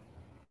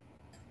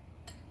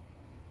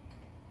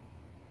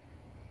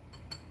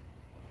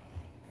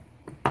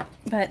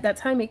 But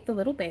that's how I make the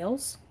little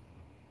bales.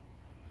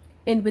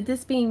 And with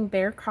this being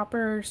bare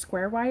copper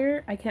square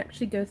wire, I can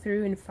actually go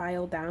through and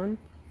file down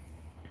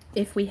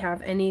if we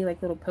have any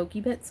like little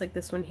pokey bits like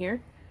this one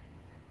here.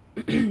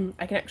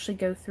 I can actually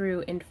go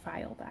through and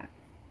file that.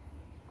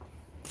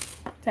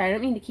 Sorry, I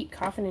don't mean to keep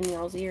coughing in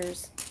y'all's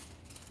ears.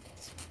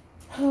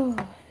 Oh,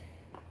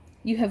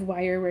 you have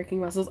wire working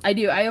muscles. I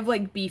do. I have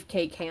like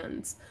beefcake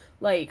hands.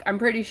 Like, I'm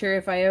pretty sure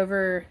if I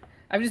ever...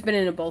 I've just been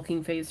in a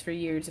bulking phase for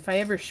years. If I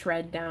ever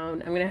shred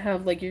down, I'm gonna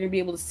have like, you're gonna be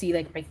able to see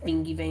like my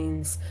fingy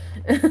veins.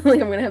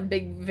 Like, I'm gonna have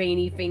big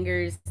veiny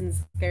fingers and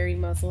scary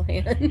muscle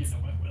hands.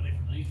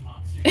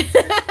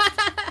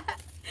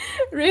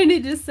 Randy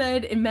just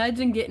said,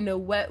 imagine getting a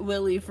wet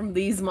willy from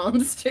these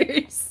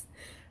monsters.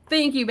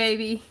 Thank you,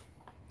 baby.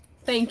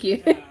 Thank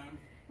you.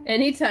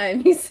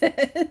 Anytime, he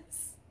says.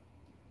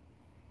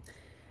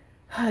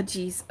 Oh,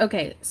 jeez.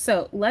 Okay,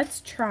 so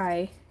let's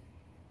try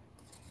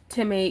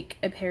to make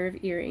a pair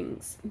of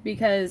earrings,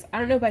 because I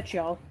don't know about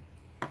y'all,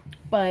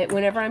 but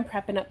whenever I'm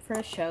prepping up for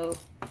a show,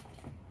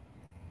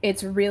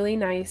 it's really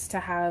nice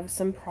to have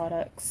some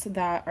products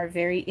that are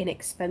very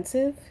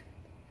inexpensive,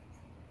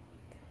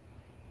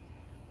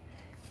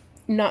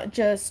 not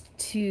just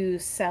to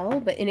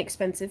sell, but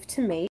inexpensive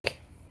to make.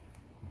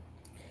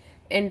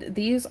 And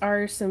these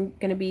are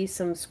gonna be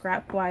some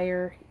scrap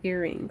wire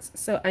earrings.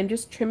 So I'm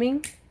just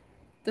trimming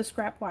the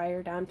scrap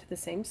wire down to the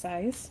same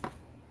size.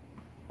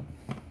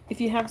 If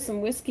you have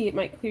some whiskey, it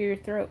might clear your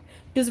throat.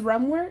 Does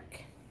rum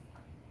work?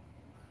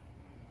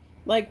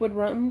 Like, would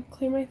rum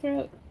clear my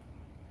throat?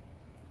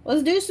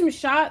 Let's do some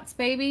shots,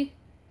 baby.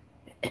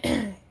 Aren't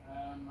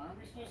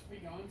we supposed to be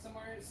going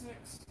somewhere at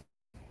 6?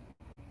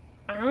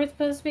 Aren't we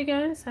supposed to be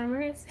going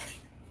somewhere at 6?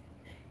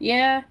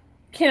 Yeah.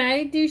 Can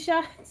I do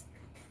shots?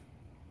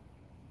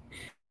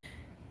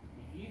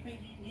 If you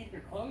think you can keep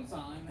your clothes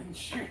on, then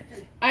sure.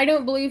 I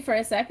don't believe for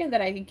a second that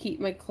I can keep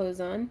my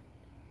clothes on.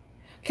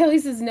 Kelly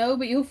says no,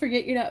 but you'll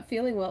forget you're not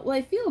feeling well. Well,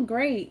 I feel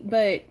great,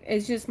 but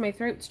it's just my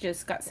throat's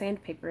just got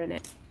sandpaper in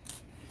it.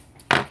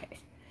 Okay.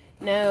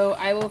 No,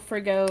 I will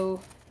forgo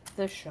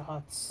the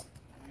shots.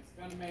 It's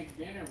gonna make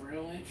dinner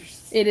real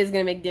interesting. It is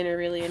gonna make dinner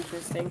really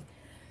interesting.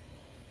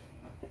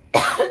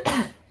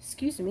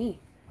 Excuse me.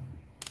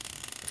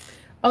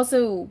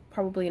 Also,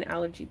 probably an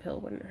allergy pill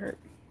wouldn't hurt.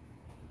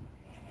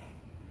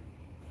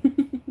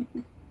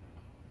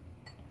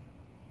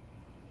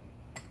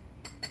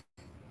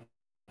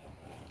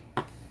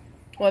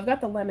 Well, I've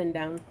got the lemon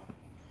down.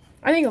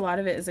 I think a lot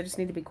of it is I just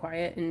need to be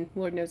quiet, and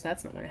Lord knows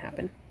that's not going to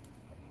happen.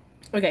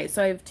 Okay,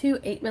 so I have two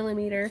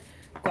 8mm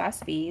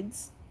glass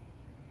beads,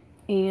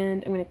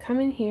 and I'm going to come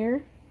in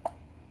here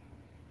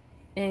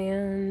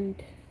and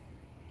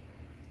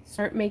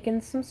start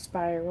making some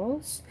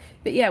spirals.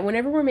 But yeah,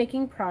 whenever we're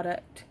making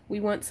product, we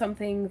want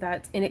something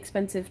that's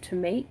inexpensive to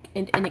make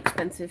and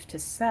inexpensive to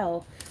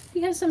sell,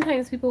 because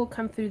sometimes people will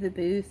come through the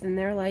booth and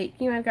they're like,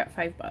 you know, I've got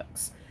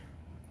 $5.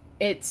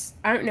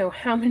 I don't know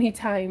how many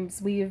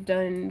times we have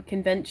done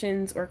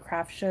conventions or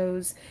craft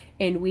shows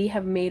and we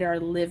have made our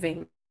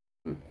living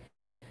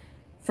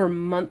for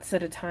months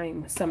at a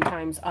time,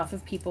 sometimes off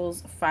of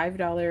people's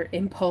 $5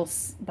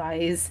 impulse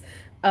buys.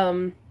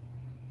 And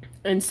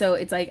so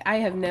it's like, I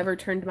have never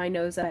turned my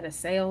nose at a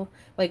sale.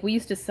 Like, we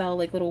used to sell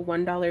like little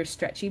 $1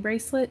 stretchy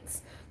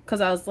bracelets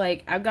because I was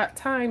like, I've got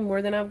time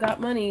more than I've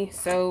got money,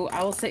 so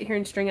I will sit here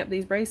and string up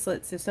these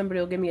bracelets if somebody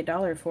will give me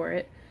 $1 for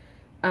it.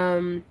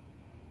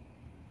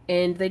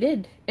 And they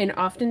did. And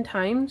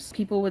oftentimes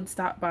people would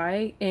stop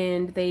by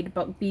and they'd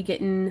be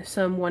getting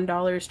some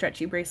 $1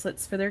 stretchy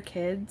bracelets for their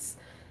kids.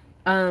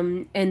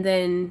 And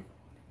then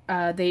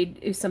they'd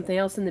do something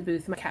else in the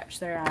booth might catch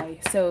their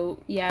eye. So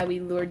yeah, we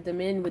lured them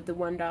in with the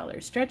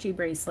 $1 stretchy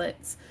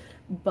bracelets,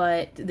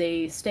 but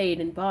they stayed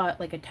and bought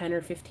like a 10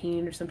 or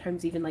 15 or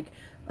sometimes even like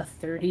a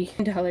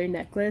 $30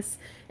 necklace.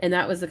 And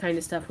that was the kind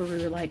of stuff where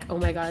we were like, oh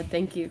my God,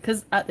 thank you.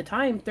 Because at the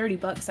time,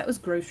 $30, that was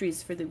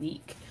groceries for the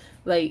week.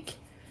 Like,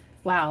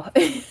 wow.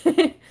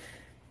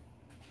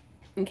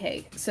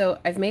 Okay, so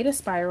I've made a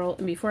spiral,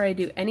 and before I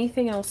do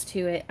anything else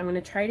to it, I'm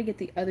going to try to get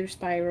the other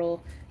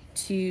spiral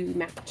to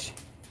match.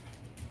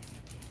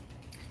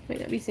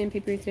 Might not be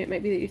sandpaper, it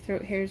might be that your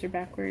throat hairs are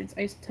backwards.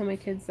 I used to tell my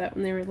kids that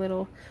when they were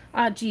little.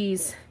 Ah,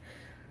 geez.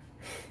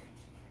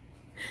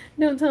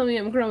 Don't tell me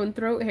I'm growing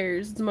throat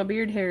hairs. It's my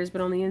beard hairs,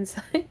 but on the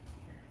inside.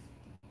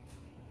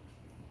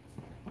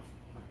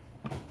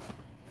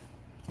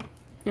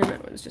 And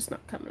that one's just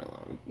not coming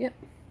along. Yep.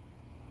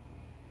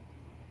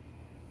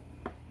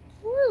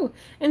 Woo!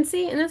 And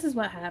see, and this is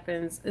what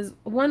happens, is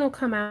one will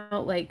come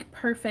out like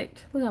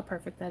perfect. Look how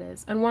perfect that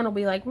is. And one will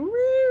be like,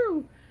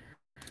 woo!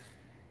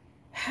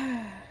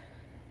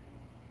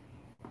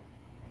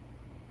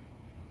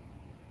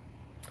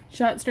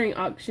 Shots during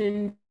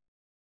auction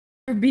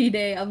for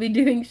B-Day. I'll be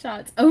doing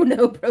shots. Oh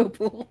no, Pro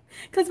Pool.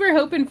 Because we're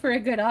hoping for a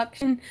good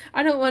auction.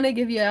 I don't want to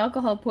give you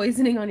alcohol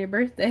poisoning on your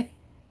birthday.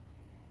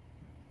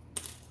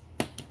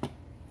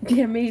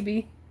 Yeah,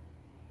 maybe.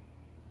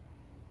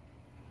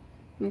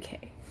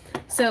 Okay.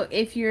 So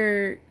if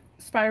your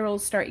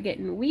spirals start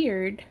getting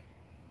weird,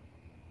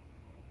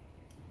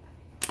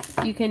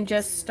 you can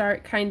just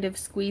start kind of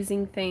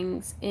squeezing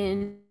things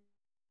in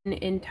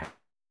and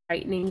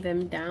tightening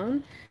them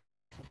down.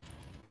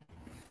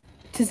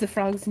 'Tis the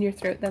frogs in your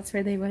throat, that's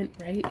where they went,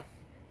 right?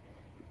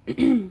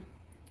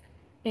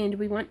 And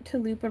we want to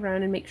loop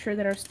around and make sure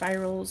that our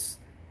spirals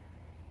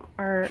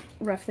are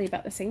roughly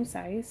about the same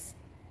size.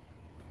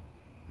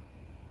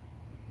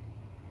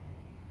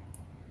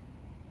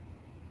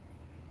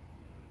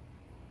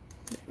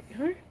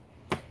 There we are.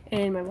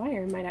 And my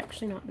wire might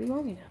actually not be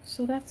long enough,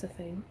 so that's a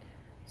thing.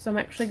 So I'm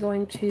actually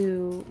going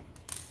to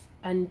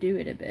undo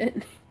it a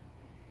bit.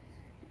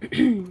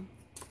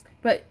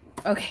 But,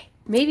 okay,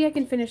 maybe I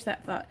can finish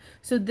that thought.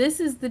 So this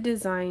is a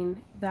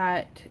design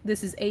that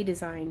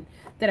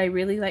I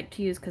really like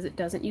to use because it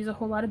doesn't use a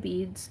whole lot of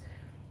beads,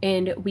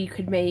 and we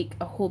could make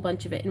a whole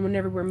bunch of it. And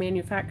whenever we're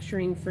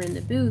manufacturing for in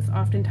the booth,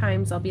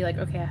 oftentimes I'll be like,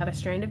 okay, I have a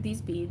strand of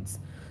these beads.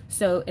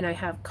 So, and I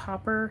have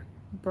copper,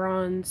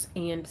 bronze,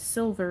 and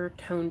silver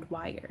toned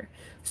wire.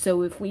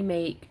 So if we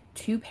make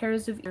 2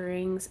 pairs of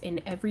earrings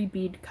in every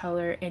bead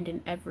color and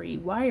in every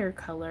wire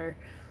color,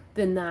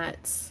 then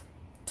that's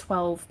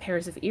 12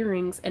 pairs of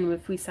earrings, and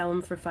if we sell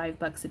them for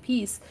 $5 a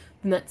piece,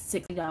 then that's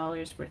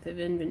 $60 worth of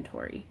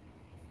inventory.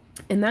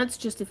 And that's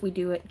just if we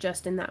do it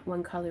just in that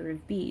one color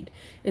of bead.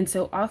 And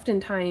so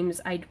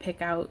oftentimes I'd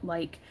pick out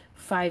like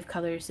 5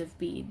 colors of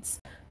beads,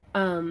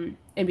 and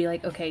be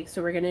like, okay,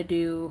 so we're gonna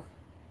do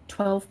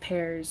 12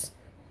 pairs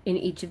in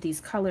each of these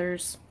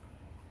colors.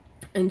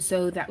 And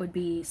so that would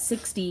be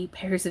 60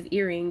 pairs of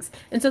earrings.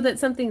 And so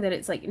that's something that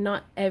it's like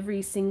not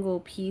every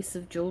single piece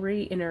of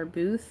jewelry in our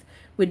booth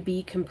would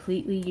be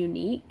completely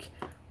unique.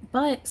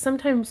 But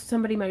sometimes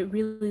somebody might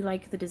really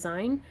like the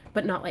design,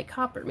 but not like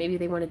copper. Maybe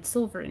they wanted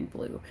silver and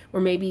blue.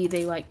 Or maybe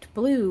they liked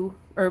blue,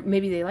 or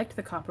maybe they liked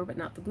the copper, but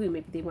not the blue.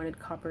 Maybe they wanted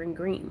copper and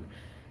green.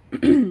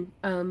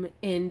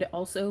 And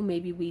also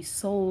maybe we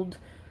sold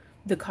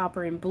the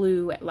copper and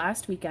blue at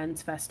last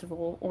weekend's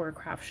festival or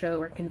craft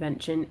show or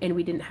convention, and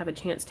we didn't have a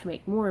chance to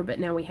make more, but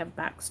now we have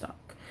back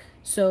stock.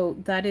 So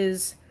that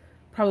is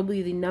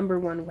probably the number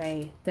 1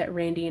 way that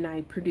Randy and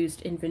I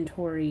produced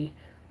inventory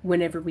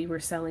whenever we were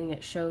selling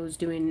at shows,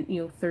 doing,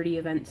 you know, 30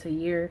 events a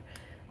year.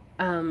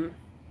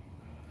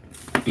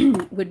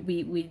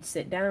 We'd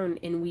sit down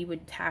and we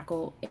would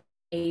tackle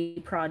a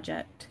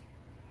project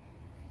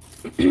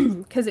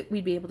because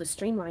we'd be able to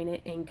streamline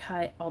it and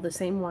cut all the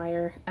same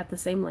wire at the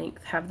same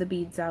length, have the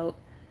beads out.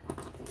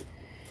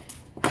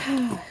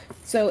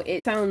 So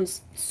it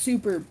sounds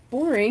super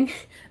boring.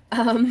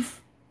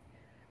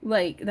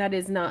 Like that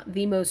is not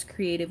the most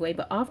creative way,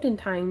 but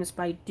oftentimes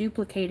by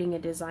duplicating a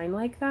design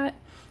like that,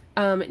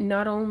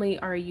 not only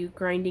are you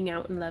grinding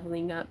out and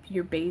leveling up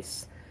your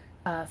base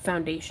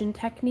foundation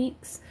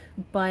techniques,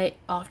 but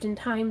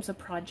oftentimes a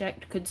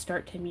project could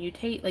start to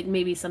mutate. Like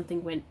maybe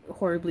something went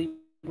horribly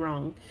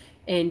wrong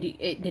and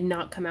it did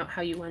not come out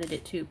how you wanted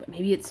it to, but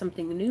maybe it's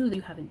something new that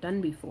you haven't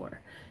done before.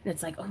 And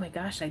it's like, oh my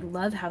gosh, I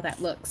love how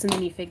that looks. And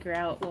then you figure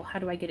out, well, how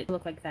do I get it to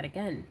look like that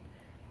again?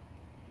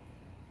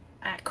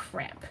 Ah,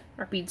 crap.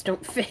 Our beads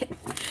don't fit.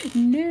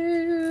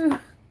 No.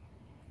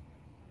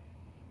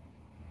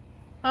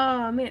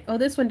 Oh, man. Oh,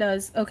 this one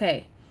does.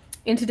 Okay.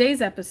 In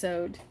today's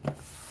episode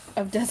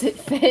of Does It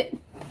Fit,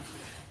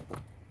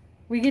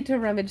 we get to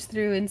rummage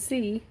through and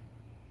see.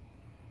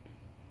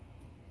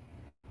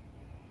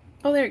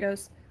 Oh, there it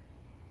goes.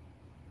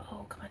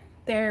 Oh, come on.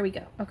 There we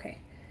go. Okay.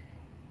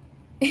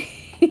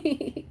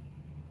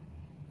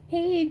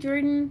 Hey,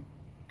 Jordan.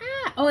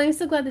 Ah, oh, I'm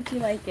so glad that you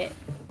like it.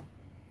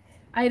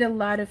 I had a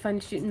lot of fun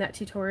shooting that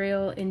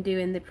tutorial and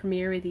doing the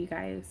premiere with you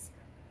guys.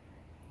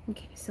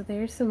 Okay, so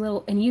there's some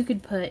little, and you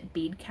could put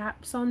bead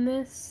caps on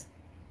this.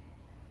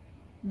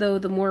 Though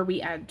the more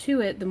we add to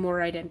it, the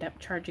more I'd end up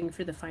charging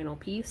for the final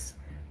piece.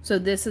 So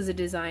this is a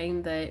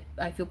design that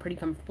I feel pretty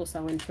comfortable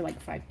selling for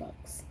like $5.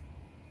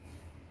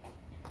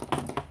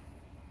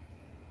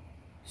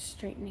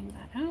 Straightening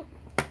that out.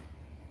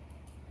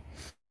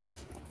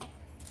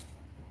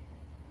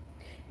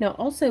 Now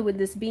also with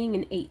this being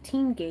an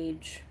 18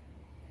 gauge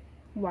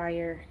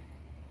wire,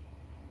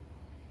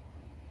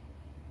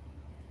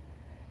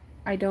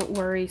 I don't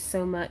worry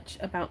so much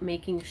about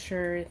making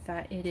sure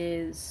that it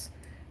is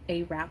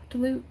a wrapped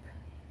loop.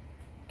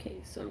 Okay,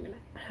 so I'm gonna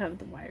have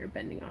the wire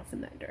bending off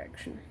in that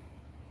direction.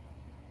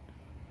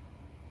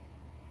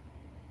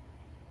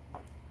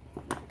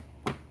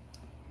 Can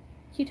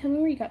you tell me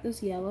where you got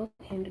those yellow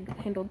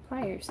handled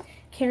pliers?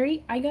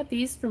 Carrie, I got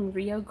these from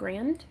Rio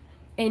Grande.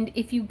 And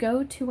if you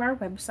go to our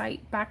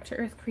website,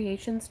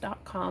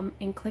 backtoearthcreations.com,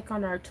 and click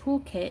on our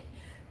toolkit,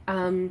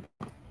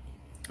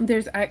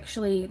 there's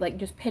actually like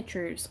just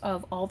pictures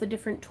of all the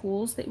different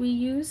tools that we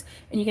use,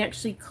 and you can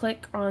actually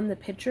click on the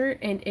picture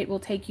and it will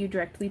take you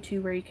directly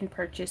to where you can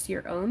purchase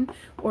your own.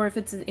 Or if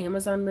it's an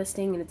Amazon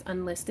listing and it's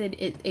unlisted,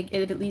 it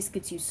at least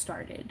gets you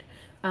started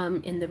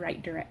in the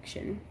right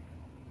direction.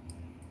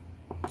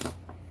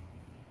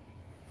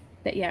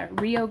 But yeah,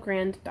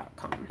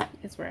 riogrande.com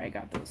is where I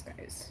got those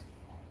guys.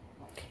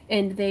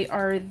 And they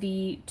are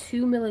the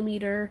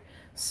 2mm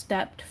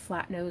stepped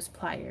flat nose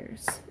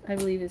pliers, I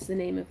believe is the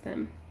name of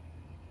them.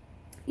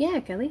 Yeah,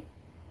 Kelly.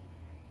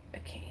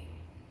 Okay,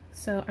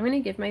 so I'm going to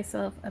give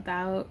myself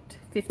about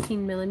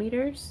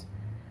 15mm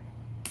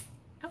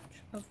ouch,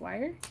 of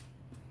wire.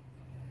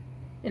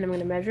 And I'm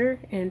going to measure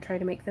and try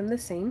to make them the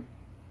same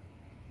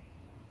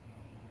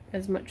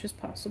as much as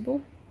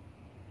possible.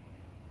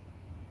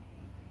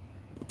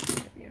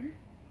 There we are.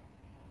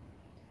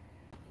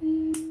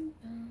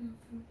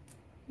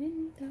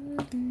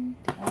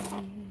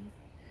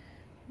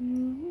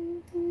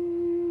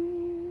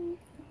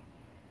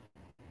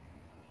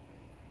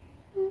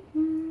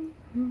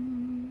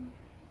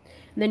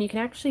 And then you can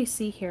actually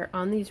see here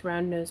on these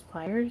round nose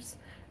pliers,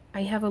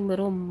 I have a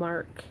little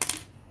mark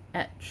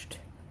etched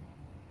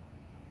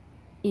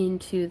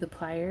into the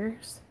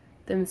pliers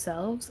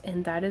themselves,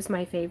 and that is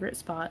my favorite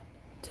spot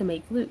to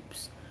make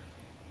loops.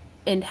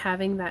 And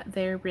having that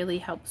there really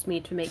helps me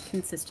to make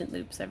consistent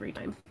loops every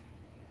time.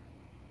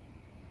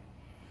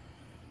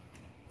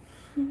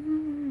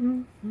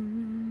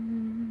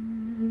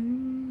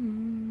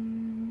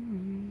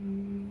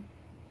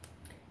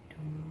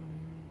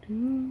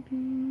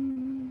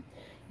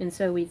 And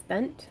so we've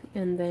bent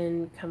and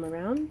then come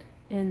around,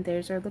 and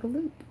there's our little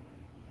loop.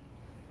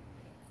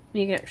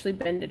 You can actually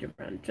bend it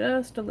around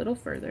just a little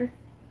further.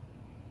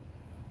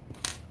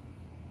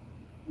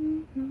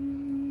 There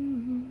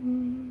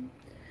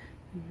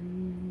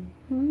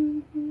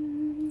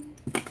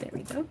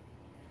we go.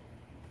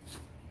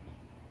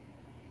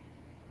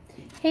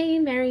 Hey,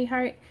 Mary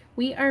Hart.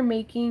 We are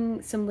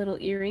making some little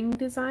earring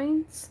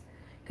designs.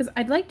 Because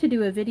I'd like to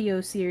do a video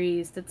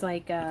series that's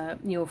like, you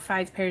know,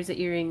 5 pairs of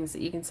earrings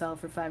that you can sell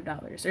for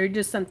 $5. Or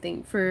just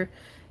something for,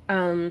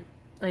 I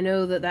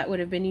know that that would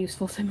have been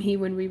useful to me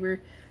when we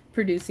were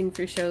producing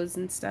for shows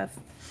and stuff.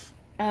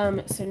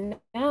 So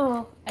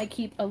now I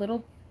keep a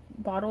little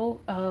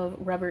bottle of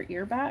rubber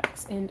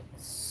earbacks, and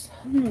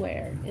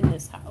somewhere in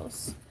this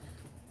house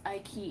I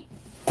keep,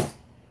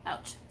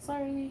 ouch,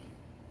 sorry,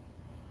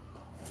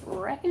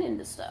 wrecking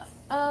into stuff.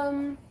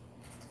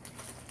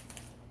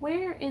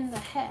 Where in the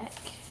heck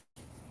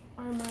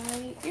are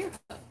my ear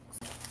hooks?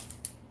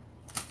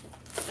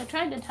 I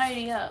tried to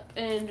tidy up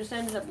and just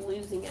ended up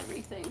losing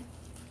everything.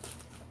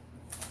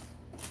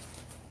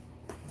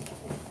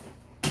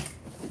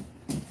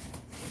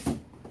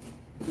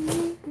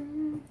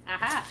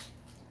 Aha!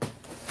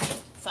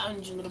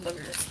 Found you, little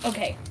boogers.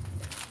 Okay,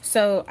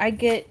 so I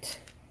get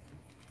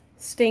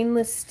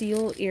stainless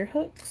steel ear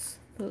hooks.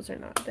 Those are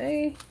not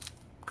they.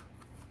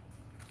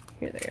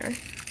 Here they are.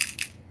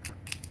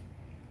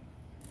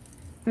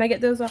 And I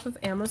get those off of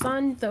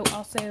Amazon, though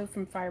also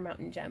from Fire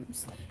Mountain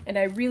Gems. And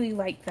I really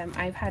like them.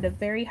 I've had a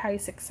very high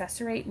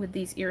success rate with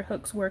these ear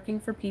hooks working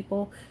for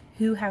people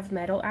who have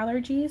metal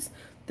allergies,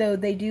 though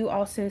they do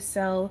also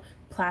sell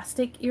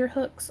plastic ear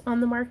hooks on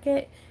the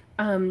market.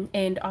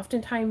 And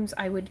oftentimes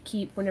I would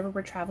keep, whenever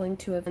we're traveling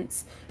to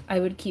events, I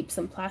would keep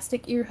some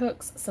plastic ear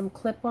hooks, some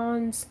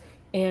clip-ons,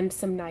 and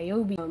some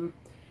niobium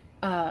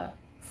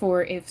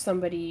for if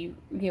somebody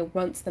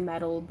wants the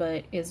metal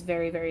but is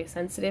very, very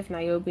sensitive.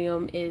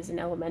 Niobium is an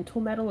elemental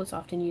metal. It's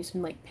often used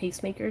in like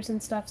pacemakers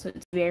and stuff, so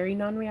it's very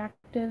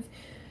non-reactive.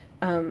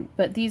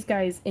 But these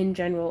guys in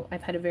general,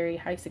 I've had a very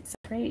high success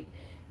rate,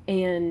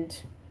 and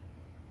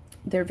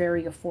they're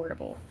very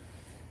affordable.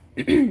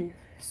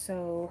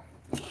 So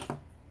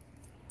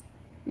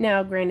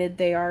now, granted,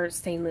 they are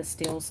stainless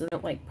steel, so they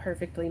don't like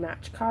perfectly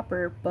match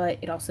copper, but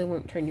it also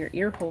won't turn your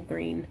ear hole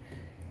green.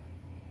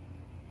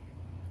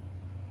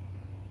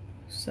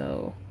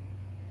 So,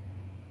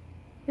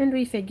 and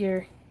we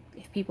figure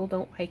if people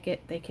don't like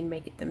it, they can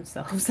make it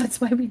themselves. That's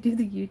why we do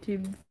the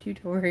YouTube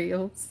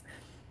tutorials.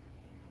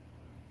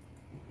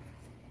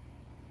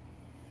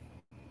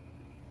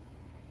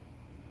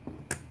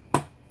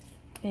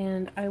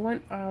 And I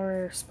want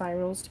our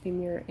spirals to be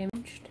mirror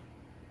imaged.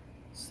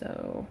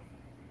 So,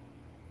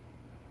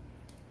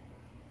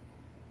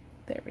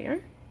 there we are.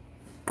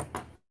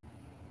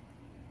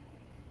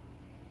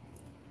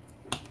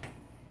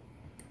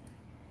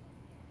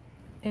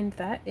 And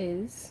that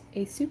is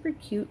a super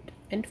cute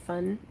and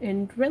fun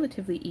and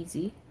relatively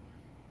easy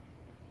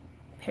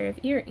pair of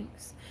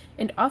earrings.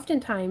 And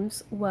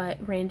oftentimes what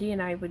Randy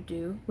and I would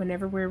do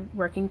whenever we're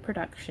working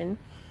production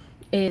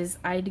is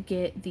I'd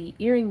get the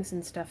earrings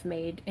and stuff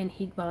made, and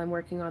while I'm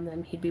working on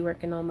them, he'd be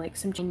working on like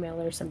some chainmail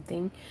or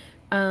something.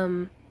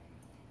 And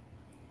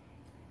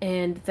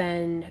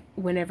then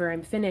whenever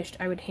I'm finished,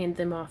 I would hand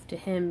them off to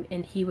him,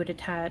 and he would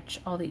attach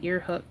all the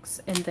ear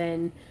hooks and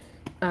then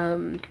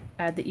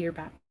add the ear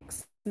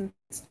backs and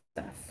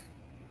stuff.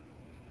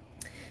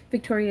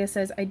 Victoria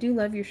says, I do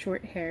love your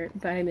short hair,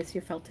 but I miss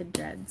your felted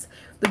dreads.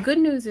 The good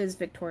news is,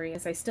 Victoria,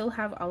 is I still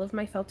have all of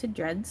my felted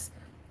dreads,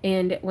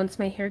 and once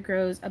my hair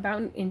grows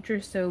about an inch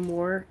or so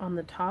more on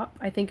the top,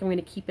 I think I'm going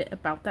to keep it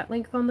about that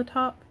length on the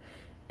top,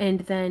 and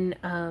then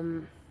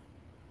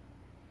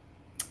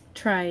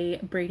try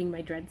braiding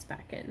my dreads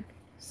back in.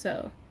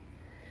 So,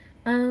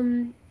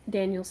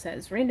 Daniel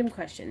says, random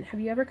question. Have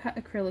you ever cut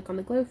acrylic on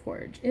the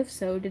Glowforge? If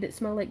so, did it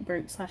smell like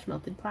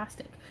burnt/melted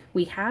plastic?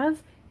 We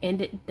have,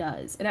 and it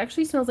does. It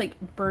actually smells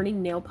like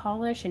burning nail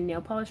polish and nail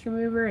polish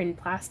remover and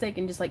plastic,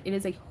 and just like, it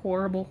is a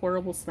horrible,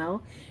 horrible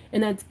smell.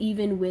 And that's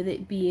even with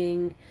it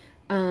being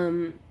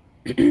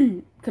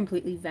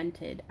completely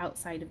vented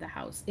outside of the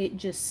house. It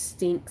just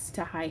stinks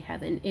to high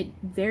heaven.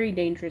 Very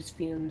dangerous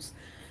fumes.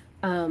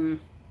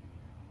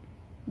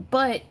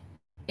 But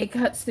it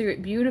cuts through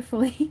it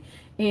beautifully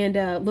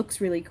and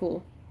looks really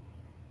cool.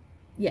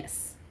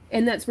 Yes.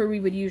 And that's where we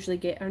would usually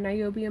get our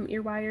niobium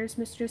ear wires,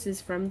 mistress,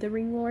 is from the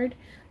Ring Lord.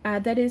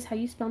 That is how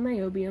you spell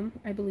niobium,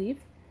 I believe.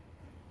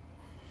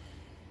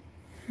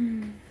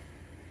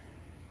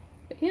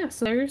 But yeah,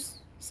 so there's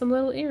some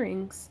little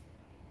earrings.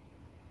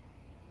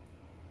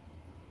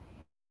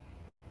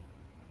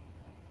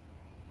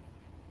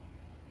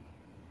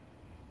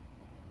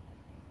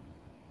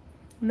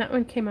 And that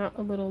one came out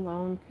a little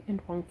long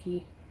and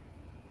wonky.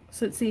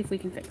 So let's see if we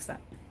can fix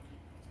that.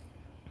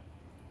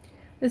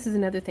 This is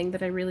another thing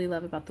that I really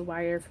love about the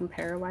wire from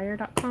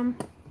Parawire.com,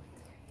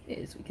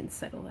 is we can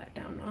settle that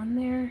down on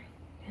there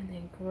and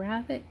then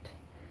grab it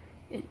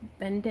and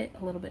bend it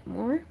a little bit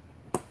more.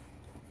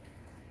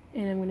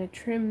 And I'm going to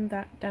trim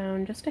that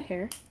down just a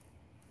hair.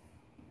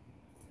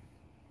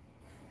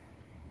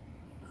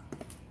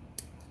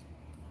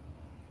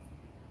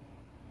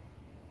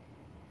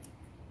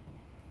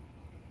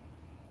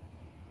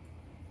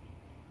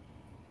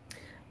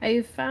 I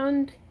have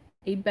found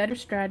a better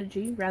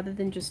strategy, rather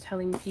than just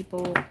telling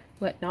people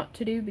what not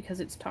to do because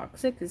it's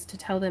toxic, is to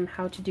tell them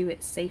how to do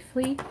it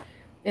safely.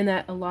 And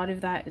that a lot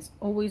of that is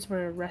always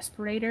wear a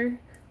respirator,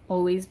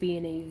 always be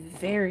in a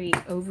very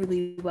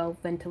overly well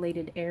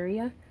ventilated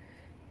area,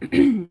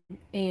 and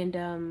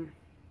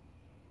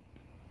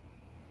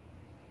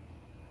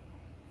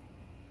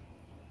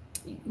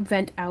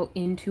vent out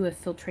into a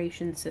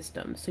filtration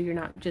system so you're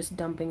not just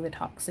dumping the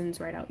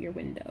toxins right out your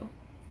window.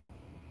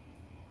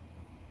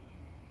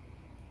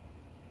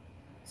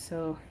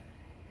 So,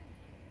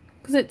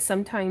 because it's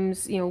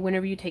sometimes,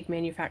 whenever you take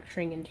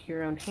manufacturing into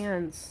your own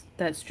hands,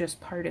 that's just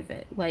part of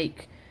it.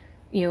 Like,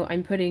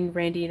 I'm putting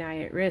Randy and I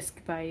at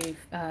risk by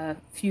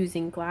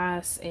fusing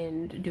glass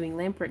and doing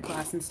lamp-wick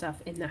glass and stuff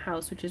in the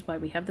house, which is why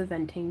we have the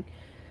venting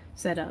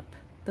set up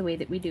the way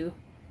that we do.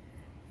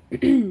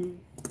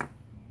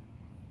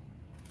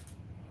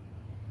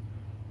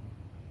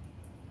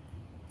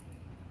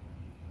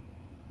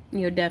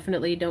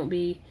 Definitely don't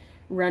be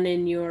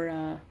running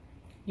your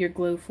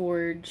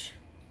Glowforge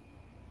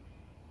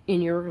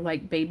in your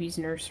like baby's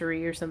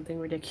nursery or something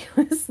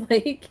ridiculous.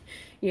 Like,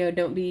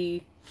 don't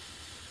be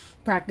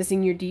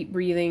practicing your deep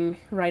breathing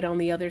right on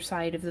the other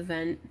side of the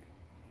vent.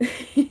 Tell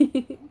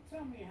me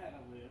how to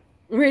live.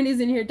 Randy's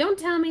in here. Don't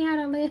tell me how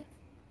to live.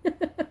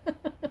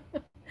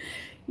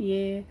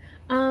 Yeah.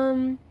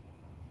 Mm.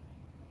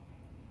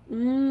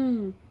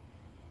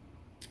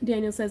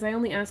 Daniel says, I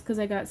only asked because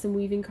I got some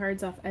weaving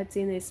cards off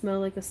Etsy and they smell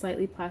like a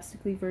slightly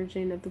plastically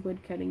version of the wood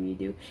cutting you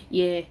do.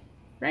 Yeah.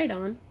 Right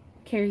on.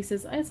 Carrie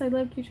says, yes, I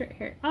love your short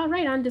hair. Oh,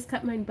 right on. Just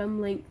cut my bum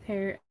length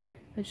hair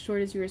as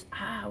short as yours.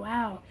 Ah,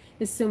 wow.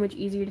 It's so much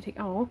easier to take.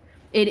 Oh,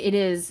 it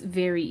is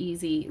very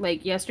easy.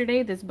 Like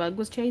yesterday, this bug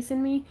was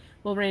chasing me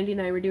while Randy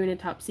and I were doing a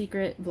top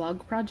secret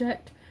vlog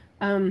project.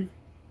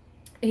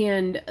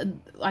 And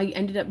I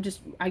ended up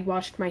I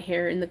washed my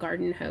hair in the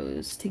garden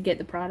hose to get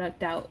the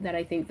product out that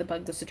I think the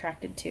bug was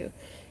attracted to. It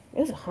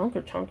was a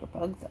honker-tonker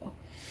bug, though.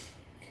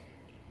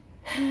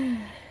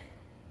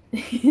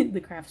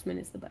 The craftsman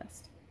is the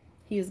best.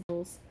 He is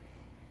goals.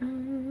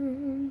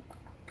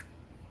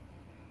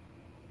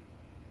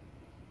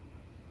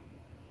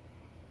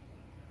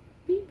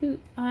 Beep boop.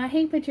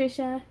 Hey,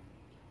 Patricia.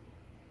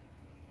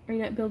 Are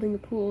you not building a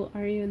pool?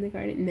 Are you in the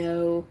garden?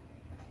 No.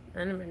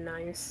 That'd be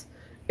nice.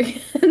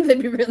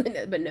 That'd be really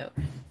nice, but no.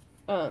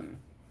 But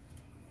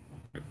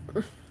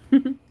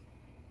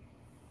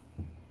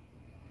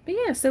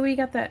yeah, so we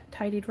got that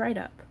tidied right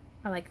up.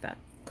 I like that.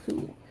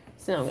 Cool.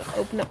 So now I'm gonna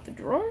open up the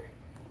drawer.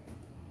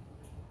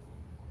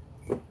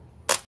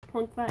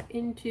 Plunk that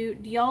into.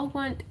 Do y'all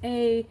want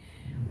a?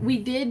 We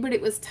did, but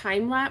it was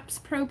time lapse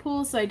Pro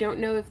Pool, so I don't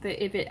know if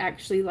it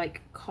actually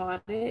like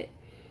caught it.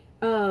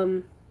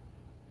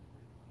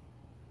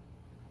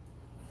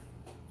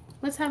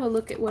 Let's have a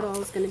look at what all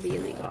is going to be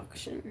in the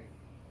auction.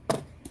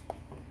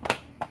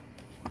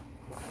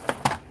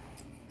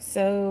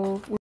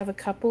 So we have a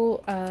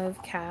couple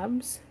of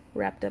cabs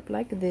wrapped up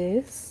like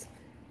this.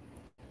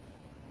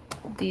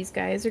 These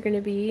guys are going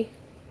to be...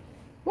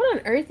 What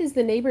on earth is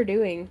the neighbor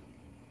doing?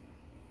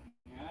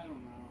 Yeah, I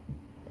don't know.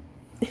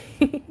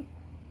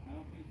 I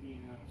don't think he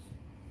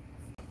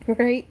knows.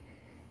 Right?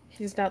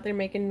 She's out there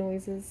making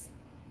noises.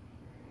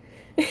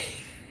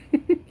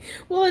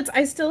 Well,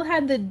 I still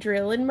had the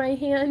drill in my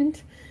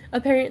hand,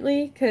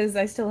 apparently, because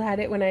I still had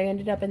it when I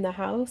ended up in the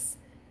house.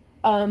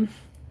 Bug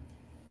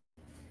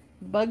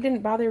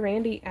didn't bother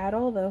Randy at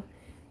all, though.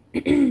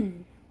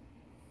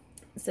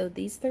 So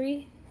these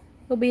three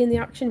will be in the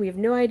auction. We have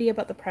no idea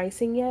about the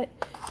pricing yet.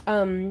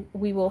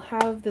 We will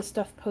have the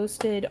stuff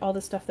posted, all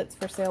the stuff that's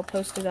for sale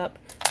posted up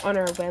on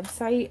our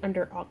website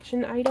under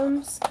auction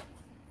items.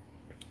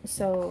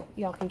 So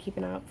y'all can keep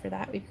an eye out for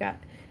that. We've got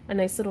a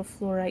nice little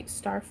fluorite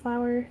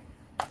starflower.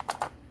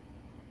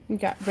 We've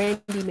got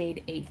Randy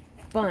made a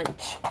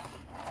bunch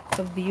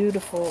of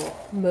beautiful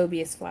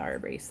Mobius flower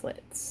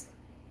bracelets.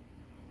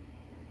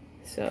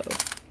 So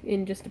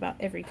in just about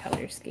every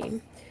color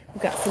scheme.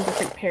 We've got some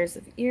different pairs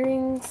of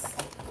earrings.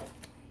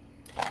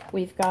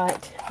 We've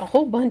got a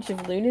whole bunch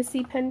of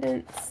lunacy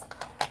pendants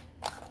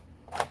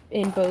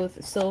in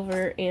both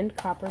silver and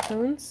copper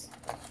tones.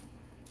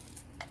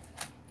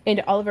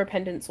 And all of our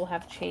pendants will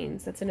have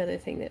chains. That's another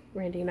thing that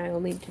Randy and I will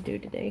need to do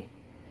today.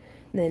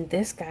 And then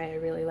this guy I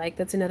really like.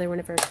 That's another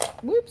one of our,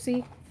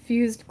 whoopsie,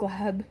 fused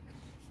glab.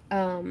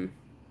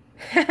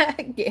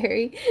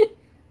 Gary.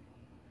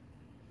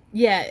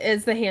 Yeah,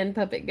 it's the hand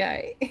puppet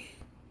guy.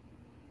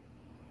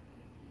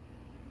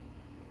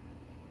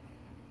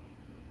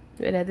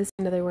 But this is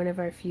another one of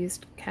our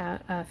fused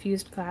glass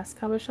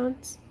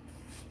cabochons.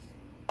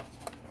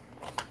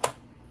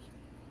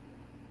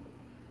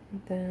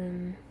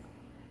 Then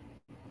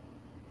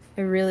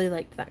I really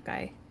liked that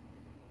guy.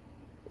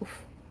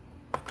 Oof.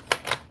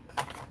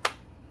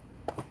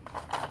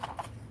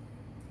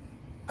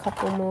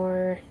 Couple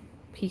more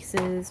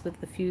pieces with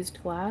the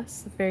fused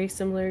glass, very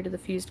similar to the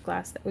fused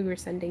glass that we were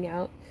sending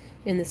out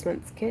in this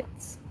month's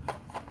kits.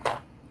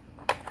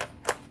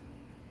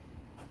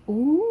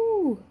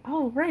 Ooh,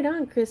 oh, right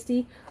on,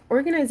 Christy.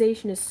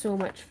 Organization is so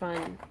much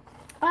fun.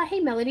 Hey,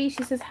 Melody,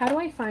 she says, how do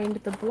I find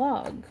the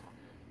blog?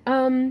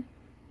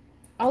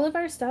 All of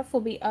our stuff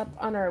will be up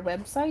on our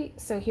website.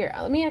 So here,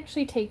 let me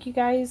actually take you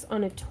guys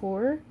on a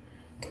tour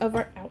of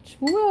our, ouch,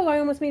 whoa, I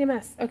almost made a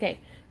mess. Okay,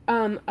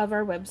 of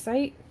our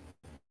website.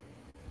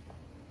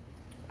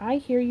 I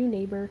hear you,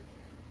 neighbor.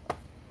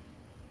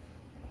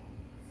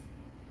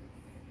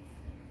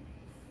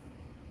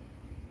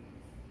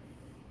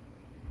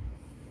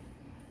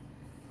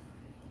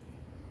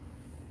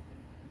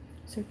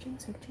 Searching,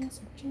 searching,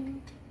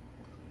 searching.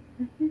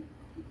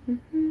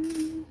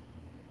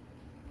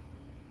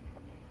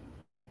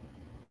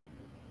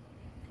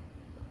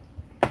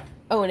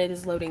 Oh, and it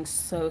is loading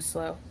so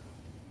slow.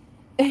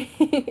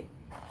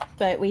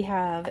 But we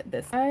have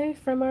this guy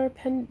from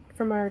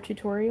our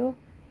tutorial.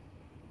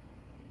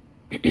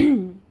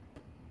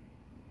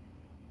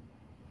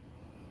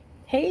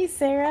 Hey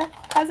Sarah,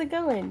 how's it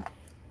going?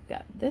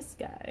 Got this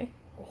guy.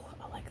 Oh,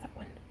 I like that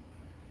one.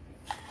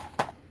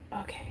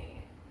 Okay.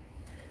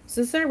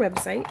 So this is our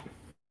website,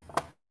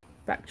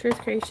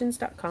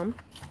 BlackTruthCreations.com.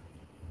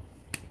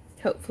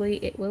 Hopefully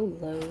it will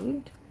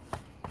load.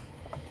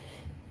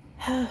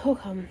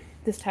 Oh,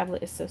 this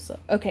tablet is so slow.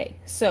 Okay,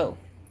 so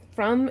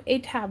from a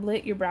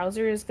tablet, your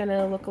browser is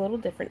gonna look a little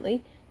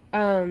differently.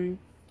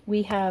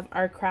 we have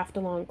our Craft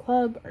Along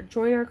Club, our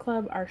Join Our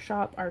Club, our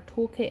shop, our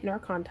toolkit, and our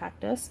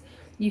Contact Us.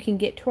 You can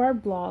get to our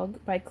blog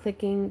by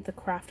clicking the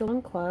Craft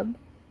Along Club,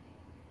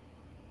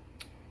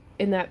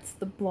 and that's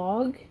the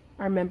blog,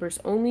 our members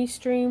only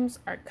streams,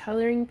 our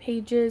coloring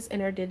pages,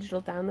 and our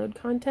digital download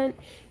content.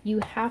 You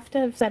have to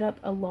have set up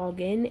a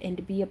login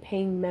and be a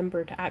paying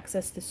member to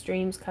access the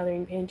streams,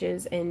 coloring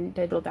pages, and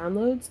digital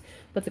downloads.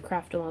 But the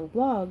Craft Along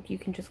blog, you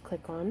can just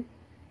click on,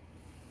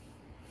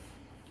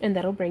 and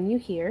that'll bring you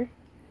here,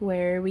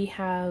 where we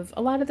have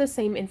a lot of the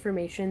same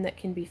information that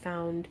can be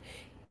found,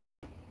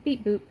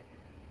 beep boop,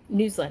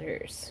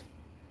 newsletters.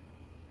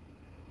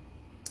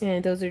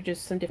 And those are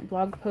just some different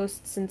blog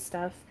posts and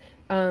stuff.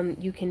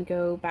 You can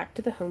go back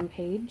to the home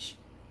page,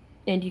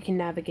 and you can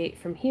navigate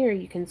from here.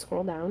 You can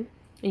scroll down,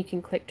 and you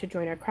can click to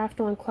join our Craft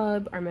Along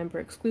Club, our member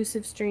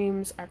exclusive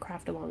streams, our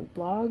Craft Along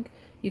blog.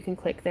 You can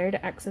click there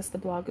to access the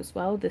blog as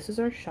well. This is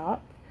our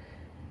shop.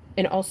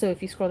 And also,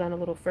 if you scroll down a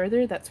little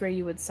further, that's where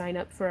you would sign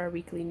up for our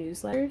weekly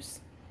newsletters.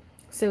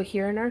 So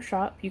here in our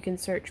shop, you can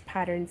search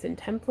patterns and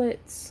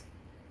templates,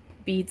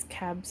 beads,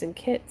 cabs, and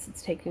kits.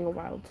 It's taking a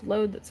while to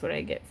load. That's what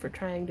I get for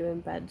trying to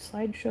embed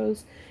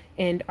slideshows.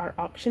 And our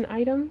auction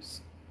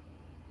items.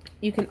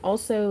 You can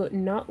also,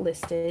 not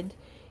listed,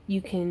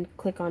 you can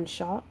click on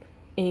shop,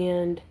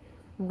 and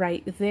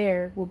right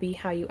there will be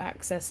how you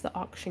access the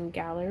auction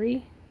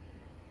gallery.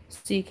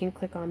 So you can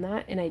click on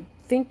that, and I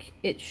think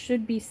it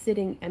should be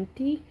sitting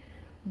empty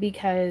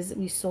because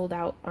we sold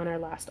out on our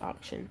last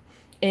auction.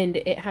 And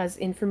it has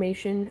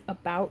information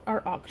about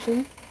our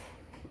auction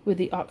with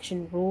the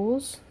auction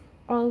rules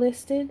all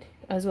listed,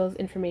 as well as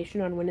information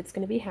on when it's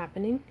going to be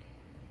happening.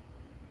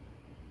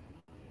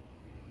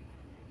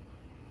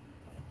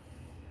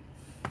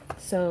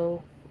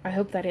 So I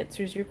hope that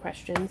answers your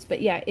questions.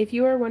 But yeah, if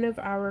you are one of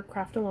our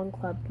Craft Along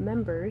Club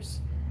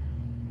members,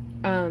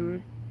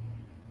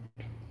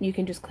 you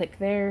can just click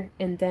there,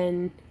 and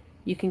then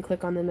you can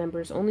click on the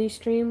members only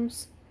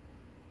streams.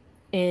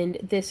 And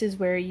this is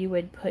where you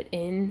would put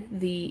in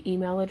the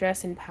email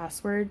address and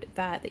password.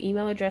 That the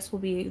email address will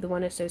be the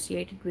one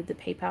associated with the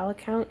PayPal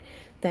account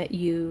that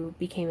you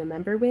became a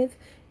member with.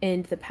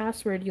 And the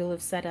password you'll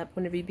have set up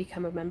whenever you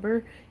become a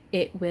member,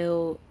 it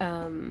will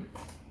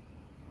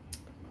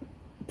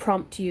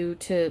prompt you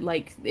to,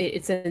 like,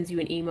 it sends you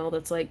an email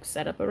that's like,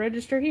 set up a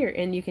register here,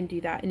 and you can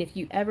do that. And if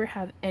you ever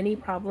have any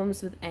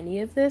problems with any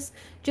of this,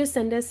 just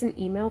send us an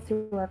email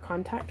through our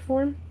contact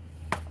form.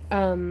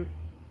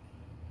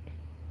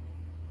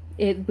 You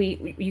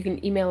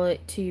can email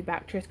it to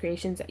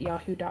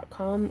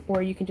backtoearthcreations@yahoo.com,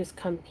 or you can just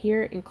come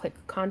here and click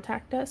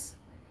contact us,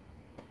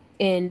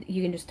 and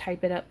you can just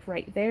type it up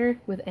right there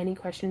with any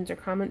questions or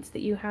comments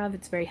that you have.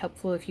 It's very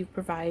helpful if you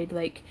provide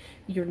like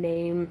your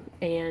name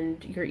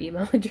and your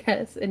email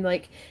address, and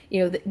like,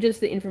 you know,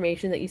 just the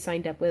information that you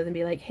signed up with, and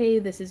be like, hey,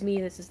 this is me,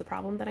 this is the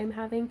problem that I'm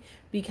having.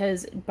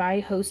 Because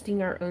by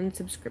hosting our own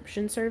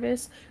subscription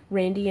service,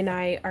 Randy and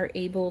I are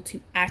able to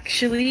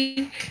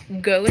actually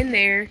go in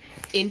there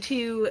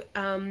into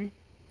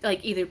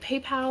like either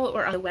PayPal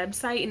or on the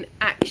website and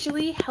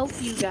actually help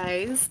you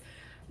guys.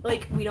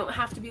 Like, we don't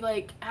have to be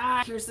like,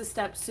 here's the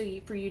steps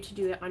for you to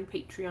do it on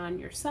Patreon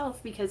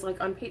yourself, because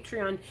like on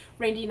Patreon,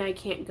 Randy and I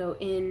can't go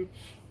in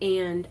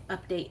and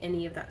update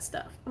any of that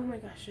stuff. Oh my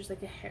gosh, there's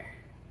like a hair.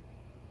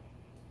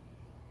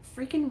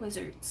 Freaking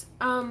wizards.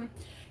 But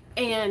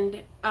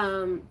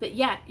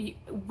yeah,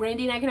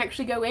 Randy and I can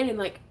actually go in and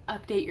like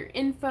update your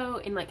info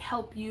and like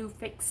help you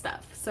fix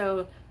stuff.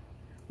 So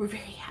we're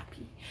very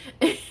happy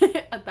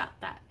about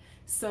that.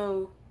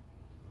 So,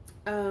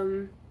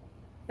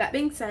 that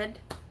being said,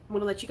 I'm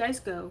gonna let you guys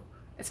go.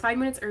 It's 5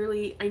 minutes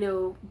early, I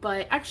know,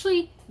 but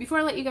actually, before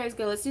I let you guys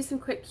go, let's do some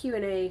quick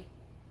Q&A.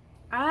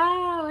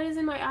 What is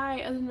in my eye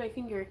other than my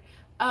finger?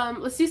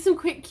 Let's do some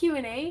quick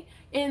Q&A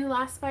in the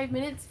last 5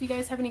 minutes if you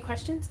guys have any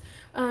questions.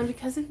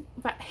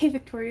 Hey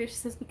Victoria, she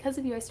says, because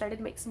of you I started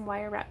to make some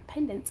wire wrap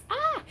pendants.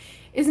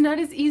 It's not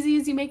as easy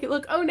as you make it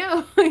look. Oh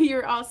no,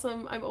 you're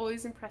awesome. I'm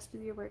always impressed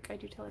with your work. I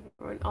do tell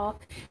everyone all.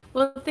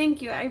 Well,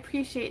 thank you. I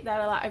appreciate that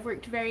a lot. I've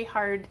worked very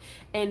hard,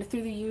 and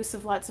through the use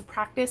of lots of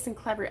practice and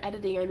clever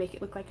editing, I make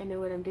it look like I know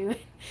what I'm doing.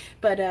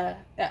 But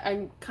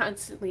I'm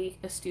constantly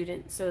a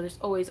student, so there's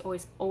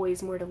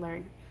always more to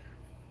learn.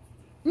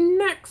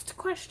 Next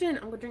question.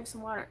 I'm gonna drink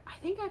some water. I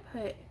think I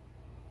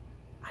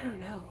don't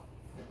know.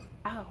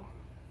 Ow.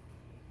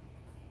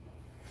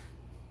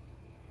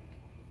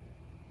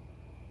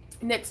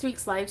 Next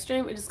week's live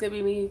stream, it's just gonna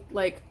be me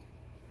like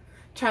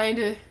trying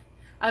to.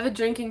 I have a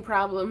drinking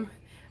problem.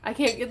 I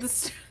can't get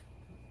this.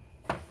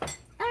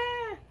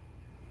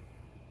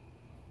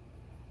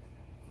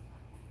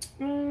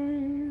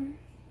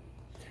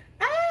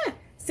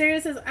 Sarah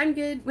says, I'm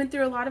good. Went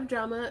through a lot of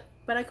drama,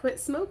 but I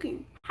quit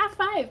smoking. High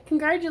five.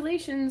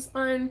 Congratulations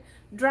on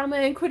drama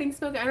and quitting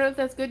smoking. I don't know if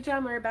that's good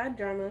drama or bad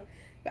drama,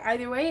 but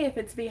either way, if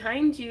it's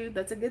behind you,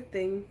 that's a good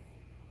thing.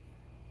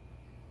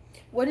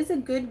 What is a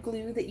good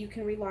glue that you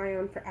can rely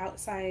on for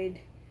outside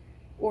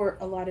or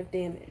a lot of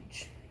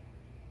damage?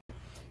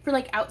 For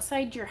like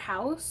outside your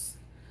house,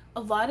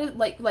 a lot of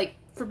like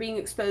for being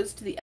exposed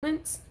to the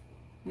elements,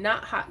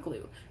 not hot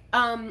glue.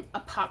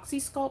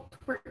 Epoxy sculpt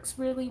works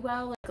really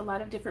well, like a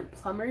lot of different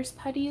plumbers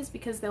putties,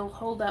 because they'll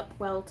hold up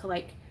well to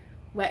like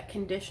wet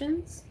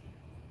conditions.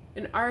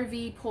 An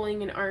RV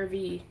pulling an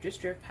RV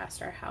just drove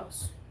past our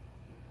house.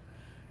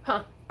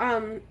 Huh.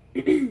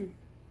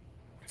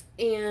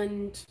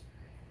 And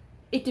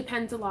it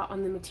depends a lot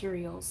on the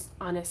materials,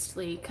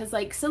 honestly, because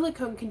like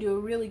silicone can do a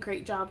really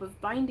great job of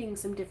binding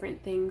some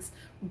different things,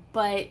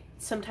 but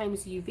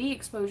sometimes UV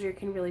exposure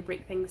can really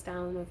break things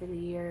down over the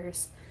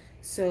years.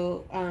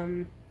 So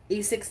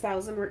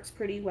A6000 works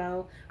pretty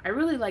well. I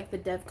really like the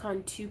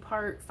DevCon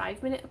 2-part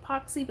 5-minute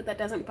epoxy, but that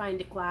doesn't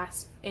bind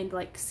glass and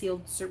like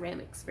sealed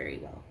ceramics very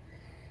well.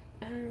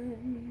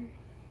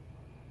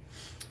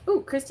 Oh,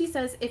 Christy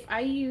says, if I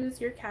use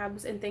your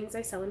cabs and things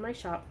I sell in my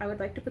shop, I would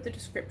like to put the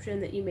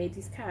description that you made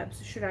these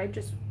cabs. Should I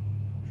just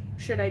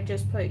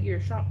put your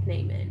shop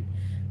name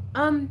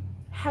in?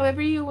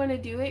 However you want to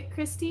do it,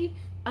 Christy.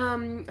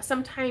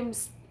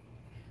 Sometimes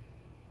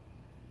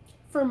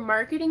for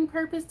marketing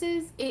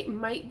purposes, it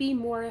might be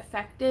more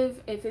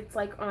effective if it's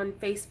like on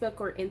Facebook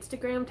or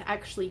Instagram to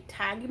actually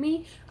tag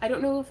me. I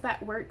don't know if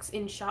that works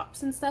in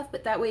shops and stuff,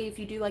 but that way if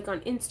you do like on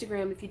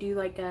Instagram, if you do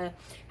like a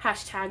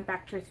hashtag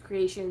Back to Earth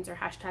Creations or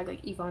hashtag like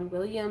Yvonne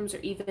Williams or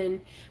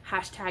even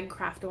hashtag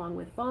Craft Along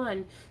with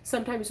Vaughn,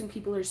 sometimes when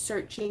people are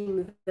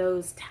searching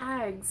those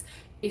tags,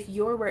 if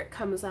your work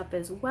comes up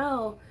as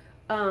well,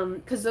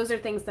 because those are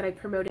things that I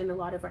promote in a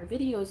lot of our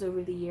videos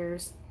over the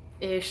years,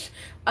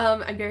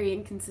 I'm very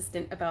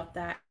inconsistent about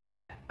that.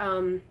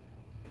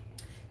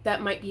 That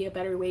might be a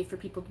better way for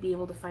people to be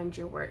able to find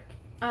your work.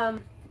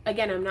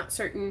 Again, I'm not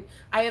certain.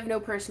 I have no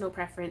personal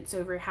preference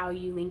over how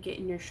you link it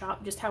in your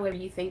shop, just however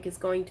you think is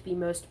going to be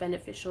most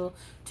beneficial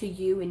to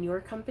you and your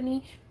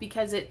company,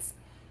 because it's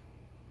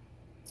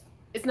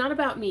not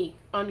about me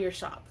on your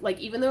shop. Like,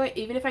 even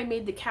if I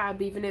made the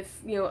cab, even if,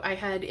 you know,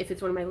 if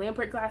it's one of my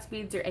Lamport glass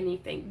beads or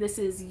anything, this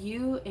is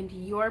you and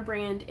your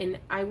brand, and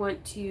I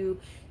want to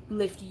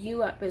lift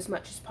you up as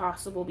much as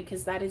possible,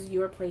 because that is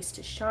your place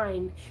to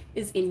shine,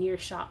 is in your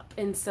shop.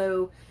 And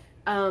so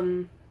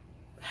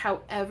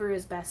however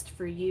is best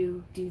for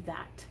you, do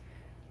that.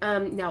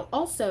 Now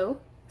also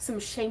some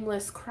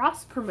shameless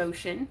cross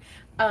promotion.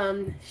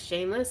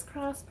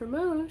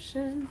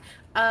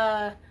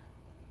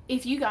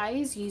 If you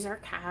guys use our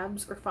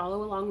cabs or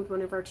follow along with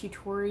one of our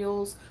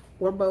tutorials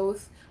or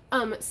both,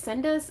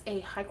 send us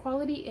a high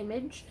quality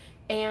image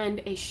and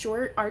a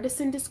short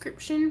artisan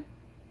description,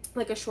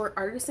 like a short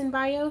artisan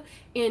bio,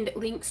 and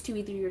links to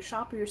either your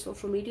shop or your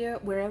social media,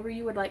 wherever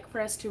you would like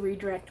for us to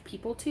redirect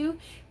people to,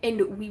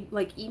 and we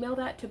like email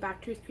that to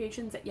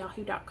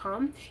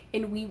backtoearthcreations@yahoo.com,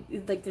 and we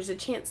like there's a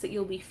chance that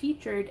you'll be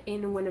featured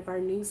in one of our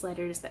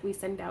newsletters that we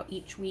send out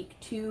each week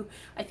to,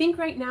 I think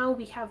right now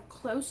we have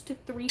close to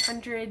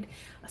 300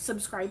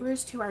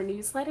 subscribers to our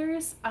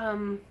newsletters.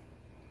 And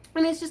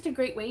it's just a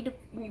great way to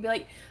be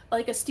like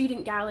a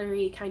student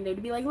gallery, kind of,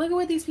 to be like, look at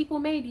what these people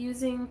made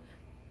using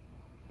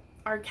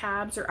our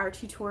cabs or our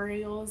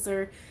tutorials,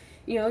 or,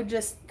 you know,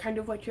 just kind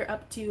of what you're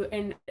up to.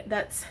 And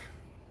that's,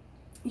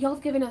 y'all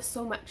have given us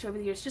so much over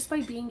the years just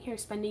by being here,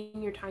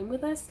 spending your time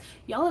with us.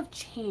 Y'all have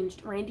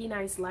changed Randy and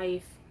I's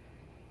life.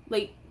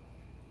 Like,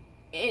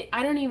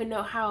 I don't even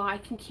know how I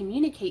can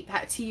communicate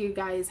that to you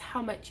guys,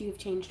 how much you have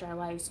changed our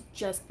lives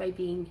just by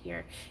being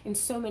here. And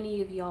so many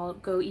of y'all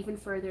go even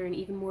further and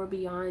even more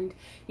beyond.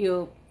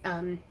 You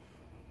know,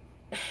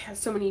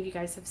 so many of you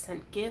guys have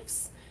sent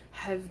gifts,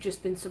 have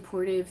just been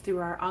supportive through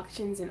our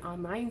auctions and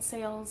online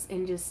sales,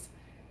 and just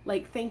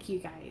like, thank you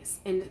guys.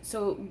 And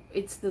so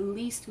it's the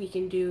least we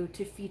can do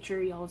to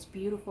feature y'all's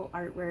beautiful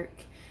artwork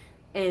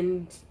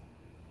and,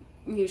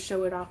 you know,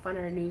 show it off on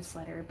our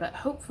newsletter. But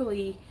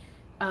hopefully,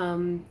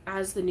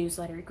 as the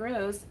newsletter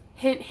grows,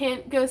 hint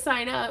hint, go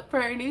sign up for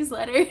our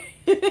newsletter,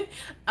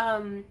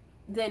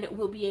 then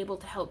we'll be able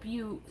to help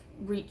you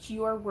reach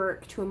your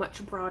work to a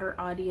much broader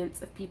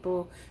audience of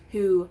people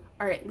who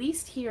are at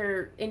least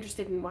here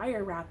interested in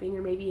wire wrapping,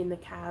 or maybe in the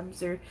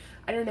cabs, or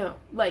I don't know.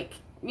 Like,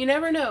 you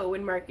never know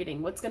in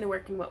marketing what's going to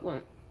work and what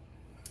won't.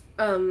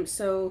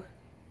 So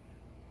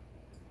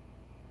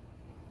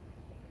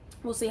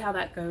we'll see how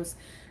that goes.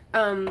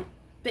 But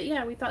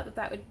yeah, we thought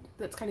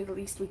that's kind of the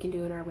least we can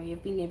do in our way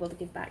of being able to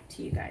give back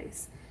to you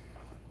guys.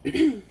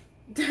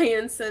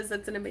 Diane says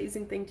that's an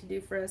amazing thing to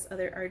do for us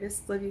other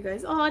artists. Love you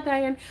guys. Oh,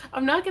 Diane,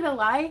 I'm not gonna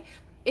lie,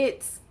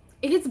 it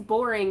gets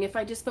boring if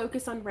I just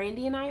focus on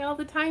Randy and I all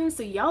the time.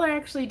 So y'all are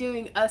actually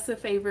doing us a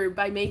favor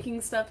by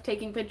making stuff,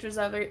 taking pictures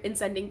of it, and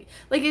sending,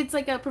 like, it's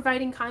like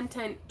providing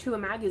content to a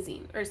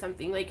magazine or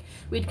something. Like,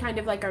 we'd kind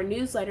of like our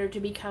newsletter to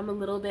become a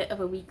little bit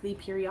of a weekly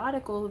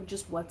periodical of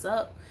just what's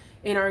up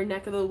in our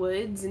neck of the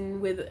woods,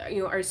 and with,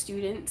 you know, our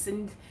students,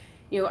 and,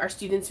 you know, our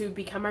students who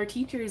become our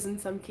teachers in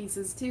some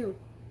cases too.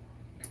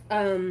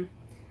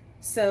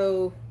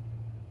 So,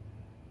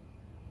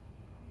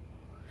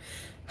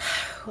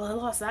 well, I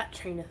lost that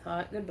train of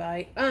thought.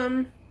 Goodbye.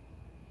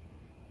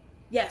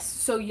 Yes,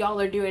 so y'all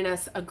are doing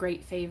us a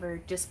great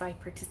favor just by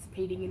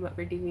participating in what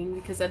we're doing,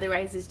 because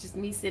otherwise it's just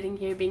me sitting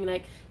here being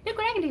like, look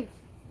what I can do.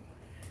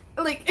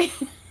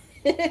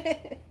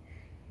 Like,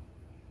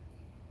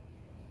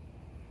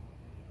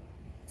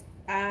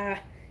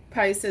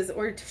 Probably says,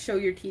 or to show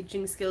your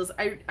teaching skills.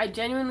 I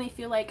genuinely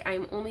feel like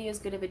I'm only as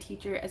good of a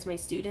teacher as my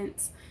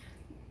students,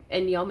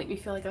 and y'all make me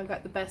feel like I've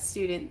got the best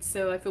students,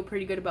 so I feel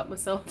pretty good about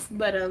myself.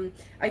 But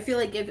I feel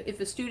like if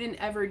a student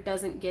ever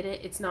doesn't get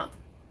it, it's not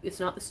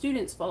the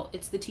student's fault,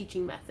 it's the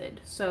teaching method.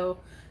 So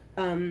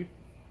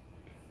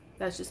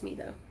that's just me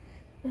though.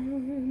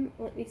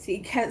 Let me see.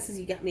 Kat says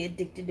you got me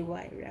addicted to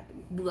wire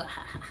wrapping.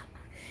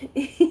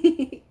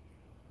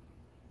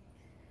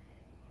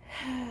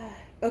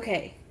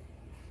 Okay.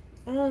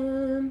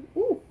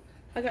 Ooh,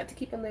 I got to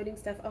keep unloading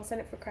stuff. I'll sign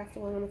up for Craft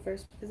Along on the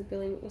 1st because the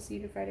billing will see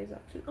you to Friday's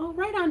auction. Oh,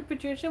 right on,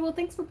 Patricia. Well,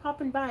 thanks for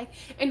popping by.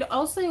 And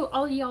also,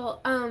 all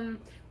y'all,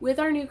 with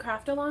our new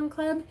Craft Along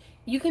Club,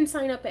 you can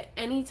sign up at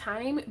any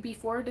time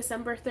before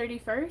December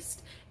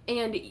 31st,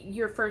 and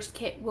your first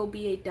kit will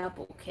be a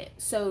double kit.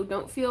 So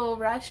don't feel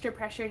rushed or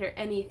pressured or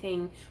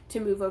anything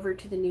to move over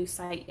to the new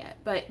site yet.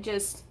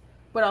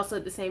 But also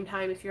at the same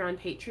time, if you're on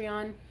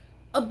Patreon,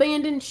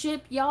 abandon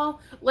ship, y'all.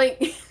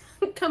 Like,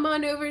 come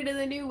on over to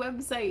the new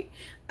website.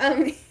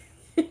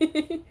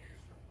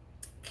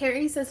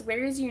 Carrie says,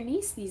 where is your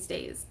niece these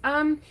days?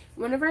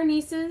 One of our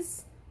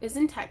nieces is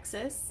in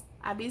Texas.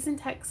 Abby's in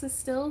Texas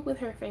still with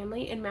her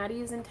family, and Maddie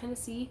is in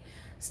Tennessee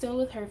still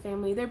with her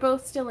family. They're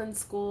both still in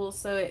school,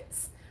 so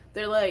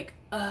they're like,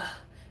 ugh.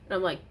 And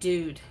I'm like,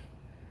 dude,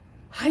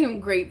 I am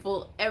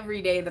grateful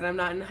every day that I'm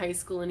not in high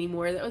school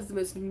anymore. That was the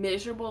most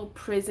miserable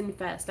prison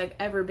fest I've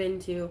ever been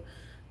to.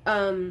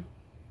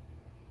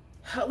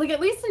 Like, at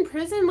least in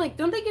prison, like,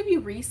 don't they give you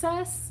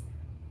recess?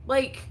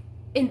 Like,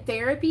 in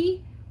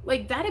therapy?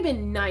 Like, that'd have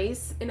been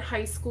nice in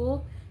high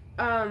school.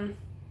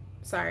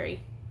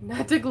 Sorry.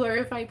 Not to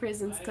glorify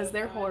prisons, because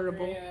they're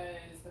horrible.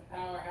 Mitochondria is the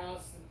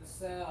powerhouse of the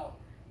cell.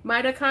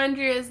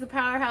 Mitochondria is the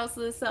powerhouse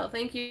of the cell.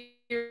 Thank you,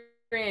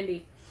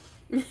 Randy.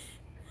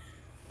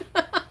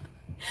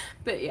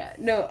 But yeah,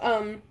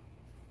 no,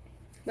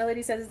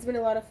 Melody says it's been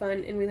a lot of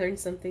fun and we learned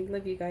something.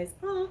 Love you guys.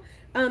 Aw.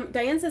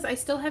 Diane says, I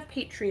still have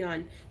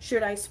Patreon.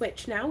 Should I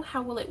switch now?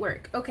 How will it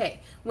work? Okay,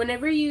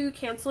 whenever you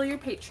cancel your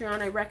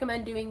Patreon, I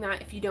recommend doing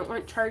that. If you don't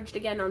want charged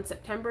again on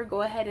September,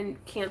 go ahead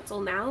and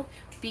cancel now,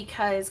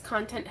 because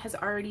content has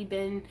already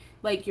been,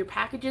 like, your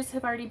packages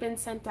have already been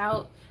sent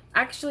out.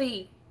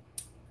 Actually,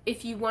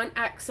 if you want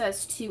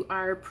access to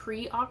our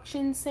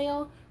pre-auction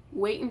sale,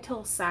 wait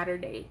until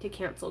Saturday to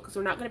cancel, because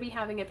we're not going to be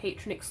having a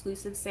patron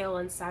exclusive sale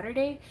on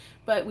Saturday,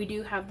 but we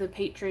do have the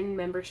patron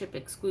membership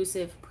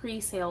exclusive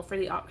pre-sale for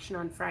the auction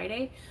on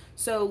Friday.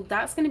 So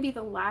that's going to be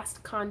the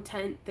last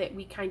content that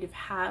we kind of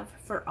have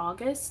for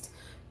August.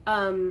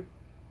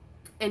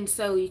 And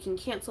so you can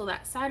cancel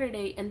that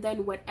Saturday, and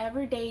then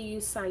whatever day you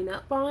sign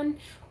up on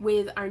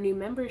with our new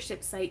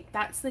membership site,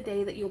 that's the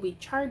day that you'll be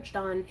charged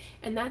on,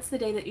 and that's the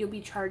day that you'll be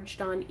charged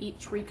on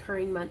each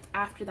recurring month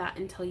after that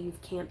until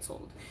you've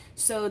canceled.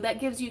 So that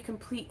gives you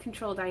complete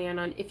control, Diane,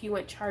 on if you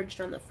went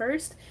charged on the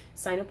 1st,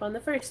 sign up on the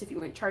 1st. If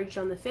you went charged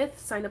on the 5th,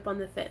 sign up on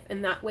the 5th.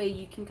 And that way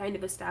you can kind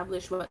of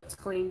establish what's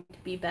going to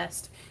be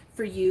best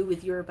for you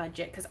with your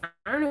budget. Because I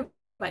don't know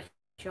about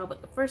y'all,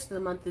 but the 1st of the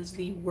month is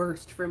the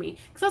worst for me,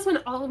 because that's when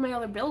all of my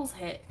other bills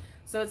hit.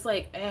 So it's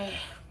like, eh.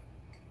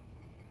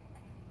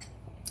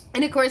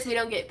 And of course we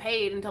don't get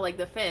paid until like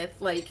the 5th.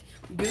 Like,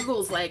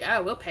 Google's like,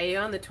 oh, we'll pay you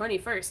on the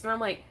 21st, and I'm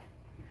like,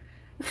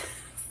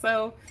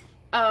 so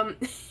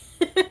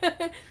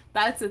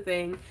that's a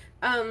thing.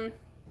 No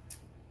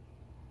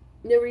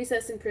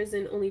recess in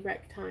prison, only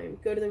rec time.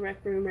 Go to the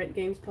rec room, rent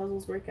games,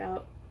 puzzles, work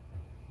out.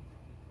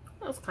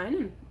 That was kind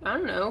of, I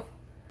don't know.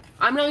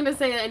 I'm not going to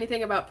say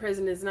anything about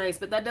prison is nice,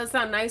 but that does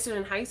sound nicer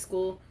than high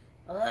school.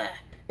 Ugh.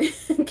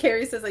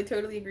 Carrie says, I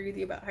totally agree with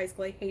you about high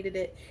school. I hated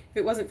it. If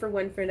it wasn't for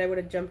one friend, I would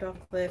have jumped off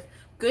a cliff.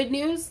 Good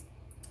news,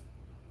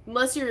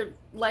 unless you're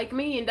like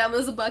me and dumb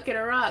as a bucket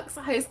of rocks,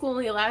 high school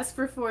only lasts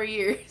for 4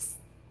 years.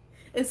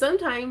 And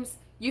sometimes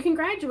you can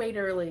graduate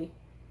early.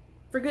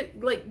 For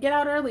good, like, get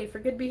out early for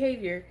good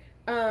behavior.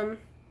 Got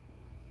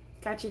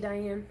you,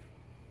 Diane.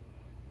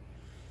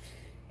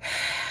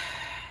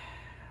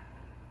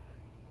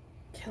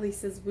 Kelly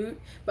says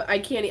woot, but I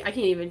can't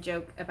even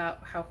joke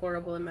about how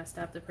horrible and messed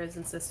up the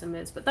prison system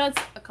is, but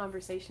that's a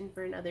conversation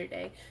for another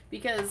day.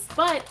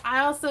 But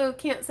I also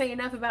can't say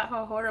enough about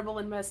how horrible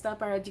and messed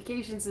up our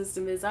education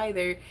system is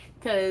either,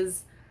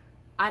 because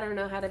I don't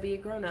know how to be a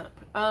grown-up.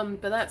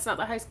 But that's not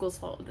the high school's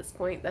fault at this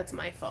point. That's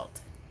my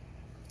fault,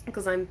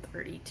 because I'm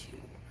 32.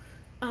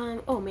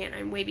 Oh man,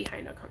 I'm way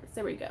behind on comments.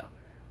 There we go.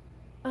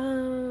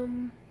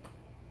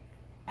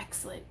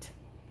 Excellent.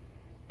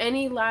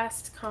 Any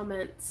last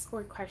comments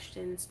or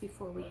questions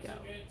before we go? What's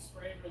a good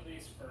spray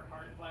release for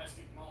hard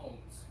plastic molds?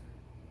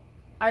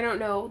 I don't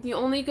know. The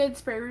only good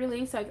spray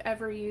release I've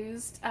ever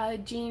used,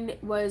 Jean,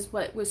 was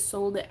what was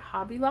sold at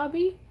Hobby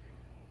Lobby,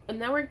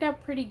 and that worked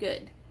out pretty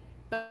good.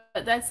 But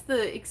that's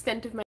the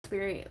extent of my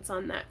experience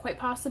on that. Quite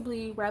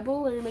possibly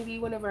Rebel or maybe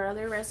one of our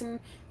other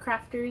resin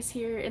crafters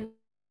here in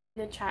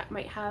the chat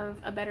might have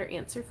a better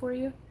answer for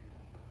you.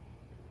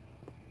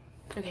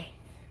 Okay,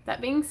 that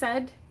being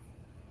said,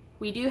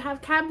 we do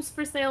have cabs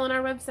for sale on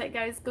our website,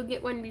 guys. Go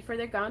get one before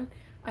they're gone.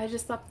 I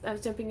just thought I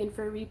was jumping in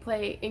for a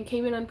replay and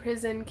came in on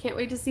prison. Can't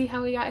wait to see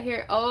how we got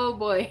here. Oh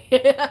boy.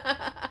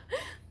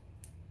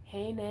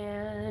 Hey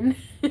Nan.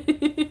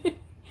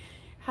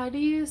 How do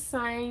you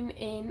sign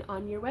in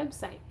on your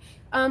website?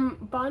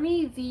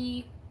 Bonnie,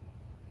 the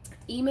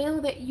email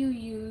that you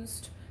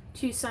used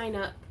to sign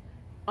up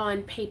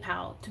on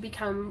PayPal to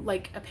become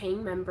like a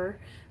paying member,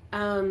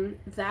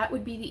 that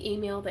would be the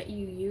email that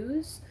you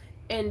use.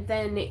 And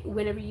then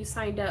whenever you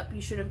signed up,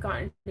 you should have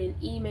gotten an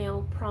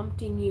email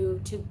prompting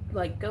you to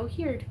like go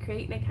here to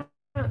create an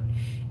account.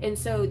 And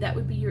so that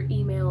would be your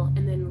email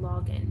and then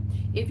log in.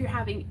 If you're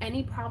having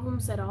any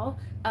problems at all,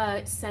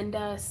 send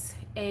us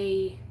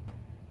a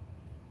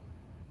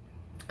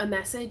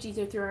message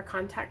either through our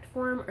contact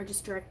form or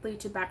just directly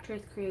to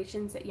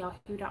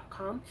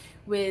backtooearthcreations@yahoo.com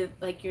with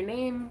like your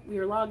name,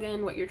 your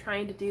login, what you're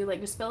trying to do. Like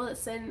just fill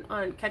us in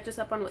on, catch us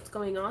up on what's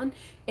going on,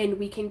 and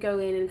we can go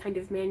in and kind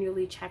of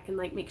manually check and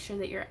like make sure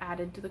that you're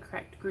added to the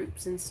correct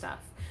groups and stuff.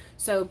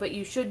 So, but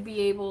you should be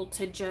able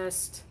to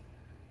just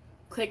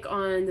click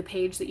on the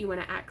page that you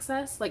want to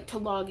access, like to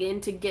log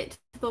in. To get to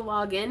the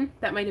login,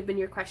 that might have been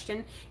your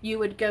question, you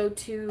would go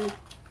to,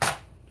 I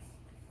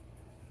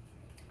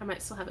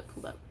might still have it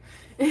pulled up.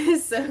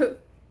 So,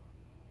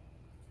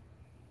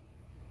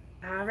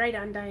 right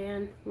on,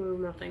 Diane. We're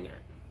nothing yet.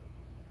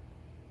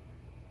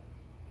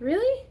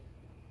 Really?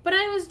 But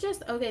I was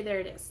just, okay, there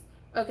it is.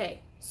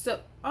 Okay, so,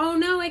 oh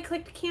no, I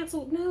clicked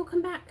cancel. No,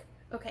 come back.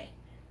 Okay,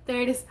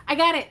 there it is. I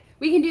got it.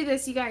 We can do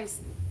this, you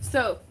guys.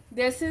 So,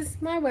 this is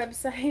my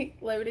website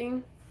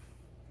loading.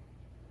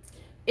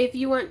 If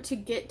you want to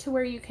get to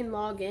where you can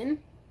log in,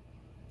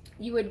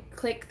 you would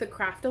click the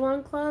Craft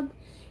Along Club.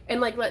 And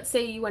like, let's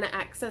say you want to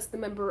access the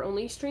member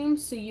only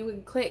streams, so you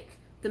would click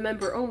the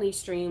member only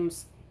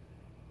streams,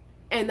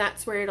 and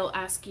that's where it'll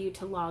ask you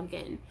to log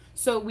in.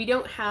 So we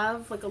don't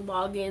have like a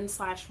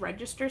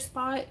login/register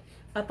spot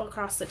up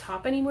across the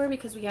top anymore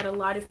because we had a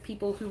lot of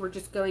people who were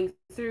just going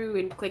through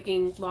and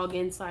clicking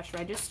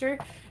login/register,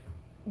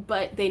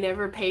 but they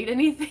never paid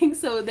anything.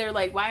 So they're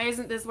like, why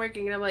isn't this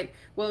working? And I'm like,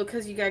 well,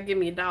 because you gotta give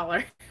me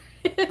 $1.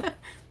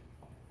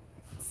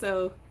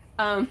 So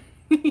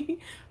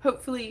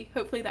hopefully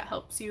that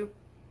helps you.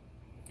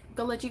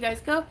 Gonna let you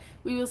guys go.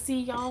 We will see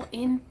y'all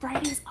in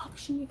Friday's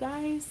auction, you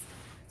guys.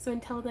 So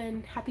until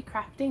then, happy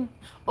crafting.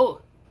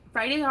 Oh,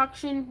 Friday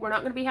auction, we're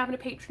not going to be having a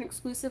patron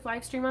exclusive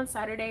live stream on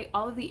Saturday.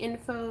 All of the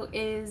info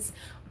is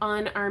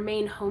on our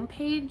main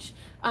homepage.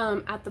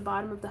 At the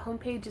bottom of the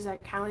homepage is our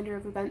calendar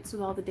of events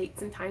with all the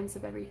dates and times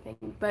of everything.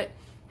 But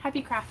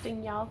happy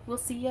crafting, y'all. We'll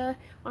see ya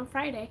on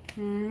Friday.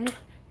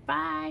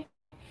 Bye.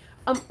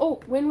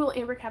 Oh, when will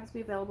Amber Cabs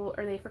be available?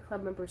 Are they for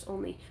club members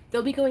only?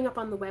 They'll be going up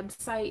on the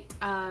website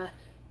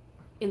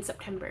in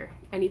September,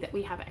 any that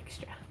we have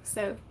extra.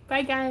 So,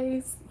 bye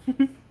guys.